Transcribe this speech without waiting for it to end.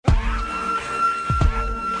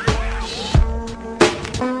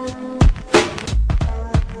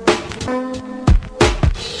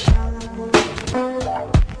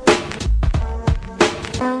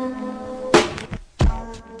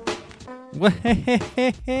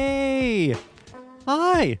Hey!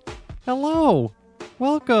 Hi! Hello!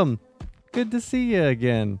 Welcome! Good to see you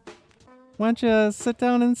again. Why don't you sit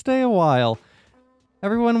down and stay a while?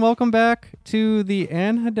 Everyone, welcome back to the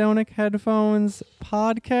Anhedonic Headphones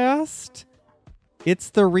podcast. It's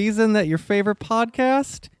the reason that your favorite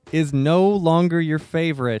podcast is no longer your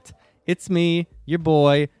favorite. It's me, your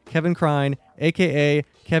boy, Kevin Krine, a.k.a.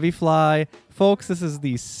 Kevy Fly. Folks, this is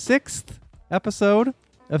the 6th episode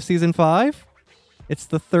of Season 5. It's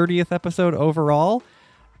the 30th episode overall.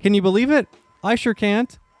 Can you believe it? I sure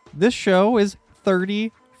can't. This show is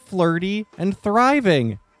 30, flirty, and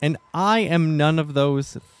thriving. And I am none of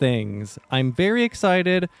those things. I'm very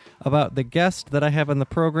excited about the guest that I have on the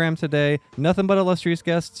program today. Nothing but illustrious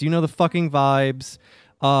guests. You know the fucking vibes.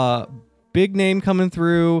 Big name coming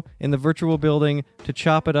through in the virtual building to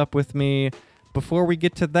chop it up with me. Before we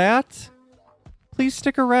get to that, please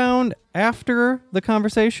stick around after the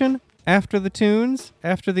conversation, after the tunes,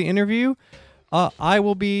 after the interview. I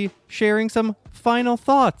will be sharing some final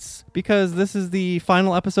thoughts because this is the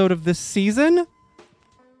final episode of this season.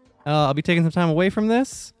 I'll be taking some time away from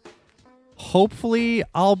this. Hopefully,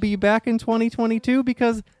 I'll be back in 2022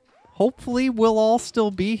 because hopefully we'll all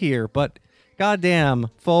still be here. But goddamn,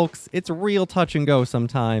 folks, it's real touch and go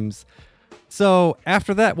sometimes. So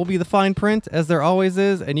after that will be the fine print, as there always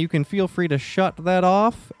is, and you can feel free to shut that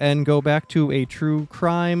off and go back to a true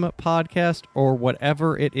crime podcast or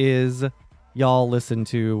whatever it is y'all listen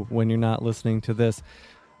to when you're not listening to this.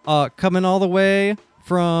 Coming all the way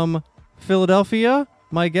from Philadelphia,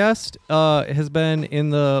 my guest has been in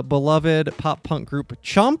the beloved pop punk group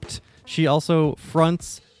Chumped. She also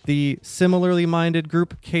fronts the similarly minded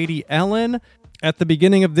group Katie Ellen. At the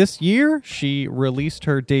beginning of this year, she released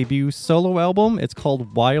her debut solo album. It's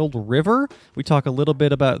called Wild River. We talk a little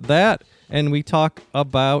bit about that, and we talk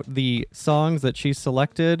about the songs that she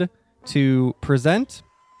selected to present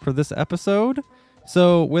for this episode.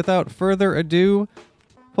 So without further ado,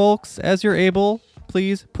 folks, as you're able,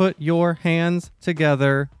 please put your hands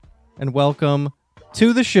together and welcome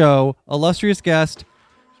to the show, illustrious guest,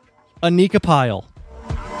 Anika Pyle.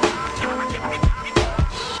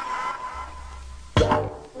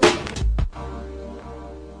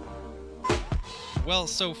 Well,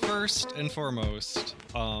 so first and foremost,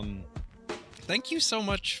 thank you so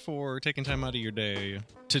much for taking time out of your day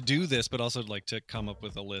to do this, but also like to come up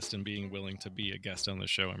with a list and being willing to be a guest on the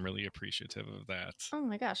show. I'm really appreciative of that. Oh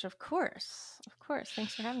my gosh, of course. Of course.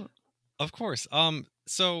 Thanks for having me. Of course.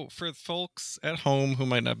 So for folks at home who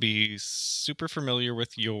might not be super familiar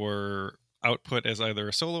with your output as either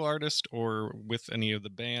a solo artist or with any of the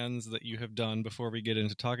bands that you have done, before we get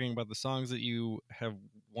into talking about the songs that you have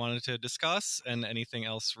wanted to discuss and anything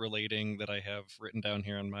else relating that I have written down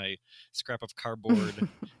here on my scrap of cardboard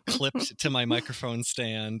clipped to my microphone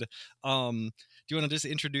stand, do you want to just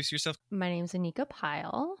introduce yourself? My name's Anika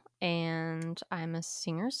Pyle, and I'm a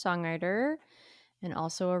singer-songwriter and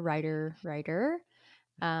also a writer.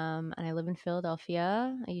 And I live in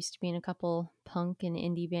Philadelphia. I used to be in a couple punk and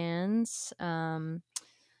indie bands, and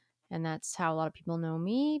that's how a lot of people know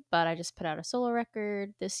me. But I just put out a solo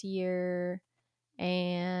record this year,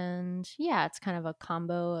 and yeah, it's kind of a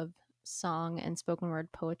combo of song and spoken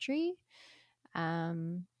word poetry.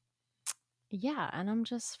 Yeah, and I'm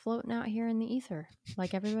just floating out here in the ether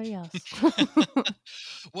like everybody else.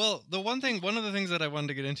 Well, one of the things that I wanted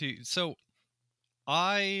to get into, so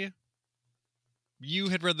you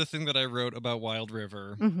had read the thing that I wrote about Wild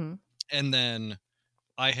River, Mm-hmm. and then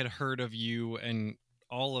I had heard of you and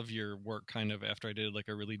all of your work kind of after I did like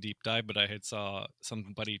a really deep dive, but I had saw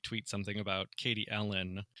somebody tweet something about Katie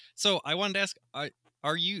Ellen. So I wanted to ask,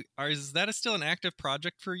 is that still an active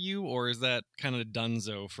project for you, or is that kind of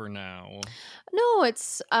donezo for now? No,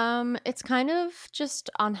 it's kind of just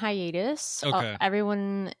on hiatus. Okay.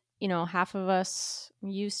 Everyone, half of us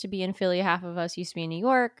used to be in Philly, half of us used to be in New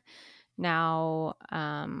York. Now,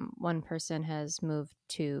 one person has moved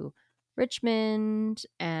to Richmond,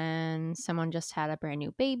 and someone just had a brand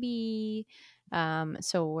new baby.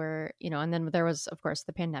 So we're, and then there was, of course,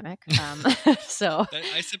 the pandemic. So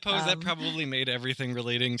I suppose that probably made everything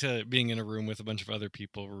relating to being in a room with a bunch of other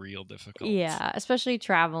people real difficult. Yeah, especially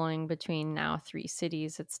traveling between now 3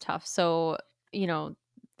 cities, it's tough. So,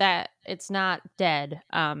 that it's not dead.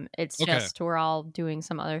 It's just we're all doing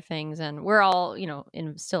some other things, and we're all,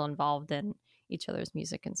 still involved in each other's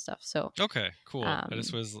music and stuff. So okay, cool. I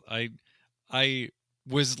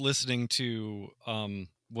was listening to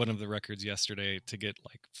one of the records yesterday to get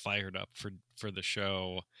like fired up for the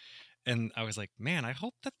show, And I was like, man, I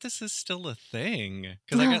hope that this is still a thing,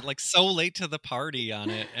 because I got like so late to the party on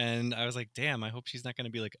it, and I was like, damn, I hope she's not going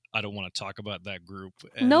to be like, I don't want to talk about that group.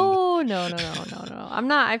 And... No. I'm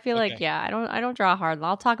not. I feel like, Okay. yeah, I don't draw hard.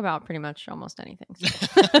 I'll talk about pretty much almost anything.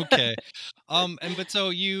 So. Okay. But so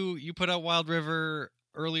you put out Wild River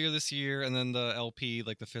earlier this year, and then the LP,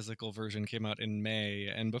 like the physical version, came out in May.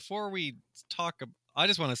 And before we talk, I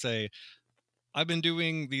just want to say I've been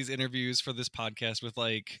doing these interviews for this podcast with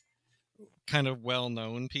like kind of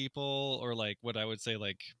well-known people, or like what I would say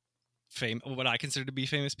like what I consider to be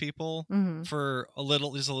famous people for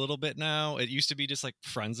just a little bit now. It used to be just like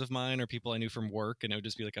friends of mine or people I knew from work, and it would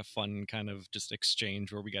just be like a fun kind of just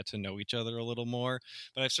exchange where we got to know each other a little more.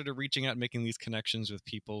 But I've started reaching out and making these connections with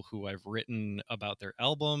people who I've written about their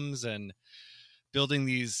albums and building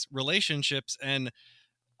these relationships. And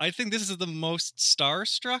I think this is the most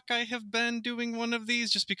starstruck I have been doing one of these,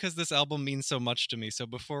 just because this album means so much to me. So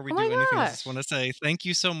before we do anything, I just want to say thank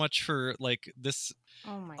you so much for like this.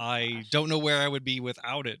 Oh my I gosh. don't know where I would be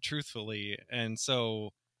without it, truthfully. And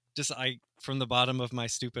so just from the bottom of my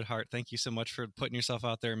stupid heart, thank you so much for putting yourself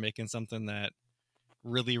out there and making something that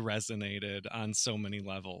really resonated on so many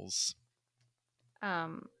levels.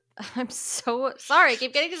 I'm so sorry. I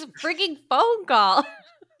keep getting this freaking phone call.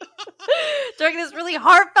 During this really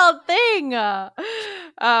heartfelt thing.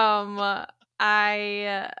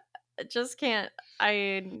 I just can't.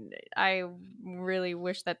 I really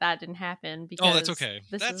wish that didn't happen, because that's okay.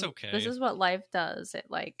 Okay. This is what life does.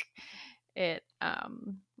 It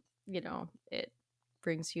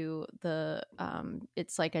brings you the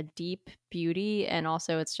it's like a deep beauty, and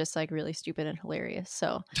also it's just like really stupid and hilarious.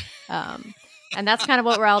 So and that's kind of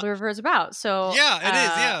what Wild River is about. So yeah,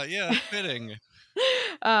 it is. Yeah, fitting.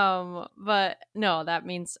 But no, that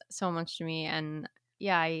means so much to me, and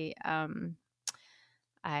yeah, I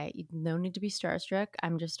no need to be starstruck.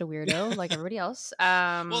 I'm just a weirdo like everybody else.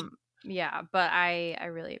 Yeah, but I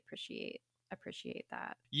really appreciate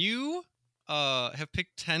that. You have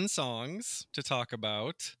picked 10 songs to talk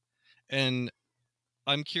about, and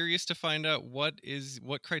I'm curious to find out what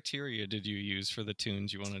criteria did you use for the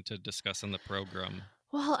tunes you wanted to discuss on the program?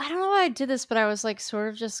 Well, I don't know why I did this, but I was like sort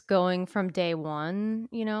of just going from day one,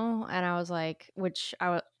 and I was like,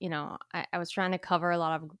 I was trying to cover a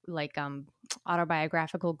lot of like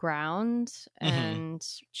autobiographical ground and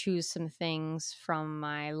choose some things from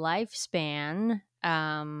my lifespan,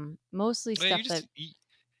 mostly stuff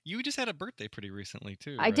you just had a birthday pretty recently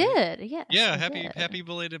too, I right? did, yes. Yeah, happy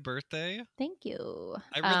belated birthday. Thank you.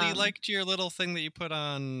 I really liked your little thing that you put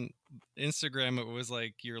on Instagram. It was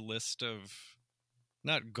like your list of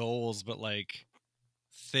not goals, but like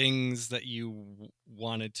things that you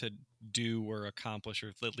wanted to do or accomplish,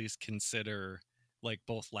 or at least consider, like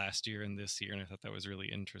both last year and this year. And I thought that was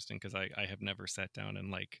really interesting, because I have never sat down and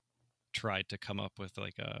like tried to come up with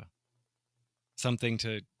like something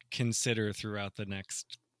to consider throughout the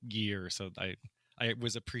next year. So I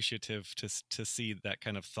was appreciative to see that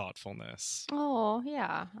kind of thoughtfulness. Oh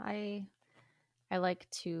yeah, I like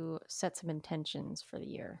to set some intentions for the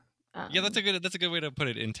year. Yeah, that's a good way to put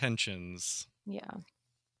it. Intentions. Yeah.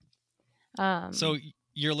 So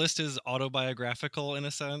your list is autobiographical in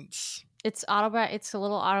a sense. It's a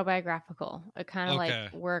little autobiographical. It kind of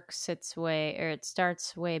like works its way, or it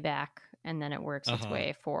starts way back and then it works its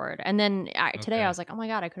way forward. And then today I was like, oh my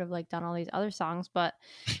God, I could have like done all these other songs, but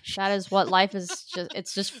that is what life is.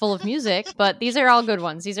 It's just full of music. But these are all good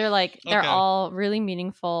ones. These are like they're all really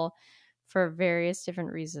meaningful for various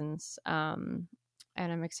different reasons.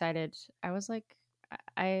 And I'm excited. I was like,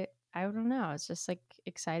 I don't know. I was just like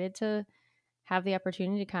excited to have the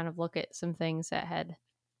opportunity to kind of look at some things that had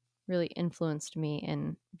really influenced me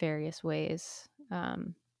in various ways.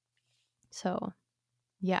 So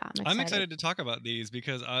yeah, I'm excited to talk about these,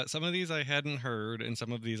 because some of these I hadn't heard, and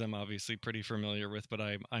some of these I'm obviously pretty familiar with, but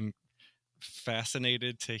I'm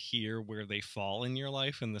fascinated to hear where they fall in your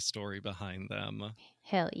life and the story behind them.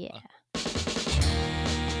 Hell yeah.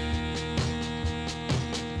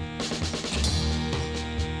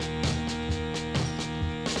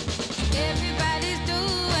 Everybody's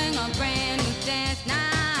doing a brand new dance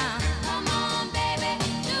now. Come on, baby,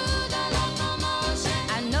 do the locomotion.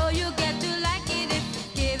 I know you get to like it if you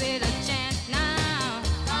give it a chance now.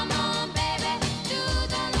 Come on, baby, do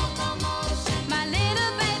the locomotion. My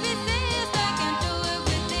little baby sister can do it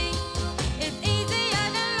with me. It's easier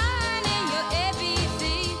than learning your ABC.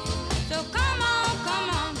 So come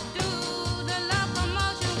on, do the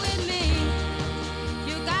locomotion with me.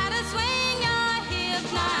 You gotta swing your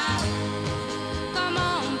hips now.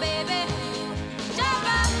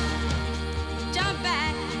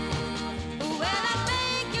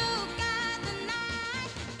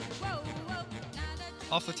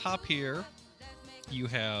 off the top here, you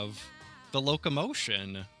have the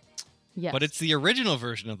Locomotion. Yes. But it's the original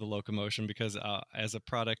version of the Locomotion because as I'm a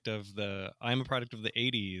product of the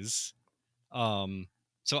 80s.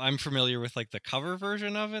 So I'm familiar with like the cover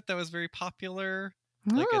version of it that was very popular.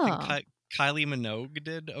 Like I think Kylie Minogue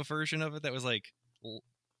did a version of it that was like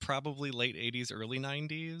probably late 80s, early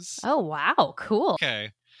 90s. Oh, wow. Cool.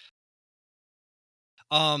 Okay.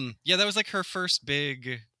 Yeah, that was like her first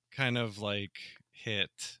big kind of like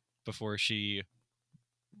hit before she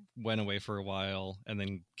went away for a while and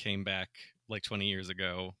then came back like 20 years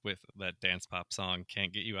ago with that dance pop song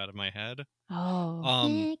 "Can't Get You Out of My Head." Oh,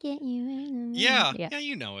 can't get you in the Yeah, mood. yeah,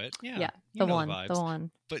 you know it. Yeah, Yeah, you the know one, vibes. the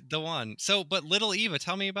one. But the one. So, but Little Eva,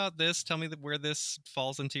 tell me about this. Tell me where this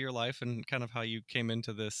falls into your life and kind of how you came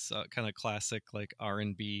into this kind of classic like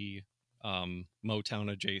R&B,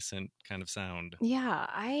 Motown adjacent kind of sound. Yeah,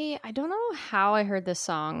 I don't know how I heard this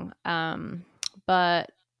song,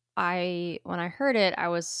 but when I heard it, I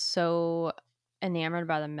was so enamored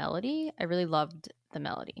by the melody. I really loved the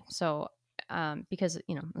melody. So, because it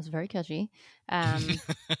was very catchy,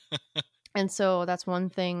 and so that's one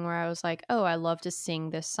thing where I was like, oh, I love to sing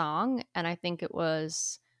this song, and I think it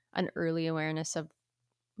was an early awareness of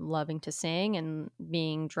loving to sing and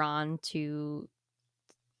being drawn to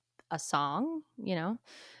a song,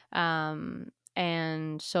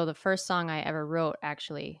 and so the first song I ever wrote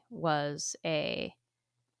actually was a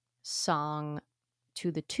song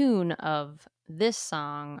to the tune of this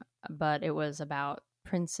song, but it was about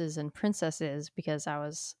princes and princesses because I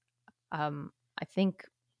was, I think,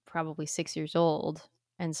 probably 6 years old.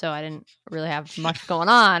 And so I didn't really have much going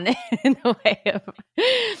on in the way of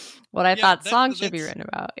what I thought songs should be written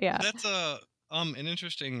about. Yeah. That's an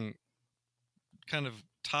interesting kind of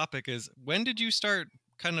topic is when did you start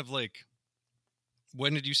having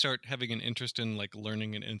an interest in like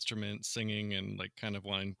learning an instrument, singing, and like kind of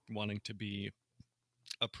wanting to be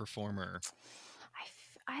a performer?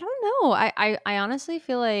 I don't know. I honestly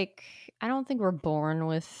feel like I don't think we're born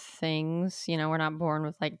with things, we're not born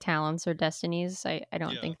with like talents or destinies. I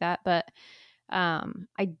don't think that, but I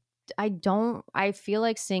feel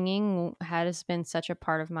like singing has been such a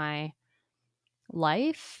part of my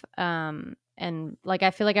life. And like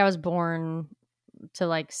I feel like I was born to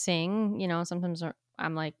like sing, sometimes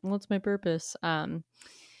I'm like, what's my purpose? And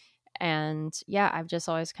yeah, I've just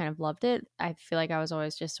always kind of loved it. I feel like I was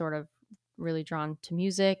always just sort of really drawn to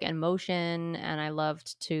music and motion, and I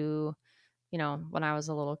loved to, when I was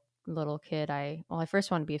a little kid, I first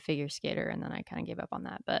wanted to be a figure skater, and then I kind of gave up on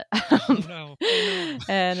that. But no.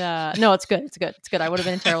 And no, it's good. I would have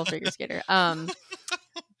been a terrible figure skater.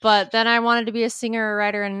 But then I wanted to be a singer, a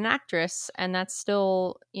writer, and an actress, and that's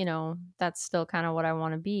still kind of what I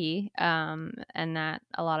want to be. And that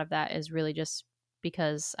a lot of that is really just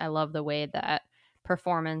because I love the way that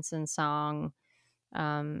performance and song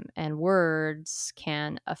and words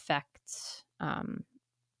can affect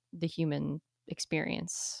the human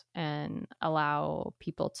experience and allow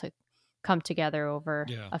people to come together over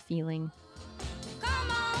a feeling.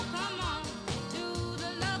 Come on, do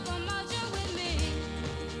the locomotion with me.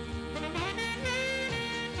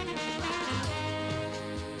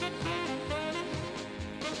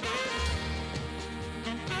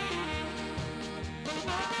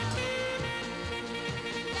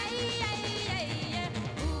 Yeah.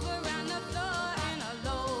 Move around the floor in a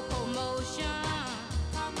locomotion.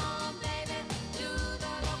 Come on, baby, do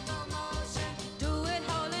the locomotion. Do it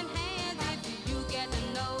holding hands if you get the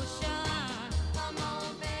notion. Come on,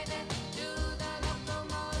 baby, do the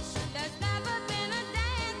locomotion. There's never been a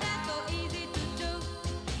dance that's so easy to do.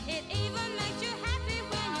 It even makes you happy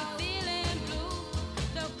when you're feeling blue.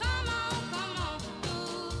 So come on, do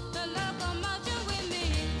the locomotion with me.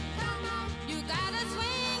 Come on, you gotta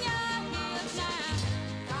swing your hips now.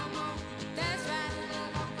 Come on, that's right.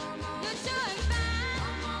 You're doing fine.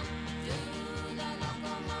 Come on, do the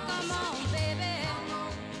locomotion. Come on, baby.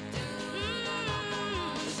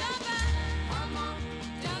 Jump back. Come on,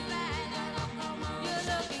 jump back. You're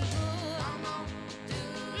looking good. Come on, do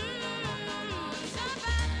jump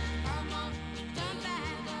back. Come on, jump back.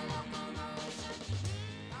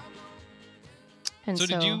 And So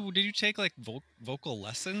did you take like vocal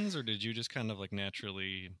lessons, or did you just kind of like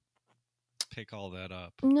naturally pick all that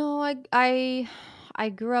up? No, I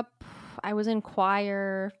grew up. I was in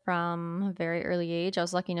choir from a very early age. I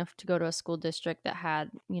was lucky enough to go to a school district that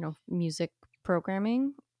had music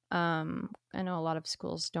programming. I know a lot of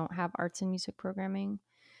schools don't have arts and music programming,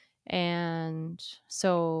 and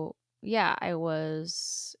so yeah, I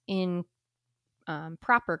was in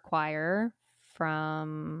proper choir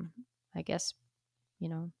from I guess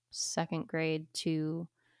second grade to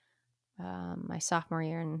my sophomore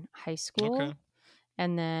year in high school. Okay.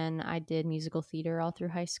 And then I did musical theater all through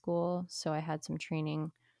high school. So I had some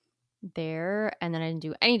training there. And then I didn't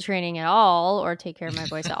do any training at all or take care of my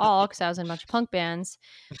voice at all because I was in a bunch of punk bands.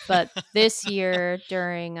 But this year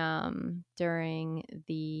during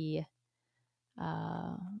the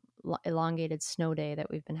elongated snow day that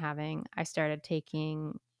we've been having, I started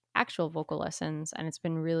taking actual vocal lessons, and it's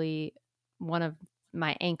been really one of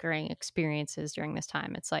my anchoring experiences during this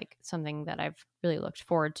time. It's like something that I've really looked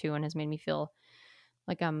forward to and has made me feel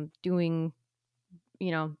like I'm doing,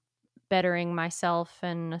 bettering myself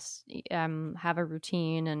and have a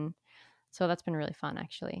routine. And so that's been really fun,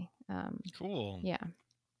 actually. Cool. Yeah.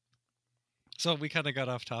 So we kind of got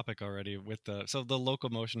off topic already with the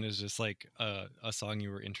Locomotion is just like a song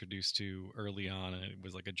you were introduced to early on, and it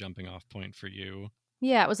was like a jumping off point for you.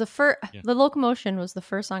 Yeah, it was the Locomotion was the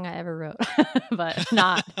first song I ever wrote, but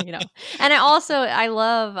not, And I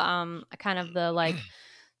love kind of the like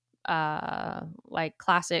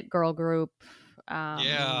classic girl group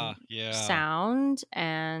sound,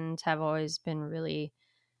 and have always been really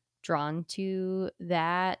drawn to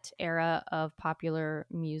that era of popular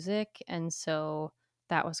music. And so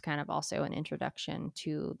that was kind of also an introduction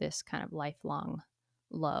to this kind of lifelong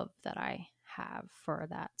love that I have for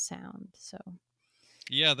that sound. So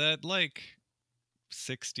yeah, that like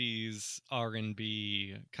 60s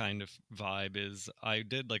R&B kind of vibe is, I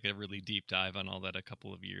did like a really deep dive on all that a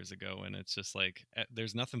couple of years ago, and it's just like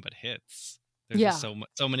there's nothing but hits. There's just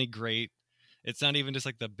so many great. It's not even just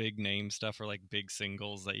like the big name stuff or like big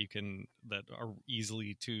singles that are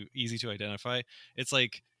easy to identify. It's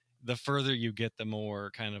like the further you get, the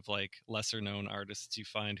more kind of like lesser known artists you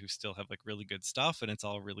find who still have like really good stuff, and it's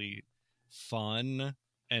all really fun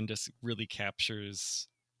and just really captures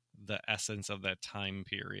the essence of that time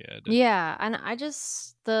period. Yeah, and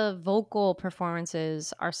the vocal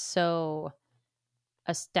performances are so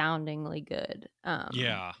astoundingly good.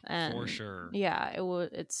 Yeah, for sure. Yeah,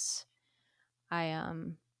 it's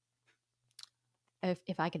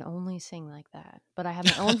if I can only sing like that, but I have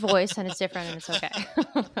my own voice and it's different and it's okay. Yo,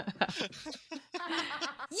 I'll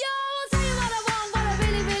tell you what I want, what I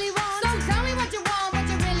really, really want. So tell me what you want, what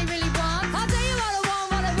you really, really want. I'll tell you what I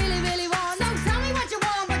want, what I really, really want. So tell me what you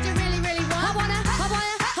want, what you really, really want. I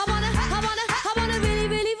wanna really,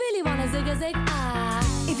 really, really wanna zig a zig.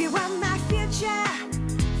 If you want my future,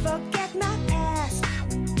 forget my past.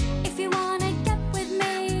 If you wanna get with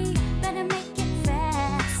me, better make it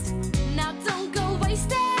fast. Now don't go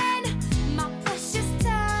wasting my precious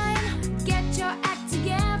time. Get your act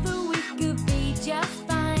together, we could be just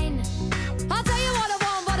fine. I'll tell you what I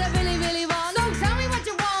want, what I really, really want. So tell me what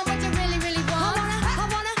you want, what you really, really want. I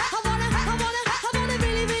wanna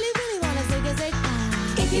really, really, really wanna zig a zig.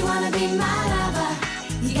 If you wanna be my lover,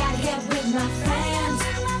 you gotta get with my friends.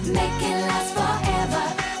 Make it last forever.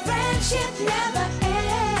 Friendship never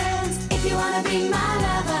ends. If you wanna be my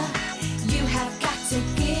lover, you have got to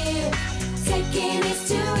give. Taking is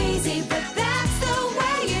too easy, but that's the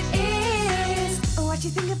way it is. What you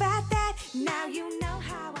think about that? Now you know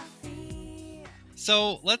how I feel.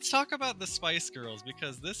 So let's talk about the Spice Girls,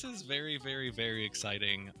 because this is very, very, very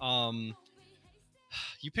exciting.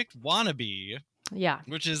 You picked Wannabe, Yeah.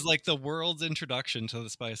 which is like the world's introduction to the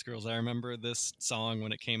Spice Girls. I remember this song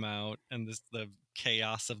when it came out, and the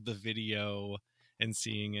chaos of the video and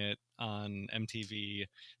seeing it on MTV.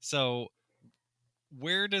 So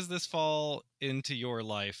where does this fall into your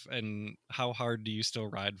life, and how hard do you still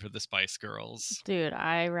ride for the Spice Girls? Dude,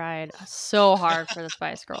 I ride so hard for the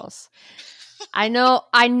Spice Girls. I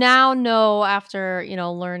now know after,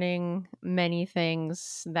 learning many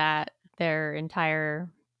things that their entire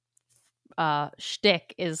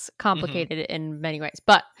shtick is complicated in many ways.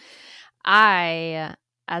 But I,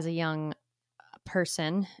 as a young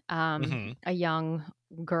person, a young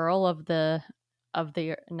girl of the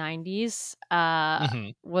 90s,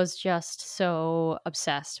 was just so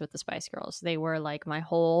obsessed with the Spice Girls. They were like my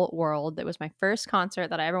whole world. It was my first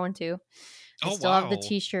concert that I ever went to. I still have the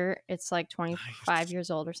t-shirt. It's like 25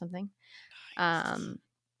 years old or something.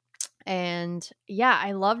 And yeah,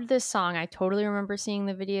 I loved this song. I totally remember seeing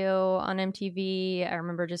the video on MTV. I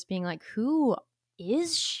remember just being like, who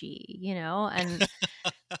is she? And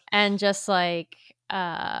and just like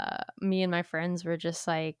me and my friends were just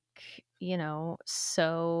like,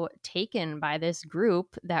 so taken by this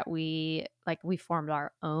group that we formed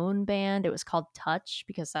our own band. It was called Touch,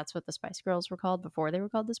 because that's what the Spice Girls were called before they were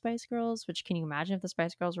called the Spice Girls, which, can you imagine if the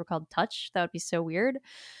Spice Girls were called Touch? That would be so weird.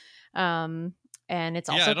 And it's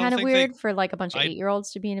Yeah, I also don't kind of think they. weird for like a bunch of I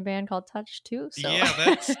 8-year-olds to be in a band called Touch too. So Yeah,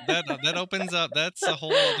 that opens up. That's a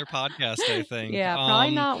whole other podcast, I think. yeah,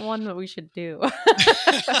 probably not one that we should do.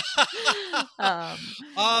 um,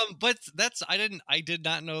 But I did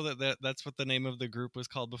not know that's what the name of the group was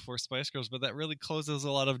called before Spice Girls, but that really closes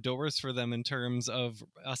a lot of doors for them in terms of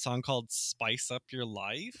a song called Spice Up Your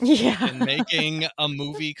Life and yeah, making a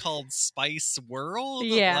movie called Spice World.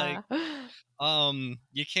 Like, yeah,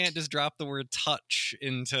 you can't just drop the word touch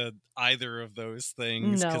into either of those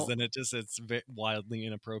things because no, then it's wildly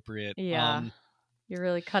inappropriate. yeah. You're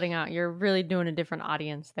really cutting out. You're really doing a different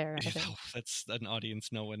audience there, I You think. know, that's an audience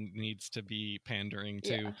no one needs to be pandering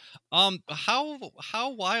Yeah. to. How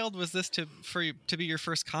wild was this for you to be your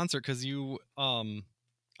first concert? Because you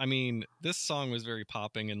I mean, this song was very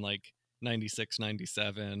popping in like 96,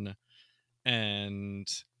 97, and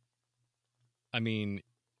I mean,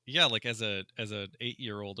 yeah, like as a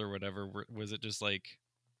 8-year-old or whatever, was it just like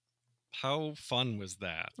how fun was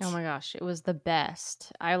that? Oh my gosh, it was the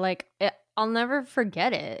best. I like it. I'll never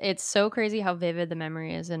forget it. It's so crazy how vivid the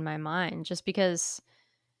memory is in my mind just because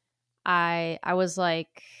I was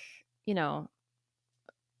like, you know,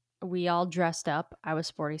 we all dressed up. I was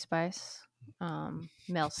Sporty Spice.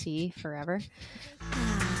 Mel C forever.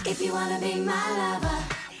 If you wanna be my lover,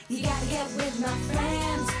 you gotta get with my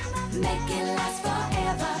friends. Make it last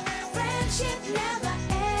forever. Friendship never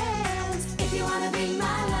ends. If you wanna be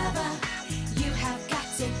my lover, you have got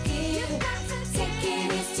to give. Taking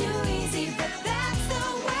is too easy, but that's the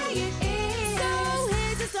way it is. So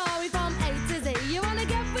here's a story from A to Z. You wanna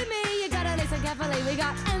get with me, you gotta listen carefully. We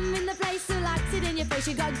got M in the place who likes it in your face.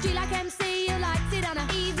 You got G like MC who likes it on a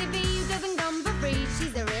easy V who doesn't come for free.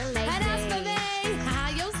 She's a real lady. And as for me, how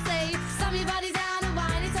you'll see, slam your body down and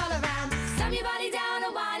wine it all around. Slam your body down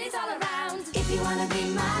and wine it all around. If you wanna be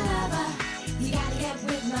my lover, you gotta get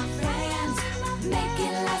with my friends. Make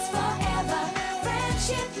it last forever.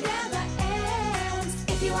 Friendship never ends.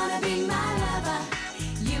 If you wanna be my lover,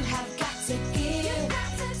 you have got to give.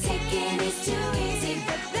 Taking is too easy,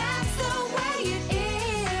 but that's the way it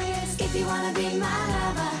is. If you wanna be my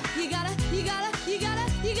lover, you gotta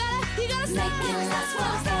make it last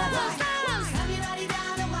forever. Slam your body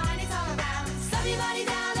down and wine it all around. Slam your body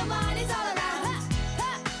down and wine it all around.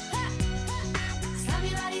 Slam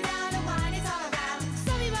your body down and wine it all around.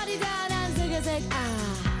 Slam your body down and zig ah.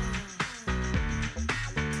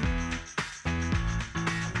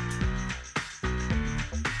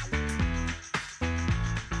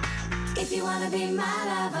 If you wanna be my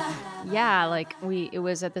lover. Yeah, like it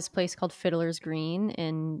was at this place called Fiddler's Green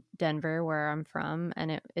in Denver where I'm from,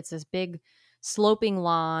 and it's this big sloping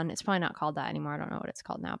lawn. It's probably not called that anymore. I don't know what it's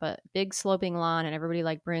called now, but big sloping lawn, and everybody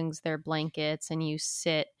like brings their blankets and you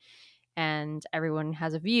sit and everyone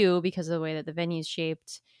has a view because of the way that the venue's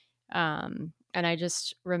shaped. And I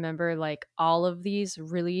just remember like all of these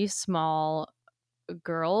really small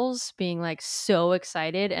girls being like so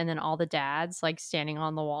excited, and then all the dads like standing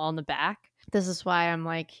on the wall in the back. This is why I'm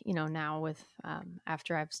like, you know, now with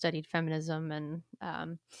after I've studied feminism and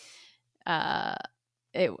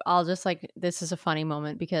I'll just like, this is a funny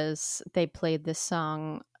moment because they played this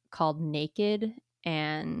song called Naked,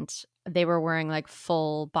 and they were wearing like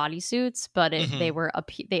full bodysuits, but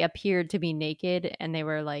they appeared to be naked, and they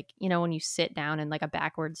were like, you know, when you sit down in like a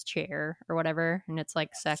backwards chair or whatever, and it's like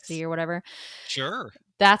sexy or whatever. Sure.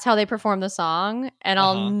 That's how they performed the song, and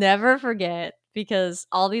I'll never forget because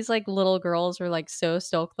all these like little girls were like so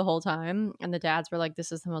stoked the whole time, and the dads were like,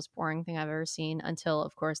 this is the most boring thing I've ever seen, until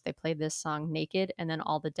of course they played this song Naked, and then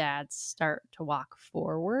all the dads start to walk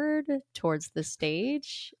forward towards the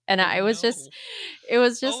stage, and it was just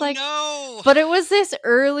like no. but it was this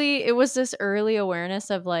early awareness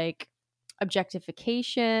of like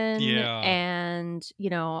objectification. Yeah. And you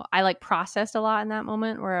know, I like processed a lot in that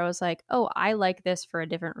moment where I was like, oh, I like this for a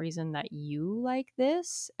different reason that you like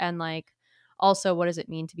this, and like also what does it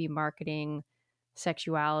mean to be marketing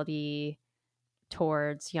sexuality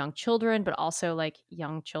towards young children, but also like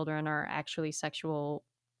young children are actually sexual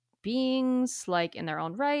beings like in their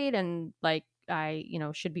own right, and like I, you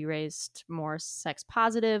know, should be raised more sex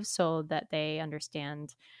positive so that they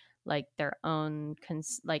understand like their own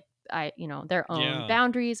their own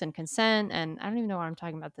boundaries and consent. And I don't even know why I'm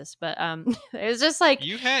talking about this, but it was just like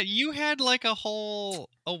you had like a whole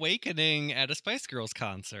awakening at a Spice Girls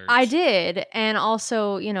concert. I did. And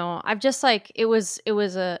also, you know, I've just like it was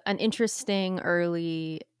an interesting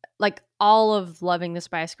early, like all of loving the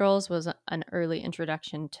Spice Girls was an early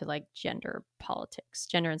introduction to like gender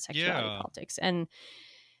and sexuality politics, and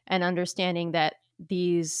understanding that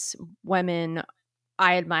these women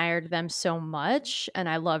I admired them so much and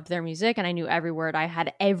I loved their music and I knew every word. I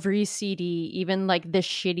had every CD, even like the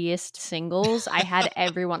shittiest singles. I had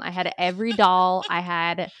everyone. I had every doll. I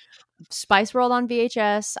had Spice World on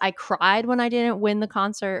VHS. I cried when I didn't win the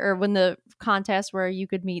concert or win the contest where you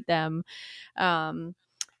could meet them.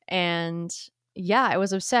 And yeah, I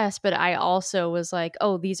was obsessed, but I also was like,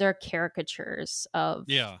 oh, these are caricatures of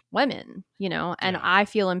Yeah. women, you know, and Yeah. I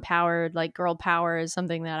feel empowered. Like girl power is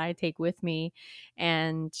something that I take with me.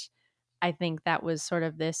 And I think that was sort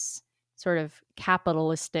of this sort of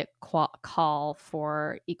capitalistic call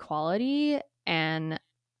for equality. And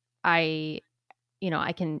I, you know,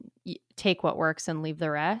 I can take what works and leave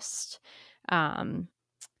the rest.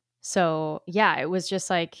 So yeah, it was just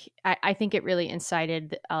like, I think it really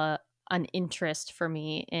incited an interest for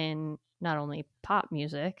me in not only pop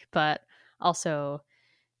music, but also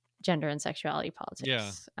gender and sexuality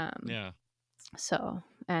politics. Yeah. So,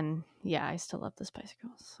 and yeah, I still love the Spice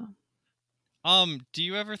Girls. So. Do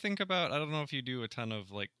you ever think about, I don't know if you do a ton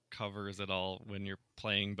of like covers at all when you're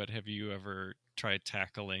playing, but have you ever tried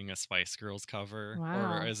tackling a Spice Girls cover?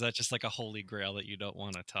 Wow. Or is that just like a holy grail that you don't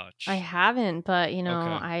want to touch? I haven't, but you know,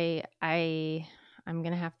 Okay. I'm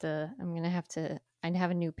gonna have to. I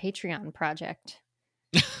have a new Patreon project.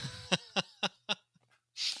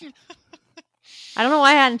 I don't know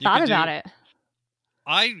why I hadn't You thought could about do- it.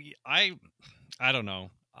 I don't know.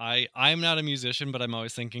 I'm not a musician, but I'm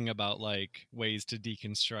always thinking about like ways to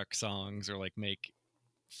deconstruct songs or like make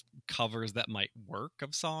covers that might work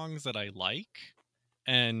of songs that I like.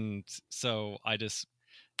 And so I just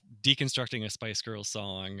deconstructing a Spice Girls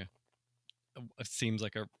song seems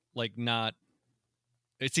like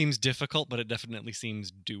it seems difficult, but it definitely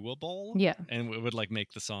seems doable. Yeah. And it would like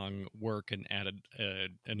make the song work and add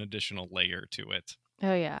an additional layer to it.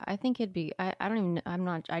 Oh yeah, I think it'd be. I don't even. I'm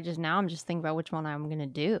not. I just now I'm just thinking about which one I'm gonna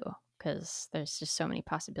do because there's just so many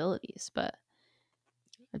possibilities. But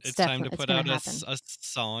It's time to it's put gonna out happen. a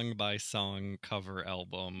song by song cover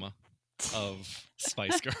album of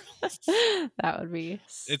Spice Girls. That would be.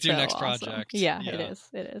 It's your so next awesome. project. Yeah, Yeah. it is.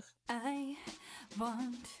 It is. I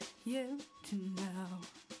want you to know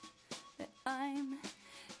that I'm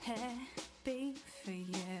happy for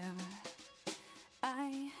you.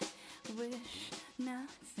 I wish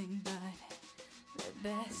nothing but the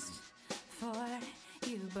best for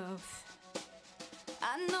you both.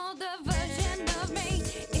 I know the version of me.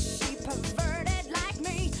 Is she perverted like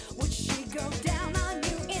me? Would she go down on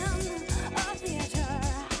you in a theater?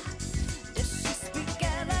 Does she speak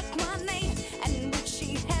eloquently? And would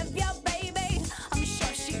she have your baby? I'm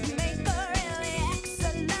sure she'd make a really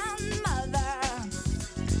excellent mother.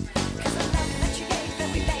 'Cause the love that you gave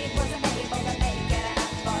every day wasn't able to make it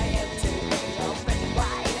enough for you to be open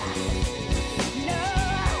wide. No.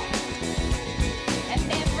 And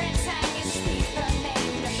every time you speak her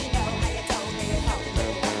name, does she know how you told me you hope the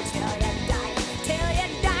world till you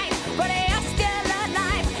died? But you're still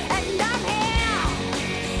alive, and I'm here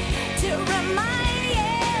to remind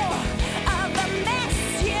you of the mess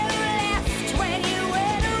you left when you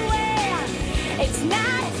went away. It's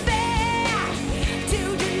not fair to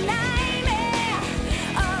deny me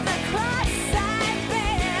of the cross I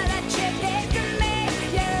bear that you did to me.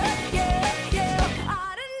 You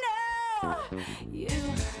ought to know. You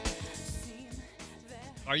seem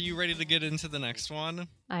very Are you ready to get into the next one?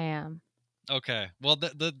 I am. Okay. Well,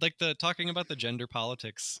 the talking about the gender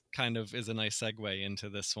politics kind of is a nice segue into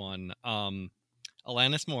this one. Alanis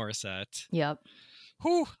Morissette. Yep.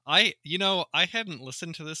 Whew. I hadn't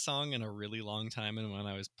listened to this song in a really long time, and when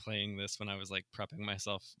I was playing this, when I was like prepping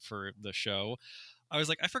myself for the show, I was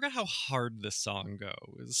like, I forgot how hard this song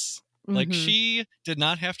goes. Like Mhm. she did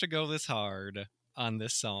not have to go this hard on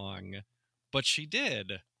this song, but she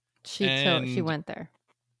did. She and- went there.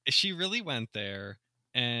 She really went there.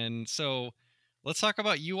 And so let's talk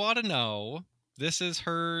about You Ought to Know. This is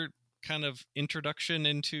her kind of introduction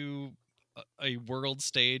into a world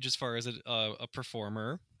stage as far as a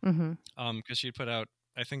performer. Mm-hmm. Because she put out,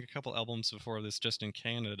 I think, a couple albums before this just in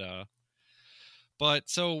Canada. But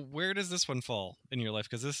so where does this one fall in your life?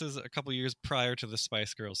 Because this is a couple years prior to the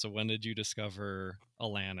Spice Girls. So when did you discover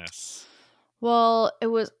Alanis? Well, it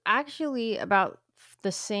was actually about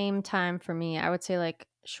the same time for me. I would say like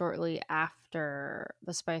shortly after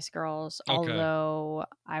the Spice Girls, Okay. although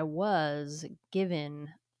I was given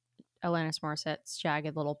Alanis Morissette's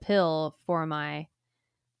Jagged Little Pill for my,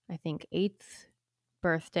 I think, 8th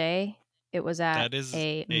birthday. It was at That is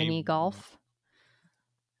a a- mini golf.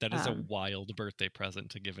 That is a wild birthday present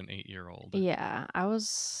to give an 8-year-old. Yeah, I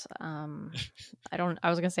was I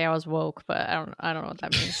was gonna say I was woke, but I don't know what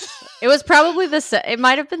that means. It was probably it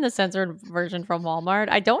might have been the censored version from Walmart.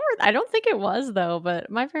 I don't think it was though, but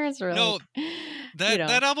my parents were No, like,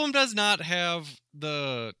 that album does not have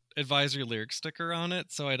the advisory lyric sticker on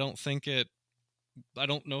it, so I don't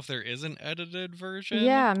know if there is an edited version.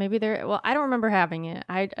 Yeah, maybe there. Well, I don't remember having it.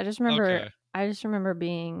 I just remember. Okay. I just remember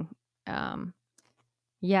being.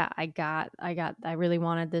 Yeah, I really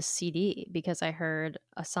wanted this CD because I heard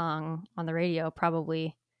a song on the radio.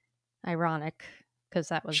 Probably ironic because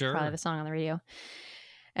that was Sure. probably the song on the radio,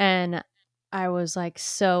 and I was like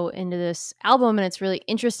so into this album, and it's really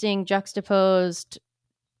interesting juxtaposed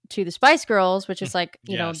to the Spice Girls, which is like,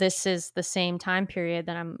 you know, Yes. this is the same time period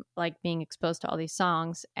that I'm like being exposed to all these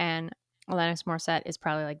songs, and Alanis Morissette is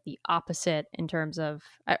probably like the opposite in terms of,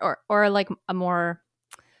 or like a more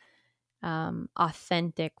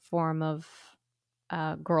authentic form of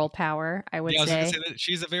girl power, I would I was say. gonna say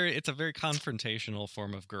that it's a very confrontational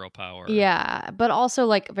form of girl power. Yeah, but also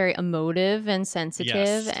like very emotive and sensitive.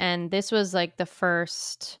 Yes. And this was like the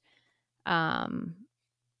first,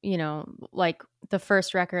 you know, like the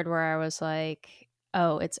first record where I was like,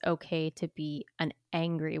 oh, it's okay to be an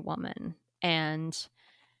angry woman. And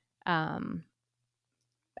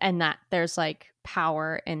that there's like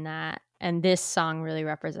power in that. And this song really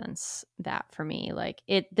represents that for me. Like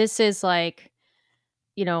this is like,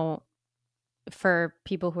 you know, for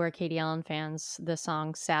people who are Katie Ellen fans, the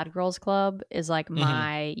song Sad Girls Club is like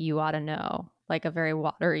my You Oughta Know, like a very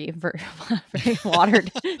very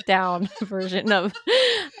watered down version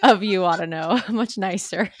of You Oughta Know, much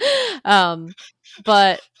nicer.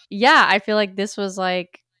 But yeah, I feel like this was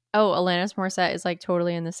like, oh, Alanis Morissette is like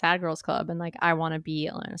totally in the Sad Girls Club, and like I want to be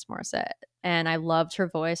Alanis Morissette. And I loved her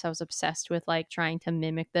voice. I was obsessed with like trying to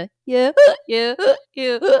mimic the you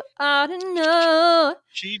ought to know.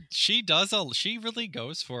 She really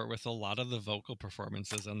goes for it with a lot of the vocal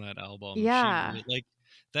performances on that album. Yeah. Like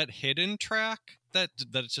that hidden track that's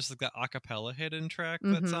just like that acapella hidden track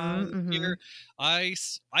that's on here. I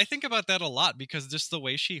think about that a lot because just the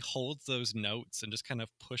way she holds those notes and just kind of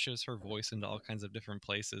pushes her voice into all kinds of different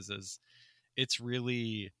places it's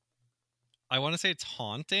really, I want to say it's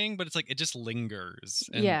haunting, but it's like it just lingers,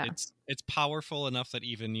 and Yeah. it's powerful enough that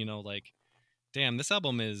even, you know, like, damn, this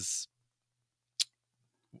album is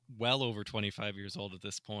well over 25 years old at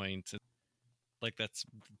this point. Like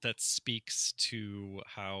that speaks to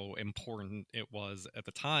how important it was at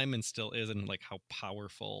the time and still is, and like how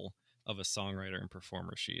powerful of a songwriter and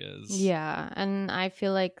performer she is. Yeah, and I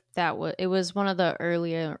feel like it was one of the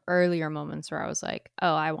earlier moments where I was like,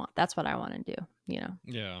 oh, that's what I want to do, you know.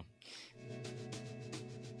 Yeah.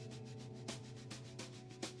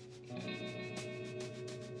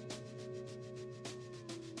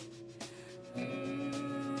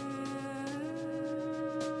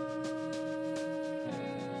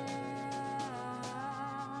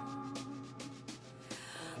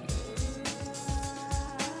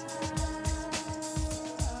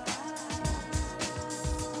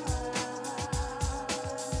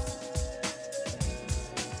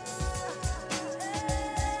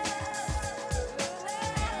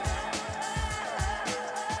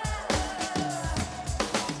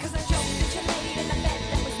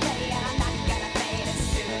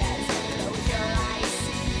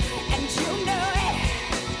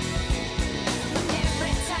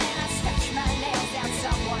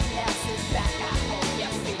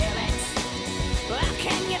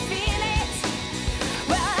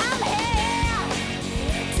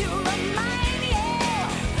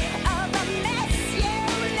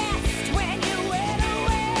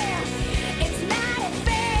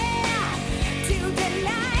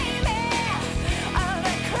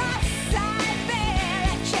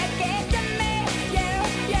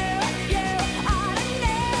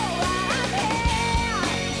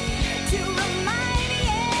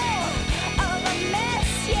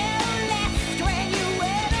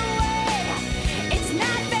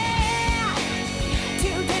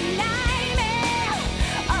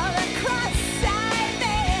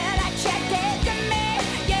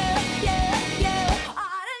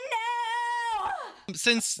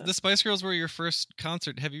 Since the Spice Girls were your first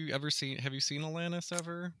concert, have you seen Alanis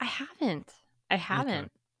ever? I haven't. Okay.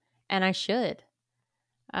 And I should.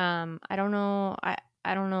 I don't know.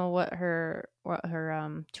 I don't know what her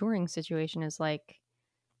touring situation is like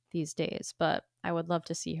these days, but I would love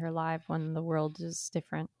to see her live when the world is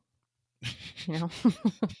different. You know,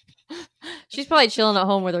 she's probably chilling at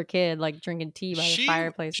home with her kid, like drinking tea by the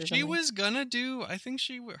fireplace or something. She was gonna do. I think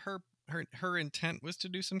her intent was to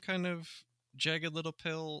do some kind of Jagged Little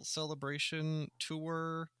Pill celebration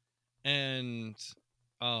tour, and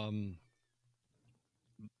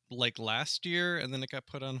like last year, and then it got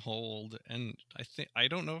put on hold, and I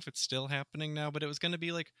don't know if it's still happening now, but it was going to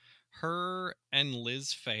be like her and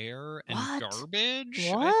Liz Phair and What? Garbage,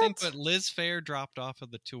 I think, What? but Liz Phair dropped off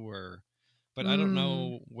of the tour. But I don't Mm.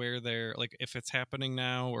 know where they're, like, if it's happening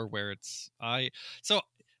now or where it's so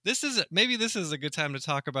this is a good time to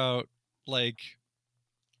talk about, like,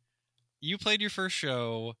 you played your first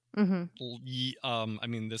show. Mm-hmm. I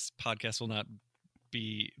mean, this podcast will not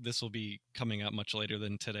be, this will be coming out much later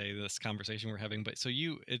than today, this conversation we're having, but so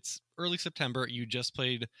it's early September, you just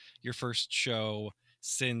played your first show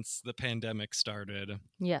since the pandemic started.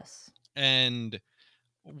 Yes. And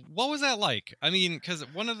what was that like? I mean, because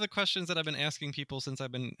one of the questions that I've been asking people since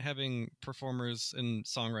I've been having performers and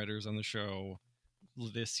songwriters on the show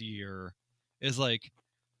this year is like,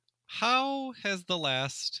 how has the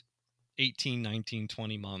last 18, 19,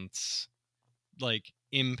 20 months like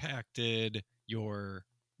impacted your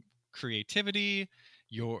creativity,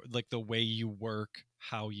 your, like, the way you work,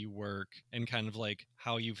 how you work, and kind of like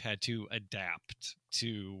how you've had to adapt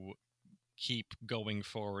to keep going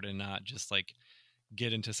forward and not just like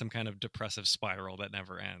get into some kind of depressive spiral that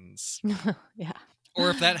never ends? Yeah. Or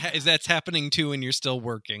if that's happening too and you're still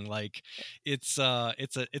working, like it's a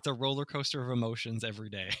roller coaster of emotions every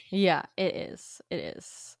day. Yeah, it is. It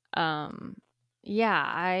is. Yeah,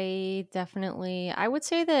 I would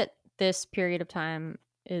say that this period of time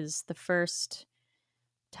is the first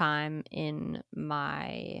time in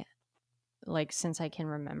my, like, since I can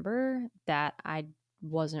remember, that I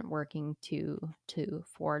wasn't working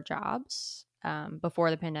 4 jobs. Before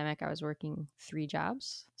the pandemic, I was working 3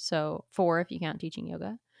 jobs. So 4 if you count teaching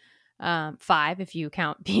yoga. 5 if you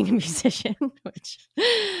count being a musician, which,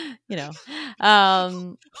 you know.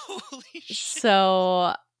 Holy shit.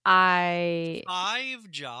 So 5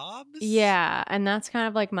 jobs? yeah, and that's kind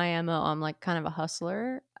of like my MO. I'm like kind of a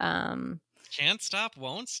hustler. Can't stop,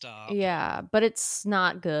 won't stop. Yeah, but it's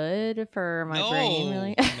not good for my brain,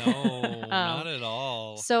 really. No, not at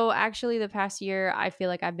all. So actually, the past year, I feel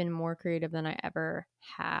like I've been more creative than I ever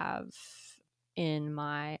have in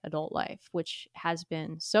my adult life, which has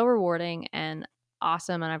been so rewarding and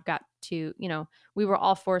awesome. And I've got to, we were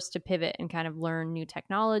all forced to pivot and kind of learn new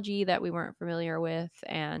technology that we weren't familiar with.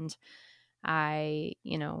 And I,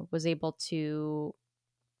 was able to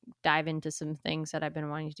dive into some things that I've been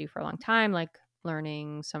wanting to do for a long time, like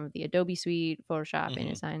learning some of the Adobe Suite, Photoshop,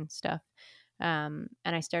 InDesign stuff. And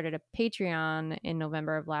I started a Patreon in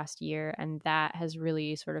November of last year, and that has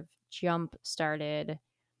really sort of jump started.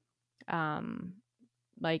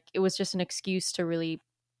 Like, it was just an excuse to really,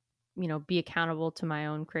 be accountable to my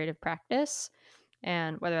own creative practice.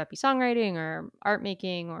 And whether that be songwriting or art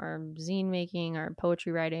making or zine making or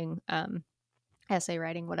poetry writing, essay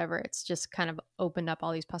writing, whatever, it's just kind of opened up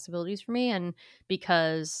all these possibilities for me. And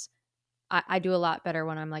because I do a lot better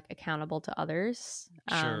when I'm like accountable to others,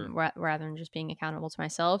 Sure. rather than just being accountable to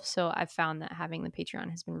myself. So I've found that having the Patreon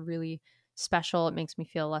has been really special. It makes me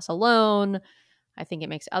feel less alone. I think it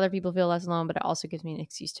makes other people feel less alone, but it also gives me an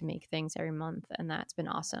excuse to make things every month. And that's been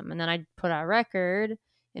awesome. And then I put out a record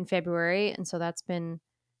in February. And so that's been,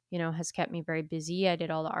 has kept me very busy. I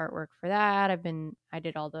did all the artwork for that. I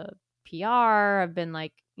did all the PR. I've been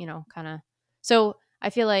like, kind of, so I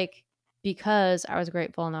feel like because I was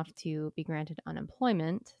grateful enough to be granted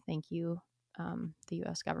unemployment, thank you, the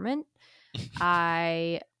US government,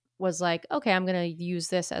 I was like, okay, I'm going to use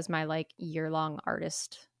this as my like year-long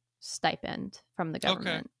artist stipend from the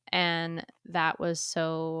government. Okay. And that was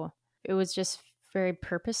it was just very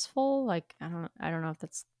purposeful. Like, I don't know if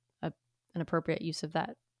that's an appropriate use of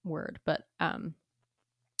that word, but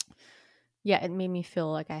yeah, it made me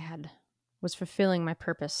feel like I was fulfilling my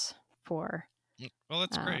purpose for. Well,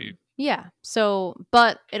 that's great. Yeah. So,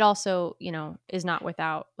 but it also, is not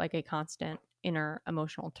without like a constant inner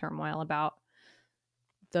emotional turmoil about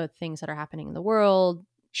the things that are happening in the world.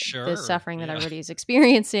 Sure. The suffering that everybody's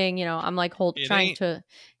experiencing. I'm like trying to.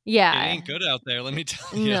 Yeah. It ain't good out there, let me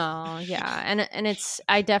tell you. No. Yeah. And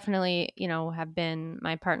I definitely, have been,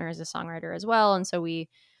 my partner is a songwriter as well. And so we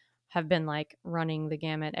have been like running the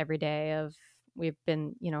gamut every day we've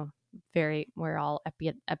been, we're all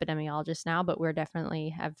epidemiologists now, but we're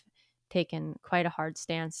definitely have taken quite a hard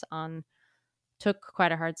stance on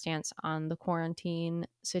the quarantine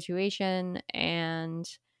situation. And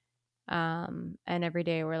every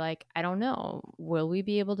day we're like, I don't know, will we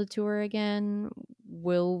be able to tour again?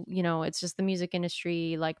 It's just the music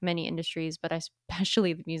industry, like many industries, but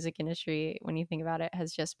especially the music industry, when you think about it,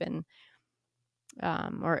 has just been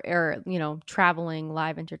or you know, traveling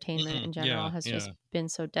live entertainment Mhm. in general Yeah, has just yeah. been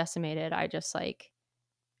so decimated. I just like,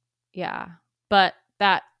 yeah. But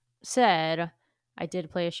that said, I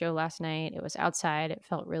did play a show last night. It was outside. It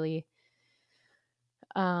felt really,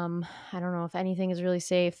 I don't know if anything is really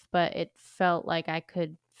safe, but it felt like I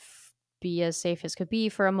could be as safe as could be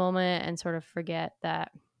for a moment and sort of forget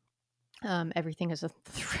that everything is a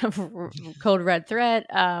code red threat.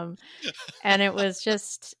 And it was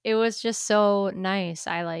just so nice.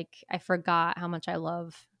 I forgot how much I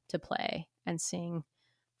love to play and sing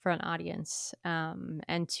for an audience,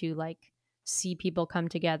 and to like see people come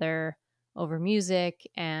together over music.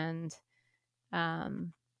 And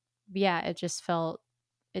yeah, it just felt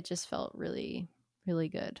really, really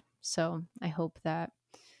good. So I hope that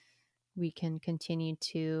we can continue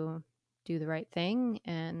to do the right thing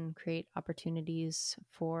and create opportunities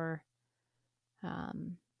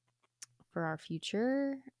um, for our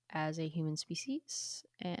future as a human species.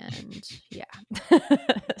 And yeah,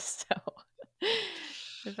 so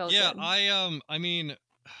it felt Yeah, good. I mean,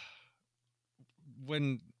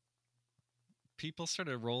 when people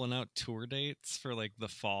started rolling out tour dates for like the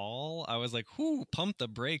fall, I was like, "Whoo, pump the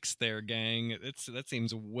brakes there, gang. That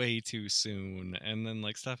seems way too soon." And then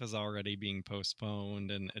like stuff is already being postponed,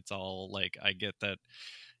 and it's all like, I get that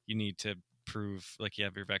you need to prove like you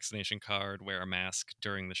have your vaccination card, wear a mask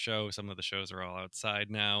during the show. Some of the shows are all outside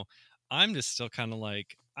now. I'm just still kind of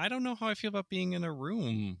like, I don't know how I feel about being in a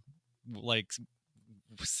room like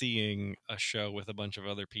seeing a show with a bunch of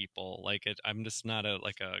other people. Like I'm just not a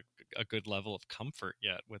good level of comfort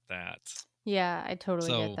yet with that. Yeah, I totally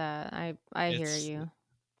get So that. I hear it's, you.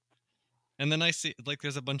 and then I see like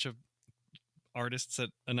there's a bunch of artists that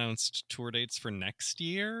announced tour dates for next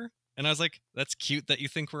year, and I was like, that's cute that you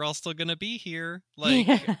think we're all still gonna be here. Like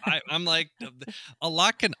Yeah. I'm like, a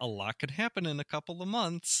lot can happen in a couple of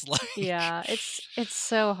months. Like Yeah, it's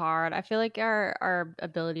so hard. I feel like our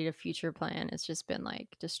ability to future plan has just been like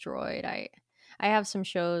destroyed. I have some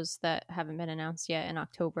shows that haven't been announced yet in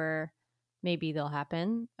October. Maybe they'll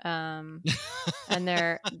happen. And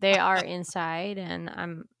they are inside, and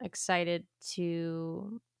I'm excited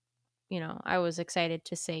to, you know, I was excited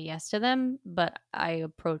to say yes to them, but I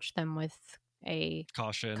approached them with a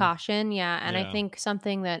caution. caution. Yeah. And I Yeah. think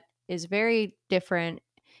something that is very different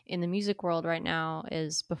in the music world right now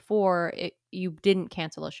is before you didn't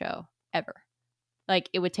cancel a show ever. Like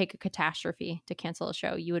it would take a catastrophe to cancel a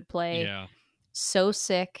show. You would play Yeah. so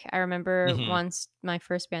sick. I remember Mhm. once my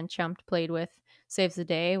first band Chumped played with Saves the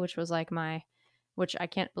Day, which was like which I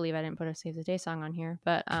can't believe I didn't put a Save the Day song on here,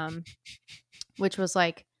 but which was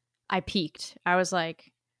like, I peaked. I was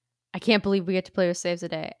like, I can't believe we get to play with Saves the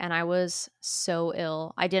Day. And I was so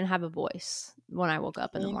ill. I didn't have a voice when I woke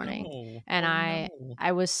up in the morning. No. And No.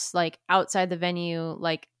 I was like outside the venue,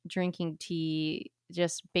 like drinking tea,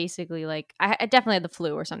 just basically like I definitely had the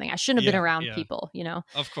flu or something. I shouldn't have been around Yeah. people, you know.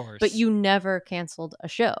 Of course. But you never canceled a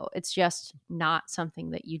show. It's just not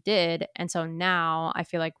something that you did. And so now I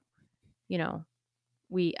feel like, you know,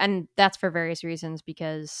 and that's for various reasons,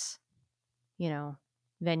 because, you know,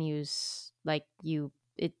 venues like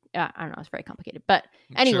I don't know, it's very complicated. But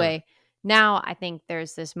anyway, now I think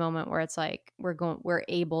there's this moment where it's like we're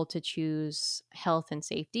able to choose health and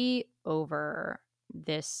safety over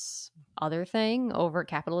this other thing, over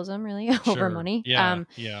capitalism, really, over money. Yeah.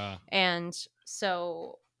 Yeah. And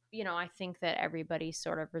so, you know, I think that everybody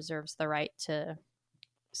sort of reserves the right to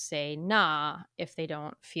say nah if they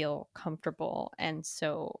don't feel comfortable. And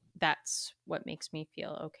so that's what makes me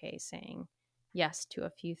feel okay saying yes to a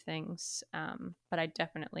few things. But I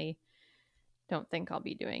definitely don't think I'll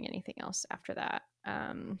be doing anything else after that.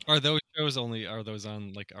 Are those shows are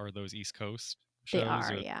those East Coast shows? They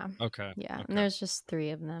are, or- yeah. Okay. Yeah. Okay. And there's just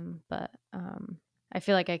 3 of them, but I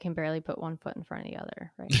feel like I can barely put one foot in front of the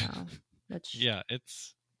other right now. Which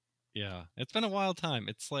it's been a wild time.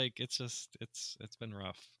 It's like it's been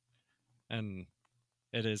rough, and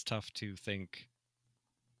it is tough to think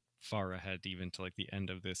far ahead, even to like the end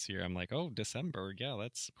of this year. I'm like, oh, December, yeah,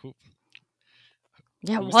 that's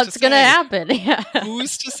yeah, who's what's to gonna say? happen? Yeah.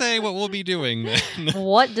 who's to say what we'll be doing then?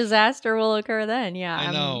 What disaster will occur then? Yeah,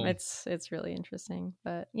 I know. It's really interesting,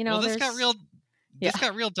 but you know, Well, this Yeah.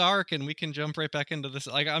 got real dark, and we can jump right back into this.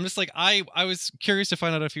 Like, I'm just like, I was curious to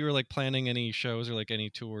find out if you were like planning any shows or like any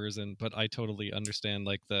tours, but I totally understand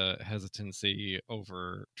like the hesitancy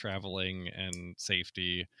over traveling and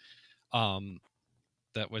safety.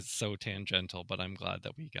 That was so tangential, but I'm glad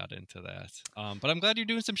that we got into that. But I'm glad you're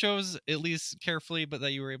doing some shows, at least carefully, but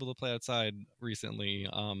that you were able to play outside recently.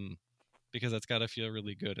 Because that's got to feel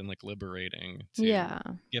really good and like liberating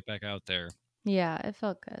to get back out there. Yeah, it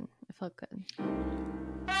felt good. It felt good.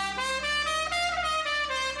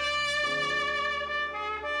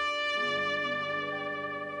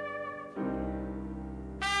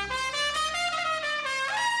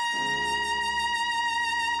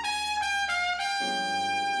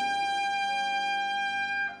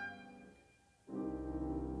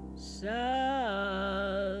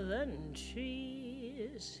 southern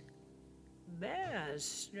trees bear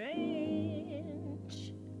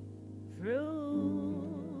strange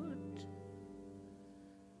fruit,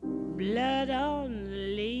 blood on the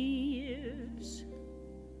leaves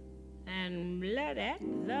and blood at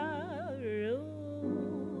the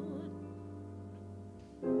root,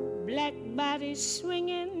 black bodies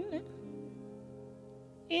swinging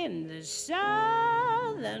in the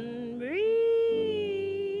southern breeze,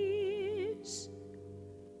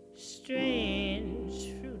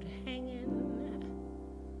 strange fruit hanging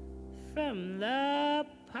from the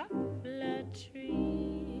poplar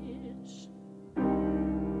trees.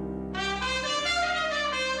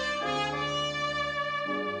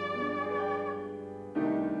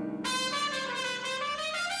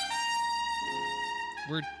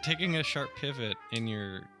 We're taking a sharp pivot in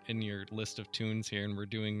your list of tunes here, and we're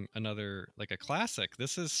doing another, like, a classic.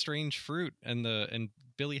 This is Strange Fruit and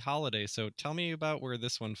Billie Holiday. So tell me about where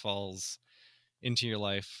this one falls into your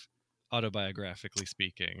life, autobiographically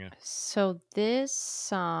speaking. So this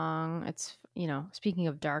song, it's, speaking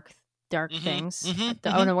of dark things, the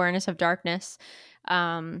mhm. unawareness of darkness.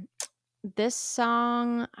 This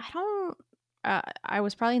song, I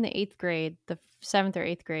was probably in the 8th grade, the 7th or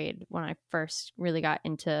 8th grade, when I first really got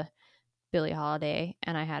into Billie Holiday,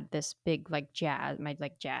 and I had this big jazz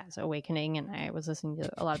awakening, and I was listening to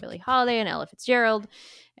a lot of Billie Holiday and Ella Fitzgerald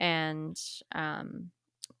and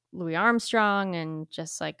Louis Armstrong and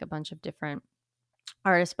just a bunch of different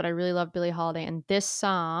artists, but I really love Billie Holiday. And this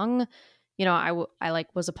song, I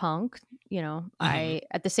was a punk, I,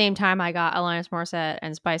 at the same time I got Alanis Morissette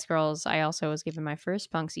and Spice Girls, I also was given my first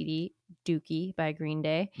punk CD, Dookie by Green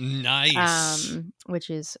Day. Nice. Which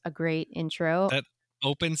is a great intro. That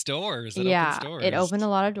opens doors. It opened a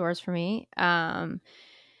lot of doors for me.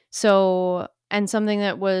 So, and something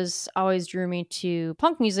that always drew me to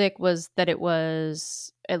punk music was that it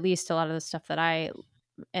was, at least a lot of the stuff that I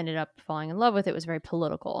ended up falling in love with, it was very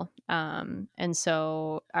political. And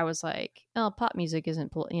so I was like, oh, pop music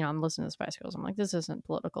isn't, I'm listening to the Spice Girls. I'm like, this isn't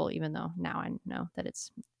political, even though now I know that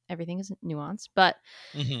everything isn't nuanced. But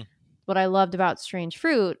what I loved about Strange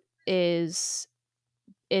Fruit is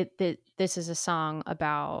this is a song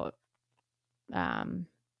about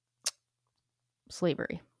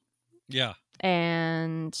slavery. Yeah.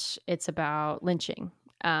 And it's about lynching.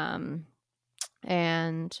 And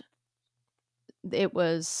it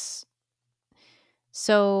was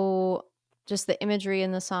so, just the imagery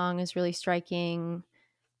in the song is really striking.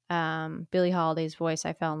 Billie Holiday's voice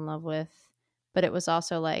I fell in love with, but it was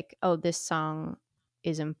also like, oh, this song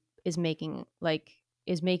is making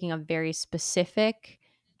a very specific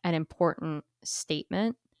and important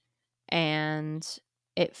statement, and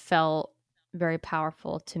it felt very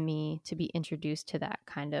powerful to me to be introduced to that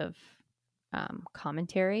kind of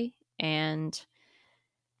commentary. And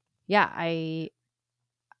yeah,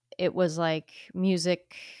 it was like,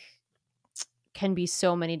 music can be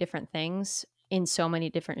so many different things in so many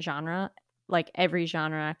different genre. Like every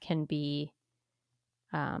genre can be,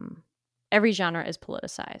 every genre is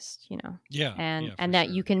politicized, Yeah. And that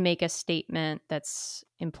you can make a statement that's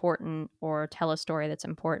important or tell a story that's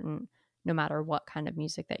important, no matter what kind of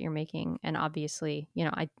music that you're making. And obviously,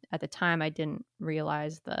 at the time I didn't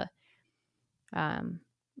realize the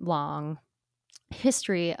long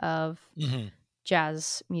history of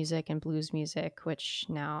jazz music and blues music, which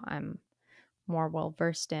now I'm more well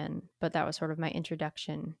versed in, but that was sort of my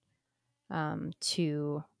introduction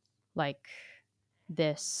to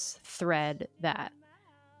this thread that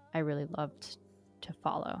I really loved to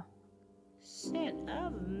follow. Scent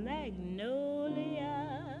of magnolia,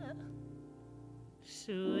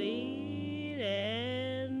 sweet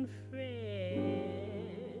and fresh.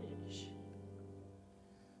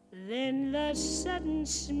 Then the sudden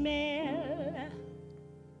smell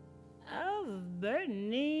of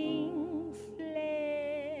burning flesh.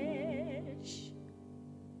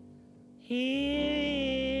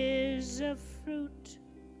 Here is a fruit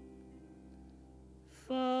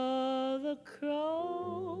for the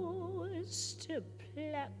crows to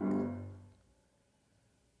pluck,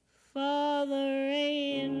 for the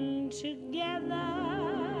rain to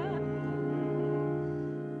gather,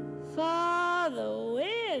 for the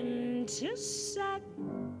wind to suck,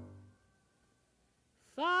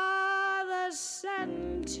 for the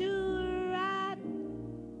sun to rot,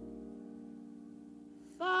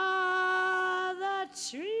 for the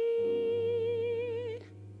tree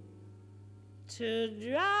to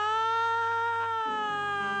drop.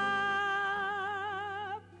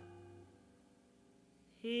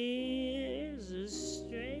 Here's a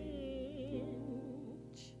strange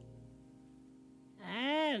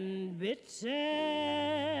and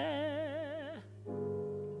bitter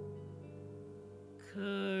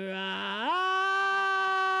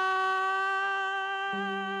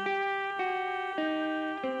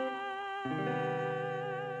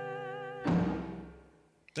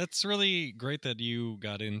That's really great that you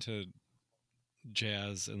got into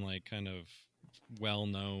jazz and like kind of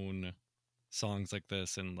well-known songs like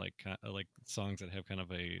this, and like songs that have kind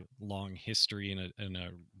of a long history and a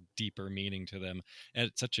deeper meaning to them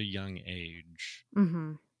at such a young age.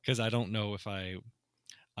 Mm-hmm. Because I don't know if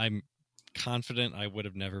I'm confident I would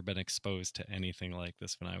have never been exposed to anything like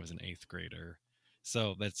this when I was an 8th grader.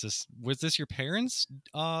 So that's just, was this your parents,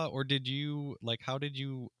 or did you like, how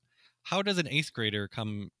does an 8th grader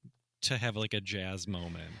come to have like a jazz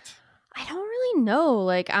moment? I don't really know.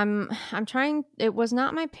 Like I'm trying. It was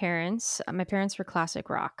not my parents. My parents were classic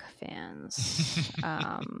rock fans,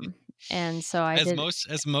 and so I as did.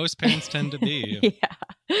 most parents tend to be.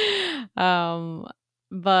 Yeah.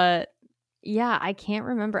 But yeah, I can't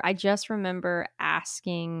remember. I just remember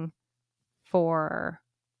asking for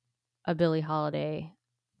a Billie Holiday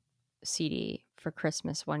CD for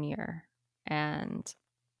Christmas one year, and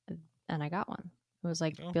I got one. It was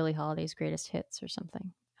like Billie Holiday's greatest hits or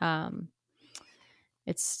something.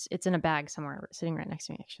 It's in a bag somewhere, sitting right next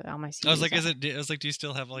to me. Actually, all my CDs. I was like, do you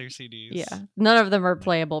still have all your CDs? Yeah, none of them are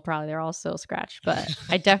playable. Probably they're all still scratched, but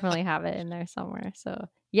I definitely have it in there somewhere. So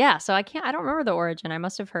yeah, so I don't remember the origin. I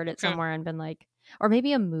must have heard it somewhere and been like, or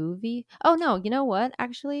maybe a movie. Oh no, you know what?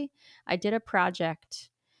 Actually, I did a project.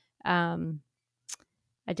 I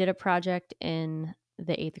did a project in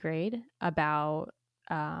the 8th grade about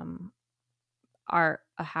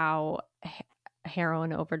how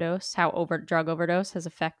heroin overdose, drug overdose has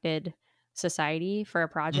affected society for a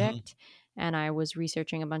project. And I was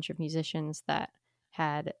researching a bunch of musicians that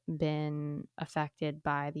had been affected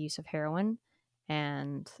by the use of heroin.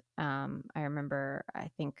 And I remember, I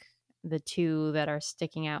think the two that are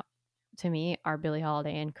sticking out to me are Billie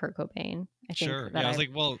Holiday and Kurt Cobain. I think sure. Yeah, I was like,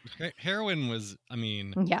 well, heroin was, I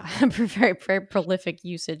mean, yeah, very, very prolific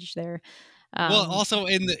usage there. Well, also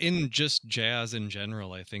in just jazz in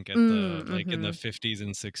general, I think at the like in the 50s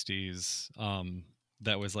and 60s,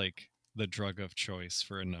 that was like the drug of choice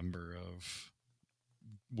for a number of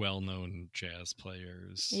well-known jazz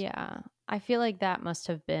players. Yeah, I feel like that must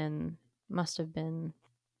have been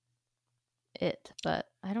it, but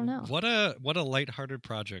I don't know. What a lighthearted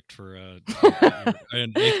project for an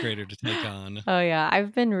 8th grader to take on. Oh yeah,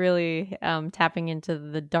 I've been really tapping into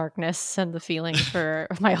the darkness and the feelings for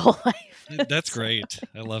my whole life. That's great.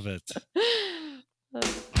 I love it.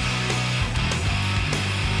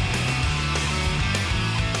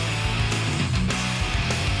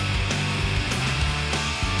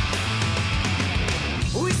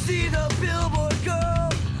 We see the billboard girl,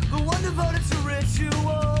 the one devoted to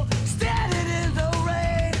ritual, standing in the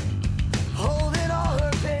rain, holding all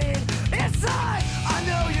her pain. Inside, I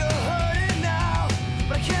know you're hurting now,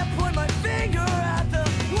 but I can't point my finger at the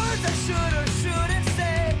words I should or shouldn't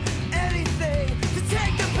say. Anything to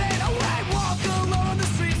take the pain away. Walk alone the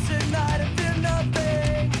streets tonight and fear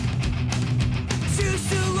nothing. Choose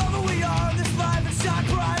to love who we are in this life and shine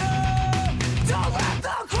brighter. Don't let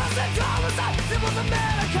the crimson colors up. Simple as a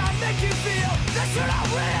man, I can't make you feel that you're not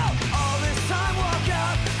real. All this time, walk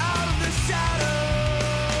out of the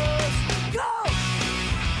shadows.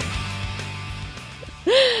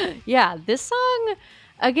 Go! Yeah, this song,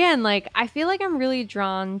 again, like, I feel like I'm really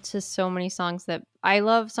drawn to so many songs that I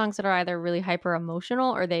love songs that are either really hyper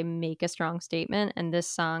emotional or they make a strong statement. And this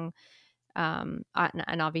song, and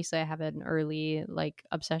obviously I have an early like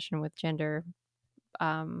obsession with gender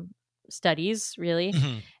studies, really.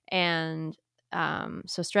 And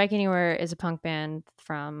so Strike Anywhere is a punk band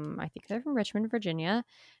from, I think they're from Richmond, Virginia.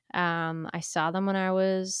 I saw them when I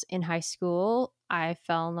was in high school. I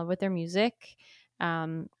fell in love with their music.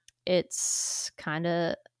 It's kind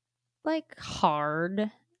of like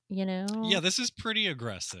hard, you know? Yeah, this is pretty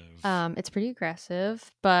aggressive. It's pretty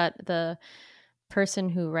aggressive, but the person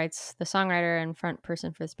who writes, the songwriter and front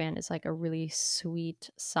person for this band, is like a really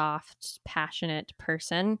sweet, soft, passionate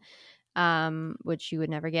person, which you would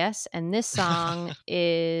never guess. And this song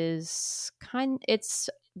it's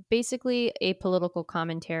basically a political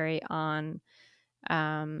commentary on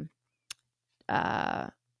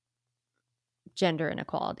gender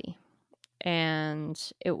inequality. And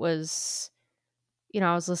it was,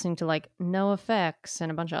 I was listening to like NoFX and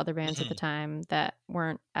a bunch of other bands at the time that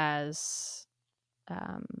weren't as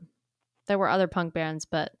there were other punk bands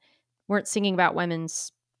but weren't singing about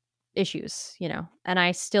women's issues, and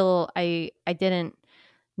I didn't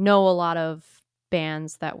know a lot of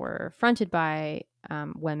bands that were fronted by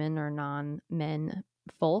women or non-men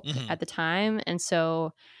folk at the time. And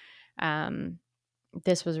so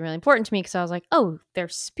this was really important to me because I was like, oh, they're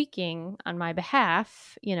speaking on my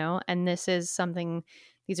behalf, and this is something,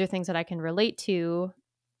 these are things that I can relate to.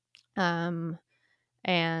 And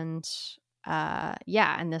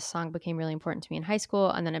and this song became really important to me in high school,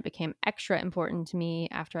 and then it became extra important to me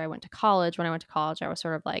after I went to college. When I went to college, I was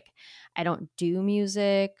sort of like, I don't do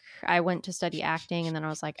music. I went to study acting, and then I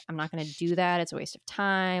was like, I'm not going to do that. It's a waste of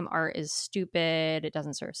time. Art is stupid. It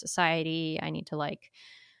doesn't serve society. I need to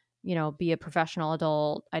be a professional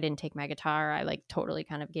adult. I didn't take my guitar. I totally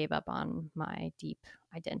kind of gave up on my deep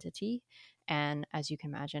identity. And as you can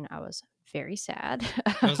imagine, I was very sad.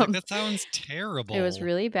 I was like, that sounds terrible. It was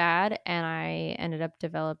really bad. And I ended up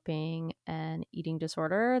developing an eating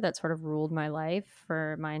disorder that sort of ruled my life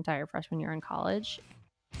for my entire freshman year in college.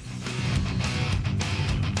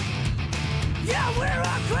 Yeah, we're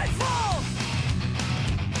ungrateful.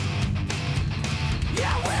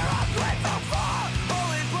 Yeah, we're ungrateful for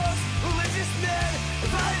holy books, religious men,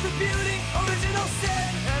 value the beauty, original sin.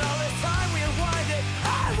 And all this time we unwind it.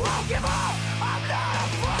 I won't give up. I'm not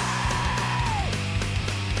afraid.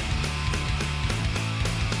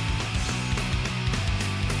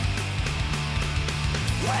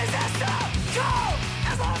 Resist the cold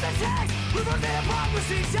as long as it takes. Remove the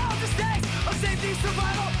hypocrisy, challenge the stakes of safety,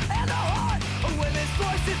 survival, and the heart of women's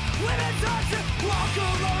voices, women's touches. Walk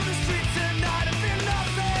along the streets tonight and fear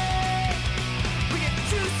nothing. We can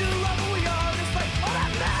choose to love who we are, despite all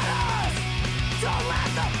that matters. Don't let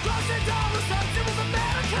the closer dollars have symbols of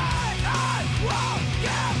mankind. I won't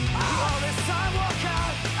give up. All this time walk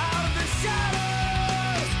out of the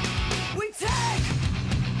shadows. We take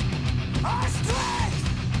our strength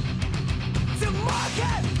to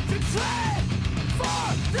market, to trade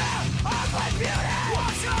for their ugly beauty.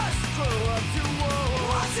 Watch us grow up to war.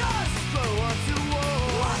 Watch us grow up to war.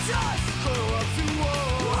 Watch us grow up to war.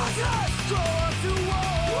 Watch us grow up to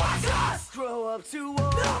war. Watch us grow up to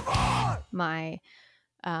war. No more. My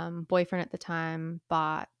boyfriend at the time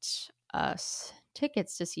bought us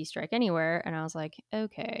tickets to see Strike Anywhere, and I was like,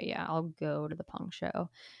 okay, yeah, I'll go to the punk show.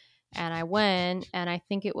 And I went, and I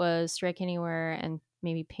think it was Strike Anywhere and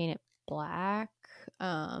maybe Paint It Black,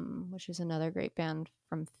 which is another great band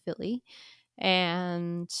from Philly.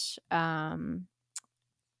 And I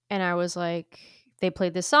was like, they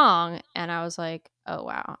played this song, and I was like, oh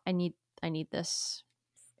wow, I need this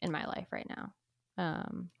in my life right now.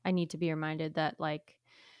 I need to be reminded that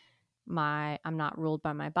I'm not ruled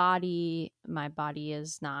by my body. My body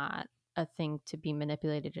is not a thing to be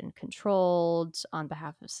manipulated and controlled on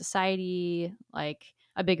behalf of society.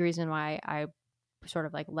 A big reason why I sort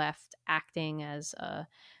of left acting as a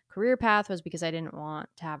career path was because I didn't want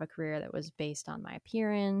to have a career that was based on my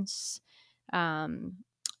appearance. And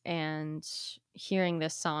hearing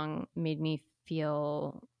this song made me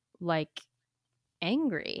feel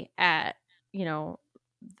angry at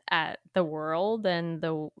the world and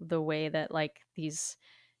the way that these,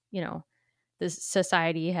 this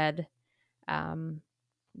society had,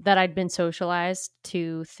 that I'd been socialized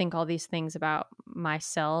to think all these things about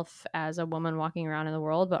myself as a woman walking around in the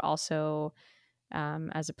world, but also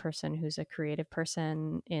as a person who's a creative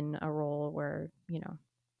person in a role where,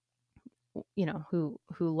 who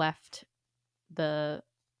left the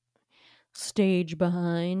stage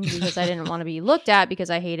behind because I didn't want to be looked at because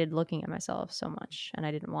I hated looking at myself so much, and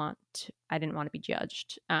I didn't want to be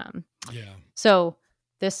judged. So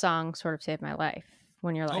this song sort of saved my life.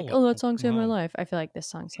 When you're like, oh, that song saved my life, I feel like this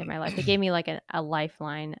song saved my life. It gave me a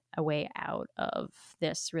lifeline, a way out of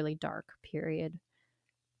this really dark period.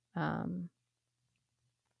 When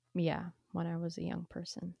I was a young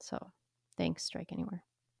person. So thanks, Strike Anywhere.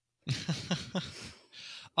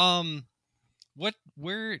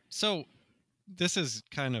 So this is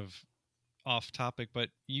kind of off topic, but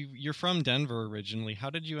you're from Denver originally. How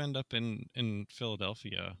did you end up in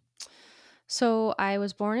Philadelphia? So I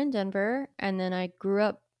was born in Denver, and then I grew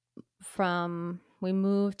up we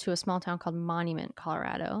moved to a small town called Monument,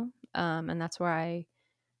 Colorado. And that's where I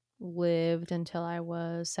lived until I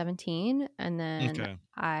was 17. And then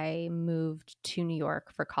I moved to New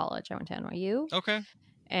York for college. I went to NYU. Okay.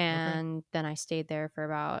 And then I stayed there for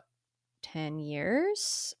about 10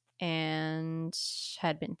 years and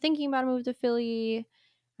had been thinking about a move to Philly.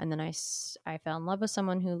 And then I fell in love with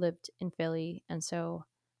someone who lived in Philly. And so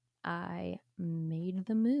I made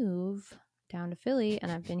the move down to Philly,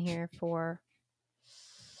 and I've been here for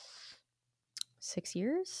 6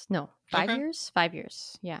 years. No, 5 years. 5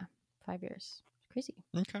 years. Yeah, 5 years. Crazy.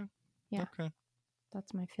 Okay. Yeah. Okay.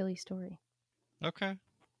 That's my Philly story. Okay.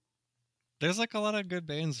 There's a lot of good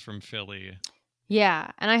bands from Philly.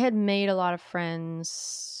 Yeah, and I had made a lot of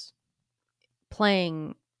friends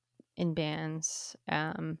playing in bands.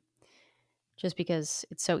 just because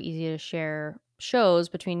it's so easy to share shows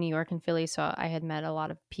between New York and Philly. So I had met a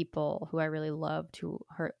lot of people who I really loved who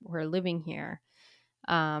are living here.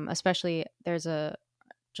 Especially there's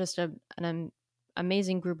an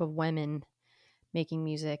amazing group of women making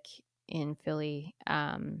music in Philly.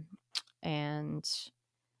 And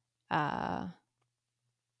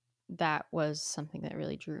that was something that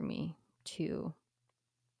really drew me to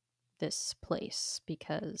this place,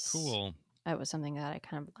 because Cool. that was something that I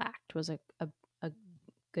kind of lacked, was a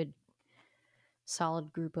good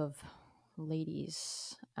solid group of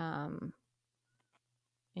ladies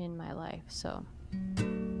in my life. So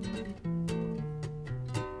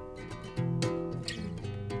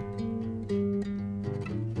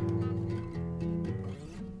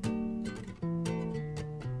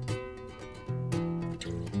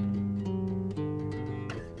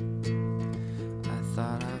I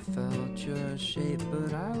thought I felt your shape,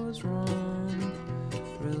 but I was wrong.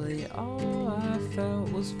 Really, all I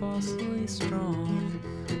felt was falsely strong.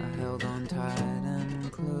 I held on tight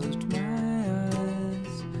and closed my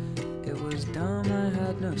eyes. It was dumb, I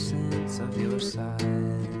had no sense of your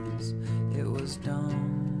size. It was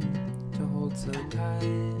dumb to hold so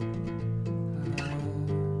tight.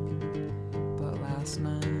 But last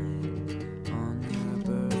night, on your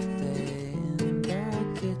birthday in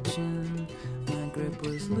the kitchen, my grip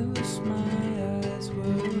was loose, my eyes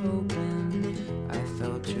were open. I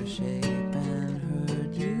felt your shape and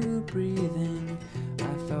heard you breathing.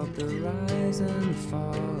 I felt the rise and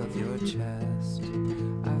fall of your chest.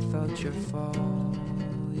 I felt your fall,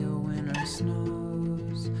 your winter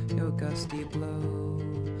snows, your gusty blow,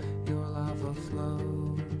 your lava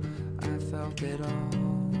flow. I felt it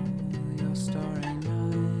all, your starry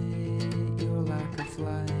night, your lack of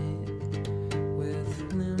light.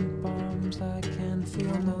 With limp arms I can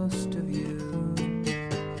feel most of you.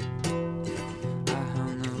 I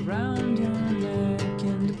hung around your neck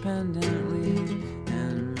independently,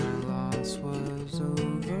 and my loss was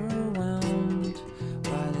overwhelmed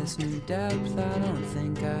by this new depth I don't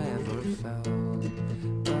think I ever felt.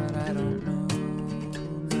 But I don't know,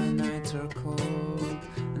 my nights are cold,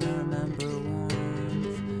 and I remember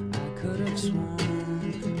warmth. I could have sworn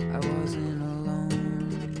I wasn't alone.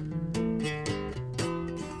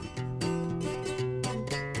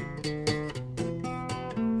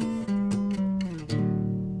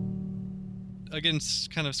 Again,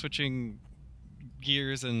 kind of switching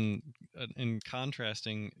gears and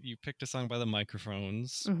contrasting, you picked a song by the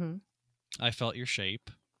Microphones. mm-hmm. I Felt Your Shape.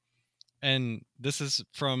 And this is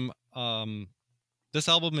from this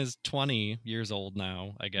album is 20 years old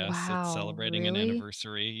now, I guess. Wow, It's celebrating an really?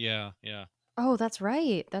 anniversary. Yeah. Oh, that's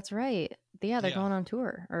right. Yeah, they're Yeah. going on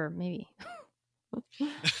tour, or maybe.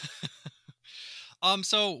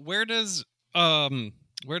 So where does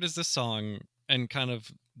this song and kind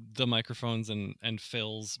of the Microphones and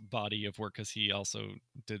Phil's body of work, because he also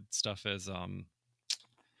did stuff as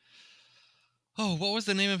what was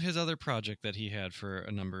the name of his other project that he had for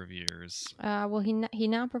a number of years? Well, he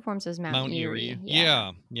now performs as Mount Erie.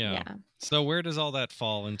 Yeah. Yeah. So where does all that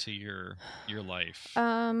fall into your life?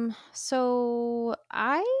 So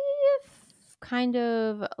I kind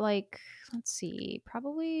of like, let's see,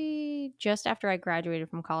 probably just after I graduated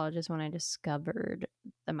from college is when I discovered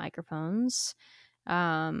the Microphones.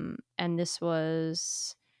 And this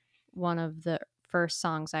was one of the first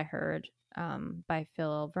songs I heard by Phil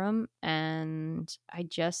Ilbram, and I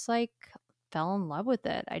just like fell in love with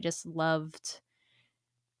it. I just loved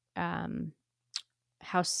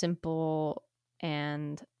how simple,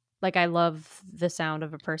 and like I love the sound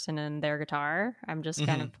of a person and their guitar. I'm just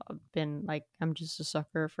kind of been like, I'm just a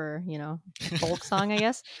sucker for, a folk song, I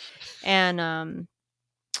guess. And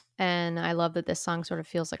I love that this song sort of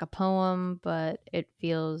feels like a poem, but it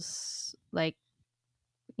feels like,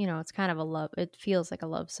 it's kind of it feels like a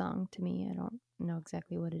love song to me. I don't know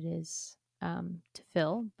exactly what it is to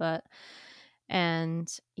Phil, and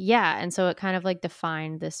so it kind of like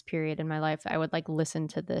defined this period in my life. I would like listen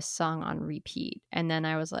to this song on repeat, and then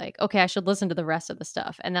I was like, okay, I should listen to the rest of the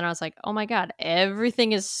stuff. And then I was like, oh my God,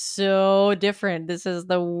 everything is so different. This is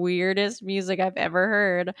the weirdest music I've ever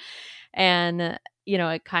heard. And,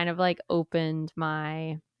 it kind of like opened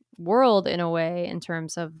my world in a way, in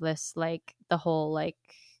terms of this, like the whole like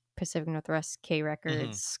Pacific Northwest K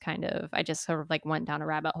Records kind of, I just sort of like went down a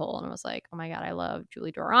rabbit hole and was like, oh my God, I love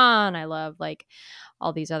Julie Doran. I love like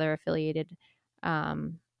all these other affiliated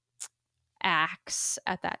acts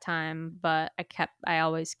at that time. But I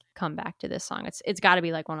always come back to this song. It's got to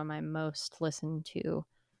be like one of my most listened to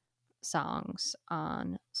songs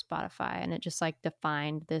on Spotify. And it just like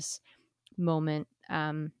defined this moment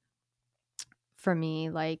for me.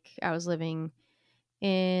 Like I was living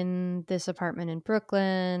in this apartment in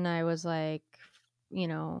Brooklyn. I was like, you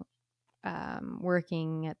know,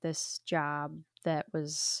 working at this job that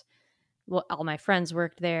was, well, all my friends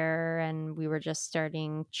worked there, and we were just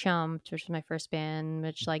starting Chumped, which was my first band,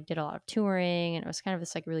 which like did a lot of touring, and it was kind of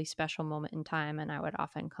this like really special moment in time. And I would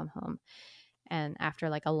often come home, and after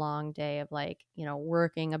like a long day of like, you know,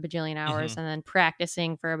 working a bajillion hours and then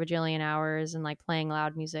practicing for a bajillion hours and like playing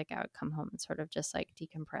loud music, I would come home and sort of just like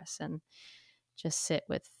decompress and just sit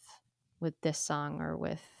with this song or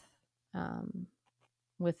with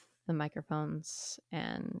the microphones.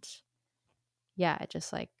 And yeah, it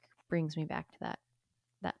just like brings me back to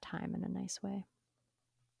that time in a nice way.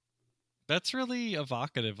 That's really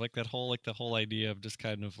evocative, like the whole idea of just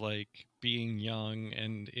kind of like being young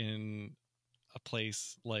and in a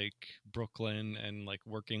place like Brooklyn and like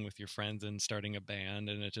working with your friends and starting a band,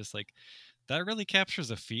 and it just like that really captures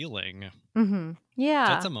a feeling. Yeah,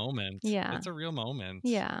 that's a moment. Yeah, it's a real moment.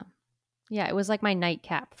 Yeah, it was like my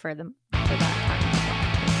nightcap for that time.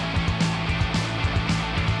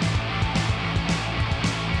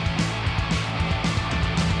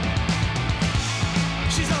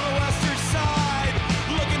 She's on the western side,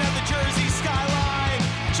 looking at the Jersey skyline.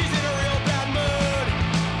 She's in a real bad mood,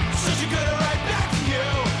 so she could have right back to you.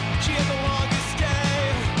 She had the longest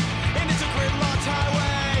day, and it's a gridlocked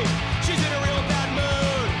highway. She's in a real bad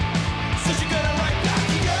mood, so she could have right back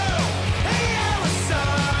to you. Hey Allison,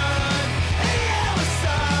 hey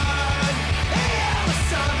Allison, hey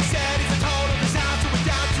Allison. He said he's a total disaster with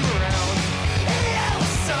down to around. Hey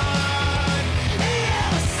Allison, hey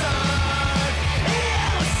Allison.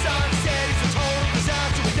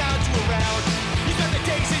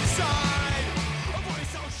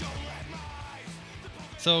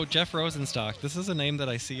 So Jeff Rosenstock, this is a name that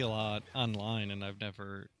I see a lot online, and I've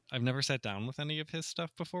never sat down with any of his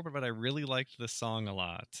stuff before, but I really liked this song a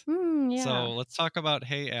lot. Yeah. So let's talk about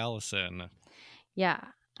Hey Allison. Yeah.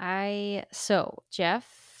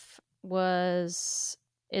 Jeff was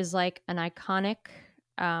an iconic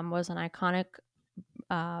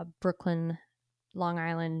Brooklyn, Long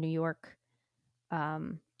Island, New York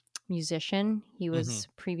musician. He was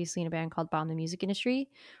previously in a band called Bomb the Music Industry,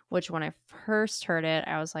 which when I first heard it,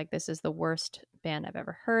 I was like, this is the worst band I've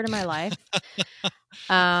ever heard in my life.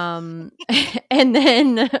 And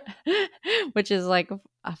then, which is like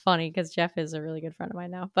funny because Jeff is a really good friend of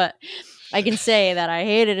mine now, but I can say that I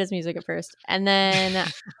hated his music at first. And then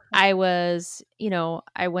I was,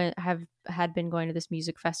 had been going to this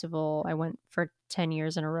music festival. I went for 10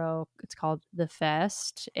 years in a row. It's called The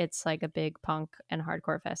Fest. It's like a big punk and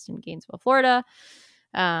hardcore fest in Gainesville, Florida.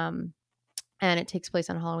 And it takes place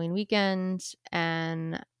on Halloween weekend.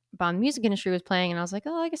 And Bomb the Music Industry was playing, and I was like,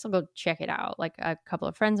 oh, I guess I'll go check it out. Like a couple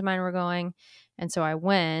of friends of mine were going. And so I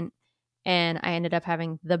went, and I ended up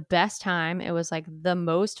having the best time. It was like the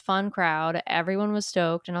most fun crowd. Everyone was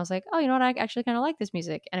stoked. And I was like, oh, you know what? I actually kind of like this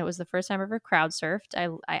music. And it was the first time I ever crowd surfed. I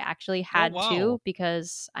actually had to,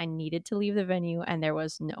 because I needed to leave the venue and there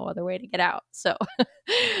was no other way to get out. So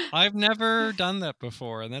I've never done that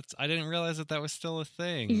before. And I didn't realize that was still a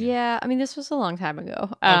thing. Yeah. I mean, this was a long time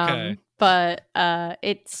ago. Okay. But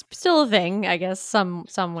it's still a thing, I guess, some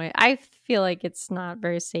way. I feel like it's not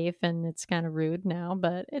very safe and it's kind of rude now,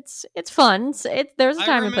 but it's fun. There's a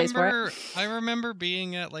time and place for it. I remember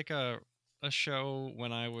being at like a show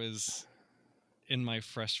when I was in my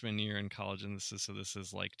freshman year in college, and this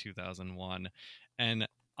is like 2001, and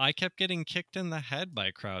I kept getting kicked in the head by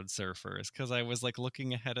crowd surfers because I was like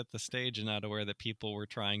looking ahead at the stage and not aware that people were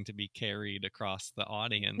trying to be carried across the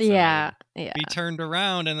audience. Yeah. Be turned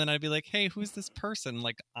around, and then I'd be like, hey, who's this person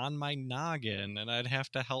like on my noggin? And I'd have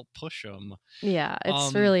to help push them. Yeah,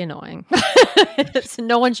 it's really annoying.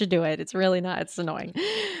 No one should do it. It's really not. It's annoying.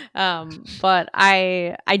 But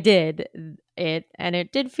I did it, and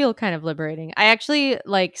it did feel kind of liberating. I actually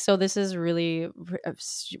so this is really,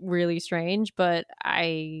 really strange, but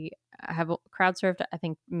I have crowd surfed, I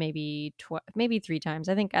think maybe 3 times.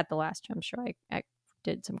 I think at the last jump show I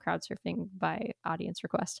did some crowd surfing by audience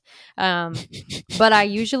request. But I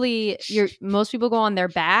usually, most people go on their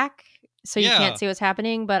back, so you can't see what's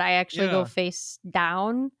happening, but I actually go face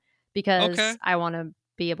down because I want to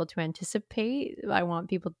be able to anticipate. I want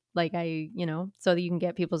people so that you can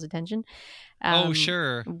get people's attention.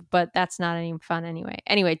 Sure. But that's not any fun anyway.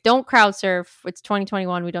 Anyway, don't crowd surf. It's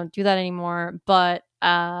 2021. We don't do that anymore. But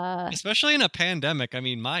especially in a pandemic. I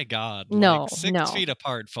mean, my God. No, 6 feet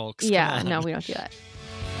apart, folks. Yeah, no, we don't do that.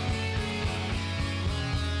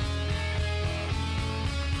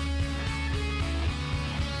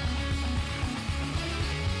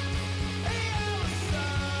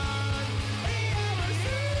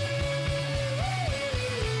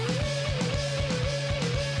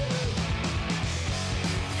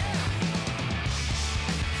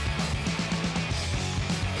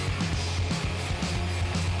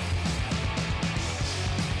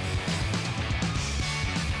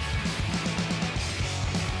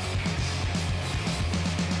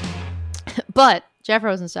 But Jeff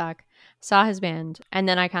Rosenstock, saw his band, and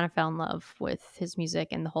then I kind of fell in love with his music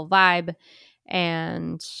and the whole vibe.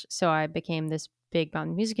 And so I became this big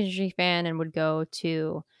Bound Music Industry fan and would go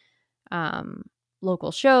to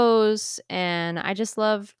local shows. And I just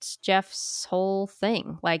loved Jeff's whole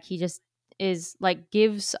thing. Like, he just is like,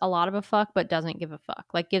 gives a lot of a fuck, but doesn't give a fuck.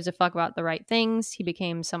 Like, gives a fuck about the right things. He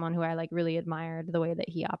became someone who I like really admired the way that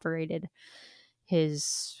he operated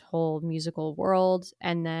his whole musical world.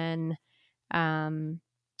 And then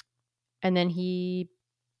he,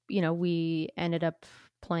 we ended up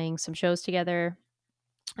playing some shows together,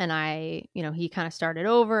 and he kind of started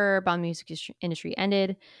over. Bound Music Industry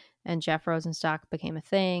ended, and Jeff Rosenstock became a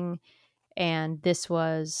thing. And this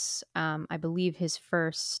was, I believe, his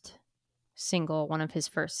first single, one of his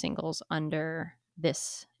first singles under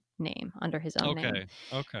this name, under his own name.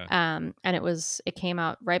 Okay. And it came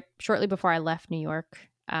out right shortly before I left New York.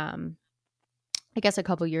 I guess a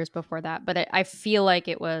couple years before that, but I feel like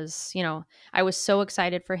it was, I was so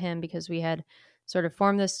excited for him because we had sort of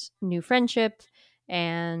formed this new friendship,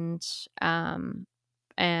 and I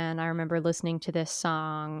remember listening to this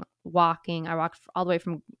song walking. I walked all the way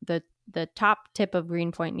from the top tip of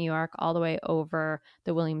Greenpoint, New York, all the way over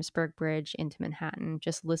the Williamsburg Bridge into Manhattan,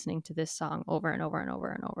 just listening to this song over and over and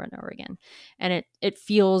over and over and over again. And it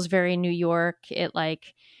feels very New York. It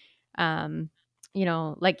like,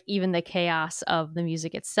 like even the chaos of the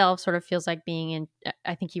music itself sort of feels like being in,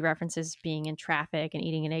 I think he references being in traffic and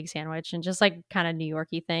eating an egg sandwich and just like kind of New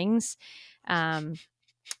York-y things. And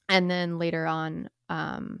then later on,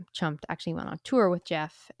 Chump actually went on tour with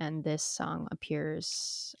Jeff, and this song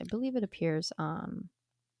appears, I believe it appears on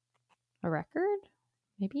a record.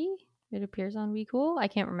 Maybe it appears on We Cool. I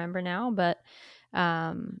can't remember now, but,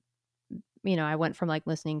 I went from like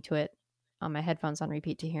listening to it on my headphones on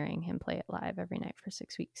repeat to hearing him play it live every night for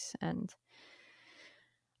 6 weeks. And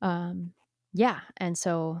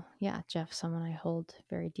Jeff's someone I hold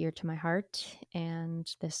very dear to my heart, and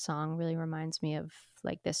this song really reminds me of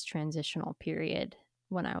like this transitional period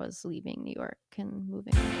when I was leaving New York and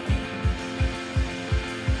moving on.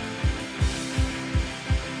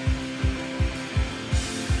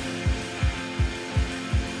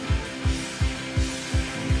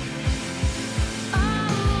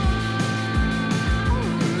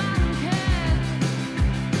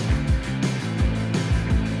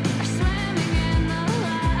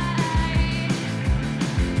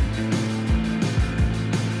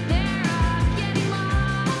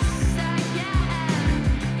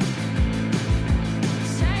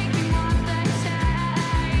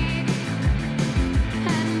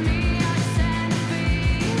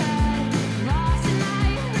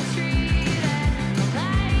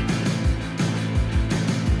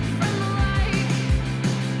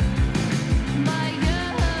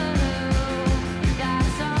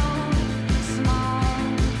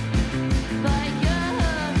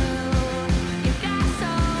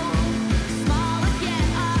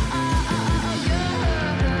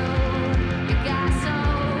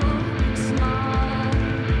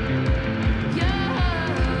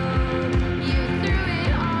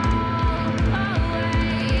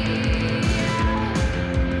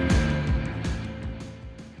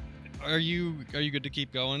 Are you good to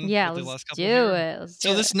keep going? Yeah, with the let's last couple do here? it. Let's do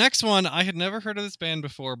So it. this next one, I had never heard of this band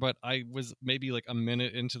before, but I was maybe like a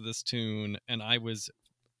minute into this tune, and I was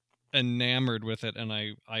enamored with it, and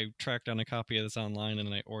I tracked down a copy of this online,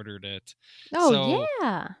 and I ordered it. Oh,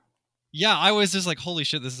 yeah. Yeah, I was just like, holy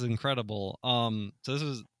shit, this is incredible. So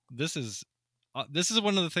this is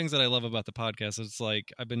one of the things that I love about the podcast. It's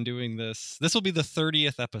like I've been doing this. This will be the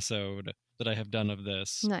 30th episode that I have done of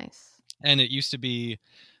this. Nice. And it used to be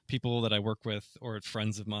people that I work with or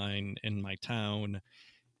friends of mine in my town.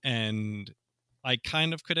 And I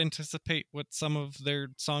kind of could anticipate what some of their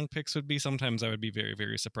song picks would be. Sometimes I would be very,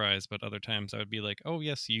 very surprised, but other times I would be like, oh,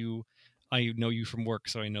 yes, I know you from work,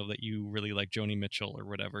 so I know that you really like Joni Mitchell or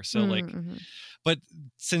whatever. So but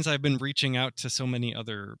since I've been reaching out to so many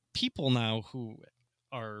other people now who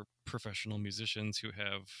are professional musicians who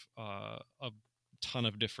have a ton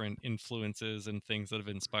of different influences and things that have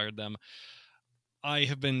inspired them, I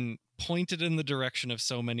have been pointed in the direction of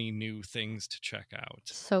so many new things to check out.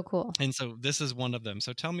 So cool. And so this is one of them.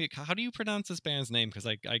 So tell me, how do you pronounce this band's name? Because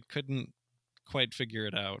I couldn't quite figure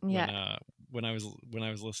it out when I was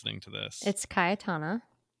listening to this. It's Cayetana.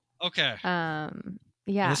 Okay. Yeah. And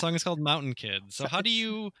the song is called Mountain Kid. So how did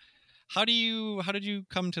you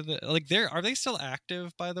come to are they still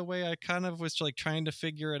active, by the way? I kind of was like trying to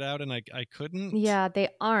figure it out and I couldn't. Yeah, they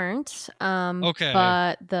aren't. Okay.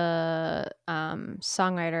 But the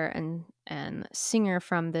songwriter and singer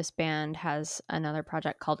from this band has another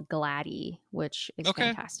project called Gladdy, which is Okay.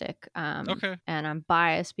 fantastic. Okay. And I'm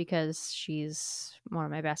biased because she's one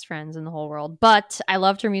of my best friends in the whole world. But I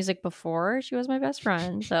loved her music before she was my best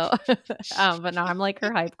friend. So, but now I'm like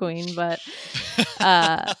her hype queen. But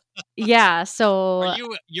yeah, so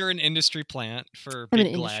You're an industry plant for I'm an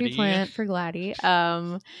Big industry Gladdy. plant for Gladdy.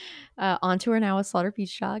 On tour now with Slaughter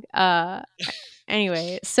Peach Dog.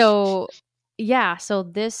 Anyway, so yeah,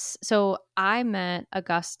 so I met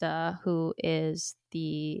Augusta, who is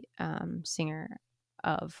the singer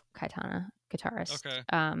of Kaitana, guitarist.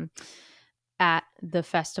 Okay. At the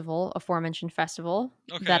festival, aforementioned festival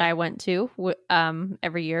Okay. that I went to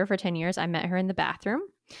every year for 10 years. I met her in the bathroom.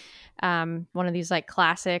 One of these like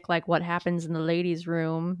classic, like what happens in the ladies'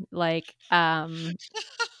 room, like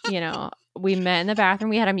you know, we met in the bathroom.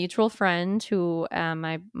 We had a mutual friend who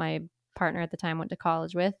my partner at the time went to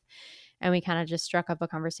college with, and we kind of just struck up a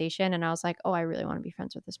conversation, and I was like, oh, I really want to be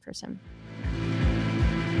friends with this person.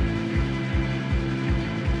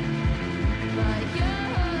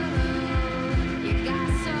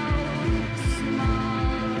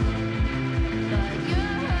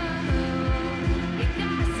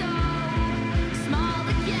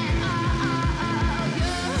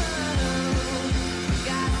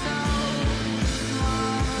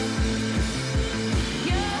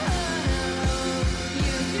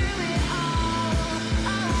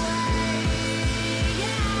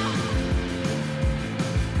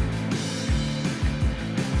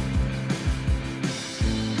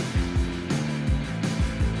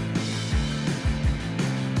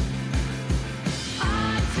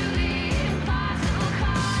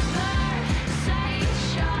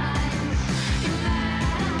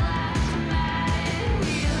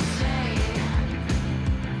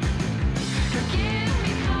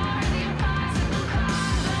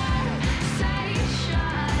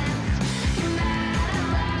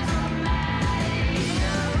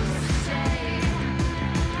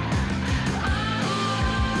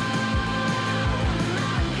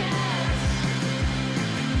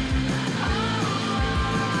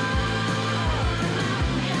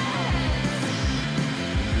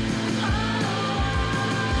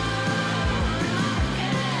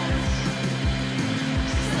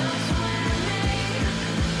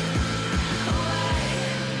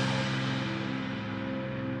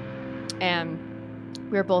 And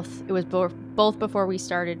we were both, it was both before we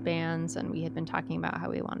started bands, and we had been talking about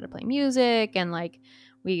how we wanted to play music, and like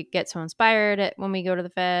we get so inspired when we go to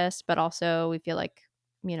the fest, but also we feel like,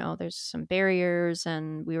 you know, there's some barriers,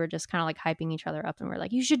 and we were just kind of like hyping each other up, and we're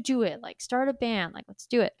like, you should do it, like start a band, like let's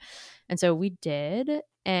do it. And so we did,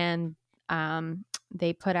 and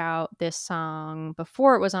they put out this song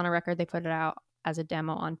before it was on a record. They put it out as a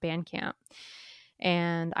demo on Bandcamp.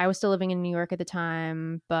 And I was still living in New York at the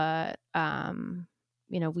time, but,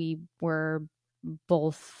 you know, we were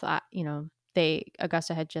both, you know,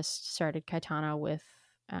 Augusta had just started Kaitana with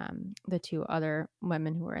the two other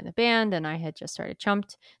women who were in the band, and I had just started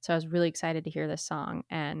Chumped. So I was really excited to hear this song,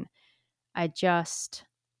 and I just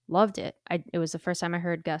loved it. It was the first time I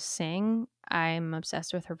heard Gus sing. I'm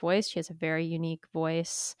obsessed with her voice. She has a very unique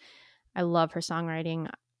voice. I love her songwriting.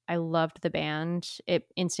 I loved the band.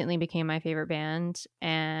 It instantly became my favorite band.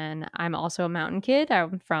 And I'm also a mountain kid.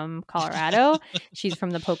 I'm from Colorado. She's from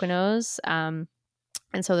the Poconos. And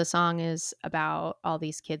so the song is about all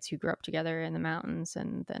these kids who grew up together in the mountains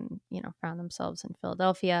and then, you know, found themselves in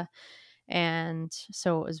Philadelphia. And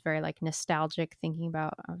so it was very like nostalgic thinking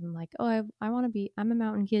about, I'm like, oh, I want to be, I'm a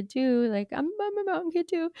mountain kid too. Like I'm a mountain kid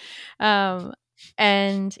too.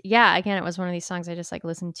 And yeah, again, it was one of these songs I just like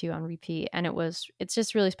listened to on repeat, and it's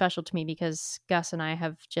just really special to me because Gus and I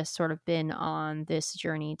have just sort of been on this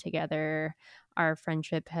journey together. Our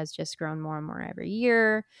friendship has just grown more and more every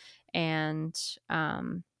year. And,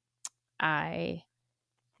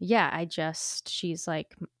 she's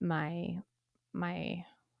like my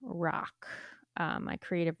rock, my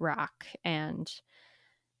creative rock. And,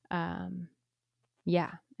 and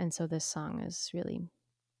so this song is really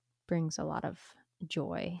brings a lot of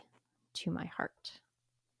joy to my heart.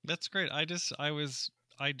 That's great. I just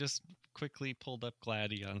quickly pulled up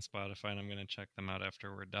Gladdy on Spotify, and I'm going to check them out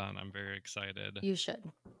after we're done. I'm very excited. You should.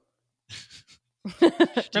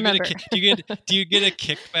 Remember, do you get a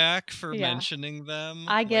kickback for mentioning them?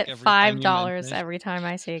 I get $5 every time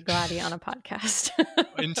I say Gladdy on a podcast.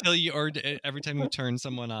 Every time you turn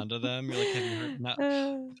someone onto them, you're like, have you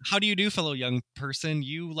heard? How do you do, fellow young person?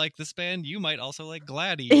 You like this band? You might also like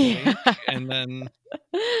Gladdy. Yeah. And then.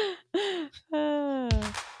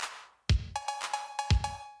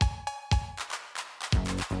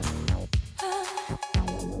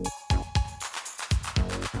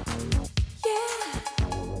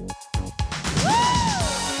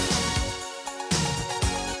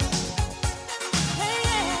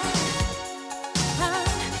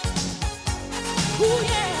 Ooh,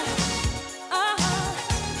 yeah. Uh-huh.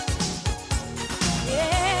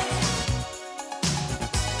 Yeah.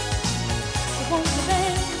 So won't you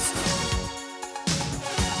dance?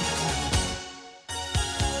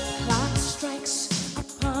 Clock strikes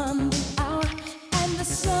upon the hour and the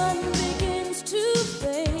sun begins to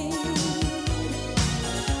fade.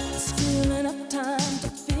 Still enough time to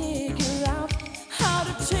figure out how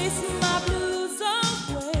to chase my blues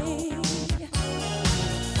away.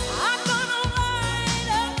 I'm gonna ride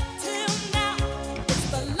up till now. It's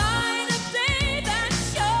the light of day that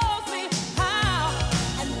shows me how.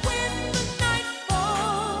 And when the night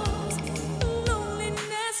falls,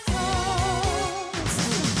 loneliness falls.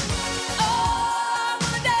 Oh, I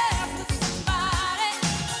wanna dance with somebody.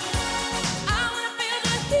 I wanna feel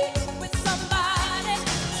the heat with somebody.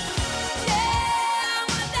 Yeah, I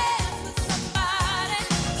wanna dance with somebody.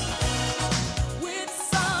 With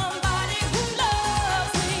somebody who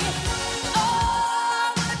loves me. Oh,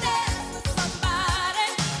 I wanna dance with somebody.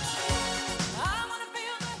 I wanna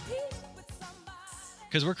feel the heat with somebody.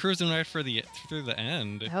 Because we're cruising right through the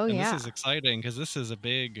end. Oh, and yeah. This is exciting because this is a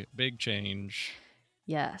big change.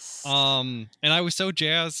 Yes. And I was so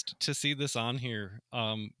jazzed to see this on here.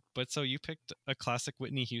 But so you picked a classic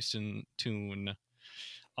Whitney Houston tune.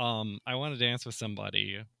 I Want to Dance with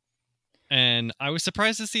Somebody. And I was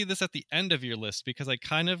surprised to see this at the end of your list because I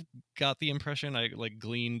kind of got the impression, I like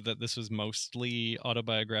gleaned that this was mostly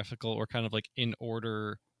autobiographical or kind of like in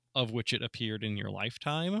order of which it appeared in your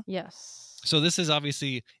lifetime. Yes. So this is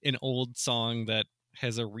obviously an old song that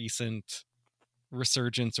has a recent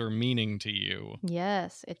resurgence or meaning to you.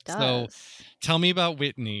 Yes, it So- does. Tell me about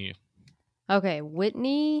Whitney. Okay,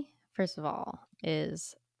 Whitney, first of all,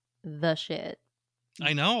 is the shit.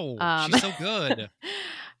 I know. Um, She's so good.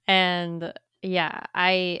 And yeah,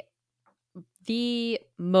 the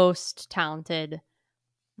most talented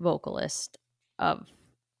vocalist of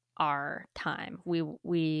our time.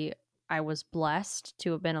 I was blessed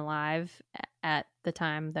to have been alive at the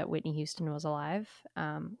time that Whitney Houston was alive.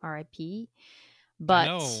 R.I.P. But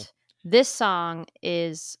know. this song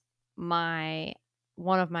is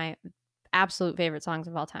one of my absolute favorite songs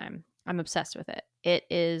of all time. I'm obsessed with it. It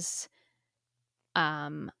is,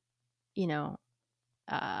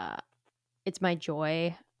 it's my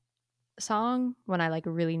joy song. When I like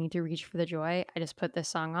really need to reach for the joy, I just put this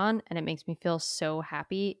song on and it makes me feel so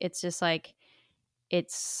happy. It's just like,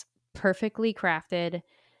 it's perfectly crafted.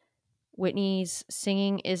 Whitney's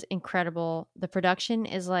singing is incredible. The production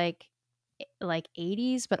is like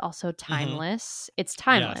 80s, but also timeless. It's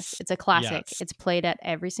timeless. Yes. It's a classic. Yes. It's played at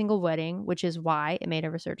every single wedding, which is why it made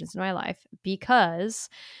a resurgence in my life, because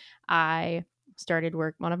I started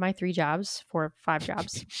work, one of my 5 jobs,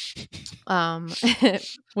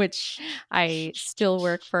 which I still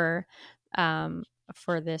work for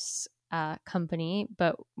this company,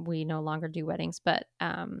 but we no longer do weddings. But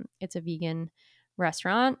it's a vegan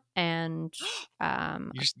restaurant, and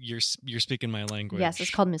You're speaking my language. yes,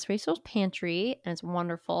 it's called Miss Rachel's Pantry, and it's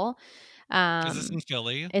wonderful. Is this in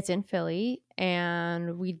Philly? It's in Philly,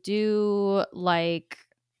 and we do like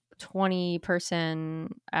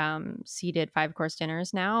 20-person seated 5-course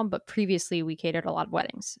dinners now, but previously we catered a lot of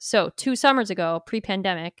weddings. So 2 summers ago,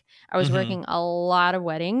 pre-pandemic, I was Mhm. working a lot of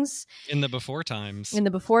weddings. In the before times. In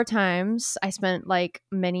the before times, I spent like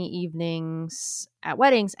many evenings at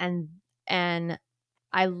weddings, and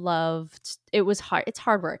I loved it. Was hard. It's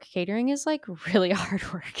hard work. Catering is like really hard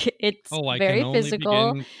work. It's I very can only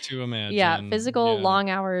physical. begin to imagine. Yeah, physical, Yeah. long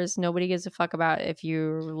hours. Nobody gives a fuck about if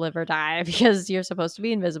you live or die because you're supposed to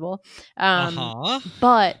be invisible.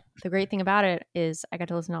 But the great thing about it is I got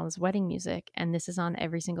to listen to all this wedding music, and this is on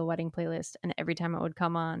every single wedding playlist. And every time it would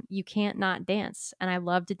come on, you can't not dance. And I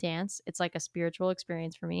love to dance. It's like a spiritual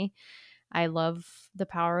experience for me. I love the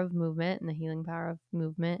power of movement and the healing power of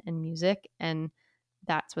movement and music. And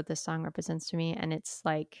that's what this song represents to me. And it's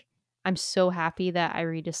like, I'm so happy that I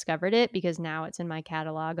rediscovered it, because now it's in my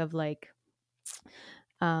catalog of like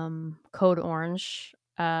Code Orange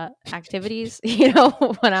activities. You know,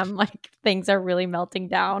 when I'm like, things are really melting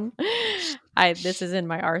down, this is in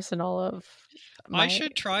my arsenal of I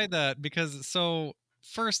should try that because so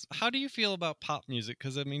first, how do you feel about pop music?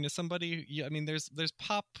 Because I mean, as somebody, I mean, there's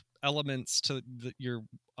pop elements to your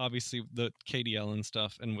obviously the KDL and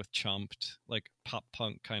stuff, and with Chumped, like pop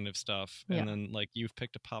punk kind of stuff, Yeah. and then like you've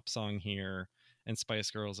picked a pop song here, and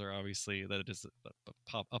Spice Girls are obviously that it is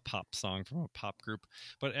a pop song from a pop group.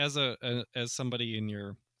 But as as somebody in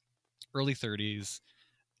your early 30s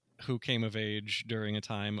who came of age during a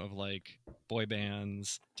time of like boy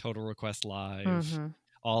bands, Total Request Live, Mhm.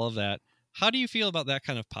 all of that. How do you feel about that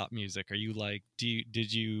kind of pop music? Are you like,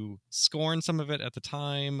 did you scorn some of it at the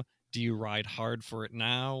time? Do you ride hard for it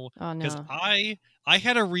now? Oh Because no. I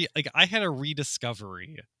had a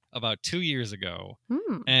rediscovery about 2 years ago,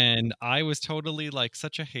 Hmm. and I was totally like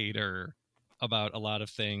such a hater about a lot of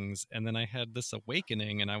things, and then I had this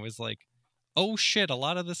awakening, and I was like, oh shit, a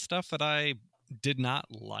lot of the stuff that I did not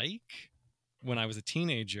like when I was a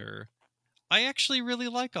teenager, I actually really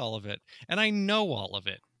like all of it, and I know all of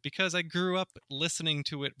it because I grew up listening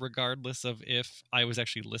to it regardless of if I was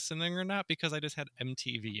actually listening or not, because I just had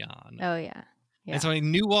MTV on. Oh yeah. Yeah. And so I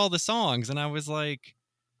knew all the songs, and I was like,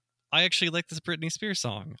 I actually like this Britney Spears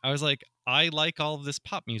song. I was like, I like all of this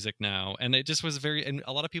pop music now. And it just was and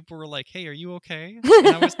a lot of people were like, hey, are you okay? And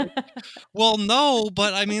I was like, well, no,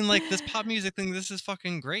 but I mean, like, this pop music thing, this is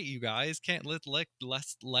fucking great, you guys.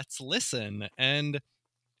 Let's listen. And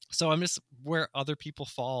so I'm just where other people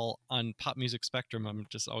fall on pop music spectrum. I'm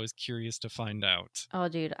just always curious to find out. Oh,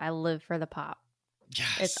 dude, I live for the pop.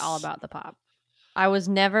 Yes. It's all about the pop. I was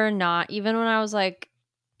never not, even when I was like,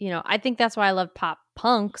 I think that's why I love pop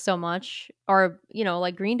punk so much. Or,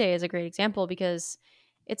 like Green Day is a great example because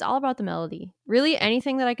it's all about the melody. Really,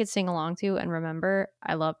 anything that I could sing along to and remember,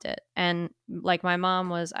 I loved it. And like my mom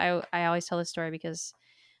was, I always tell this story because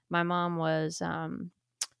my mom was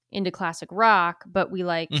into classic rock, but we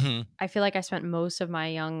Mhm. I feel like I spent most of my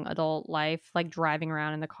young adult life like driving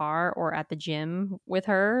around in the car or at the gym with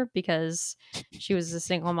her because she was a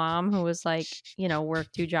single mom who was like,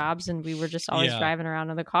 worked 2 jobs, and we were just always Yeah. driving around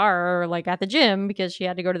in the car or like at the gym because she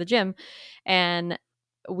had to go to the gym. And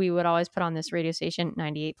we would always put on this radio station,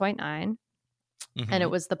 98.9. And it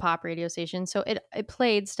Mhm. was the pop radio station. So it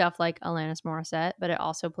played stuff like Alanis Morissette, but it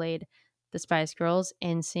also played the Spice Girls,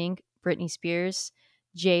 NSYNC, Britney Spears,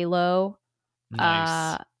 J-Lo,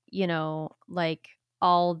 Nice. like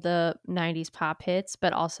all the 90s pop hits,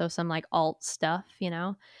 but also some like alt stuff,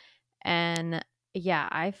 And yeah,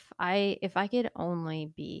 if I could only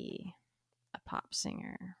be a pop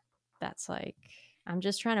singer, that's like I'm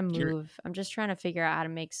just trying to You're- move. I'm just trying to figure out how to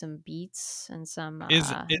make some beats and some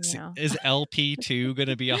Is you know. LP2 going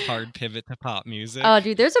to be a hard pivot to pop music? Oh,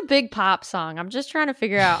 dude, there's a big pop song. I'm just trying to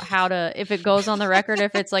figure out how to, if it goes on the record,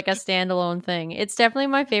 if it's like a standalone thing. It's definitely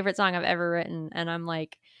my favorite song I've ever written, and I'm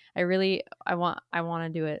like, I want to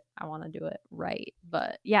do it. I want to do it right.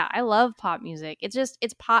 But yeah, I love pop music. It's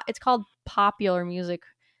pop. It's called popular music.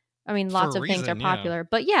 I mean, lots For a of things are reason, yeah. popular,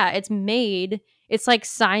 but yeah, it's like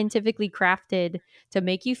scientifically crafted to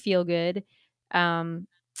make you feel good,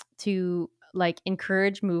 to like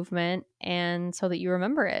encourage movement, and so that you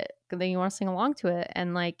remember it, then you want to sing along to it.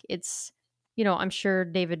 And like it's, I'm sure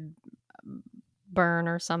David Byrne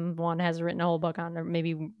or someone has written a whole book on, or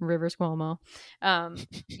maybe Rivers Cuomo,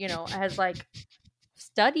 has like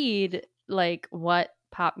studied like what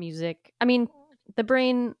pop music. I mean, the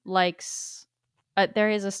brain likes.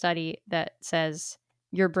 There is a study that says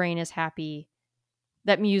your brain is happy,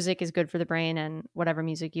 that music is good for the brain, and whatever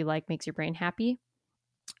music you like makes your brain happy.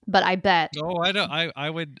 But I bet Oh, I don't. I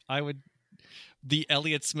would. The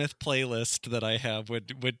Elliott Smith playlist that I have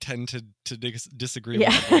would tend to disagree with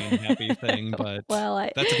the brain happy thing, but well,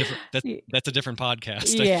 that's a different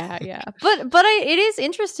podcast. yeah. But it is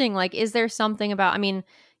interesting. Like, is there something about? I mean,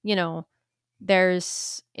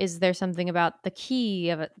 is there something about the key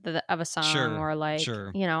of a song, Sure, or like,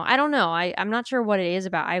 sure. I don't know. I'm not sure what it is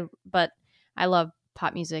about. But I love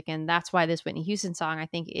pop music, and that's why this Whitney Houston song, I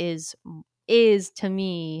think, is to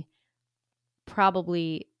me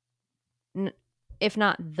probably, if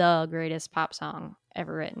not the greatest pop song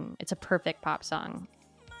ever written. It's a perfect pop song.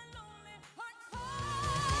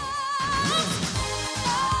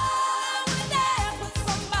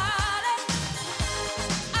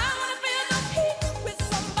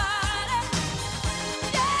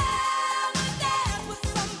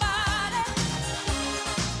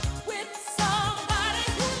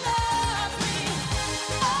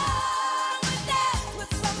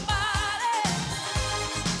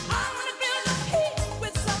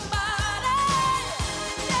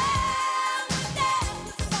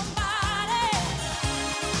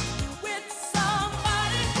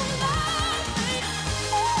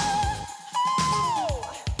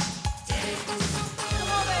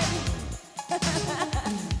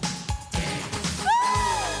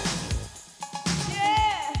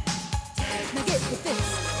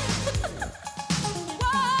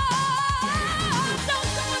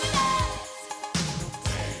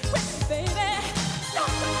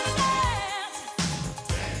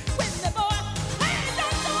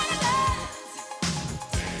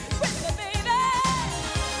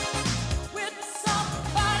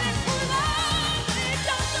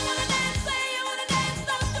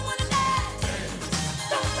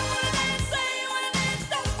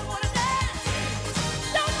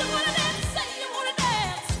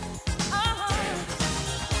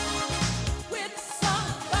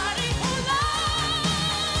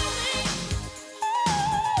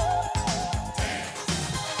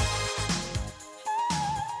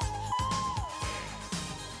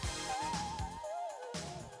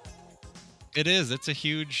 It is. It's a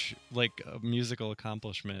huge musical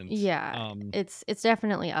accomplishment. Yeah, it's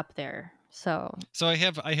definitely up there. So I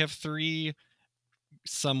have three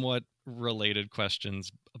somewhat related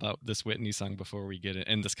questions about this Whitney song before we get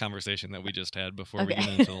in this conversation that we just had before we Okay.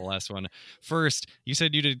 get into the last one. First, you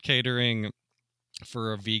said you did catering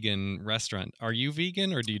for a vegan restaurant. Are you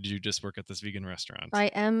vegan, or did you just work at this vegan restaurant? I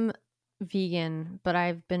am vegan, but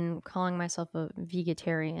I've been calling myself a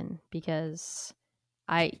vegetarian because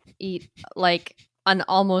I eat like an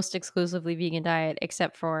almost exclusively vegan diet,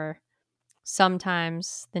 except for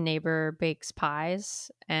sometimes the neighbor bakes pies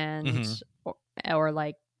and Mhm. or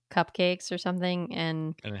like cupcakes or something,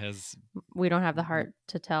 and And it has we don't have the heart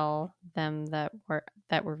to tell them that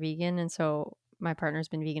we're vegan, and so my partner's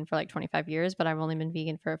been vegan for like 25 years, but I've only been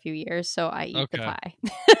vegan for a few years, so I eat the Okay. pie.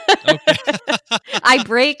 okay.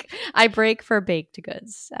 I break for baked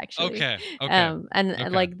goods, actually. Okay. And Okay.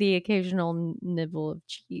 like the occasional nibble of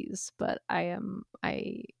cheese, but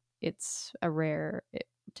it's a rare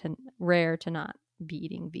to not be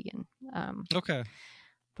eating vegan. Okay.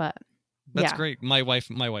 But That's yeah. great. My wife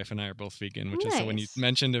and I are both vegan, which is so when you Nice.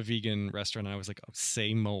 mentioned a vegan restaurant, I was like, oh,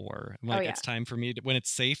 say more. I'm like, yeah. it's time for me when it's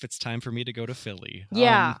safe, it's time for me to go to Philly.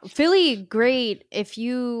 Yeah, Philly, great.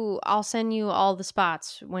 I'll send you all the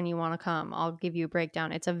spots when you want to come. I'll give you a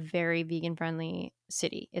breakdown. It's a very vegan friendly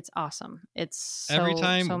city. It's awesome. It's Every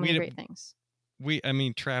time so many we- great things.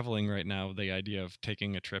 traveling right now, the idea of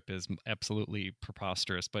taking a trip is absolutely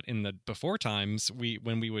preposterous. But in the before times,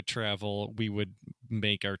 when we would travel, we would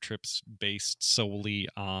make our trips based solely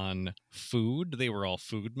on food. They were all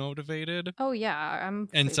food motivated. Oh yeah,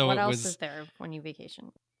 And so what it else was- is there when you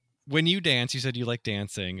vacation? When you dance, you said you like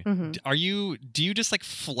dancing. Mhm. Do you just like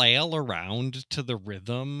flail around to the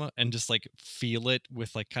rhythm and just like feel it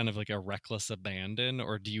with like kind of like a reckless abandon,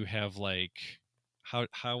 or do you have like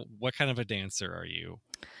what kind of a dancer are you?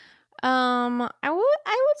 I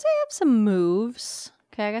would say I have some moves.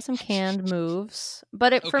 Okay, I got some canned moves,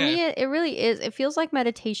 but for Okay. me, it really is. It feels like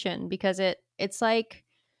meditation because it's like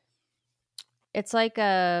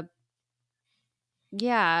a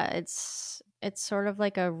it's sort of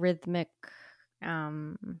like a rhythmic,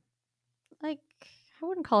 like I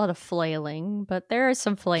wouldn't call it a flailing, but there is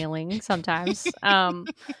some flailing sometimes.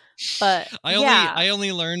 But I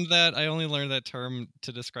only learned that term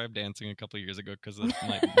to describe dancing a couple years ago because of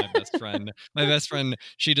my best friend. My best friend,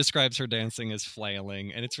 she describes her dancing as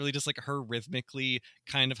flailing, and it's really just like her rhythmically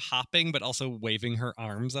kind of hopping, but also waving her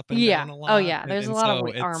arms up and down a lot. Oh yeah, there's And a lot so of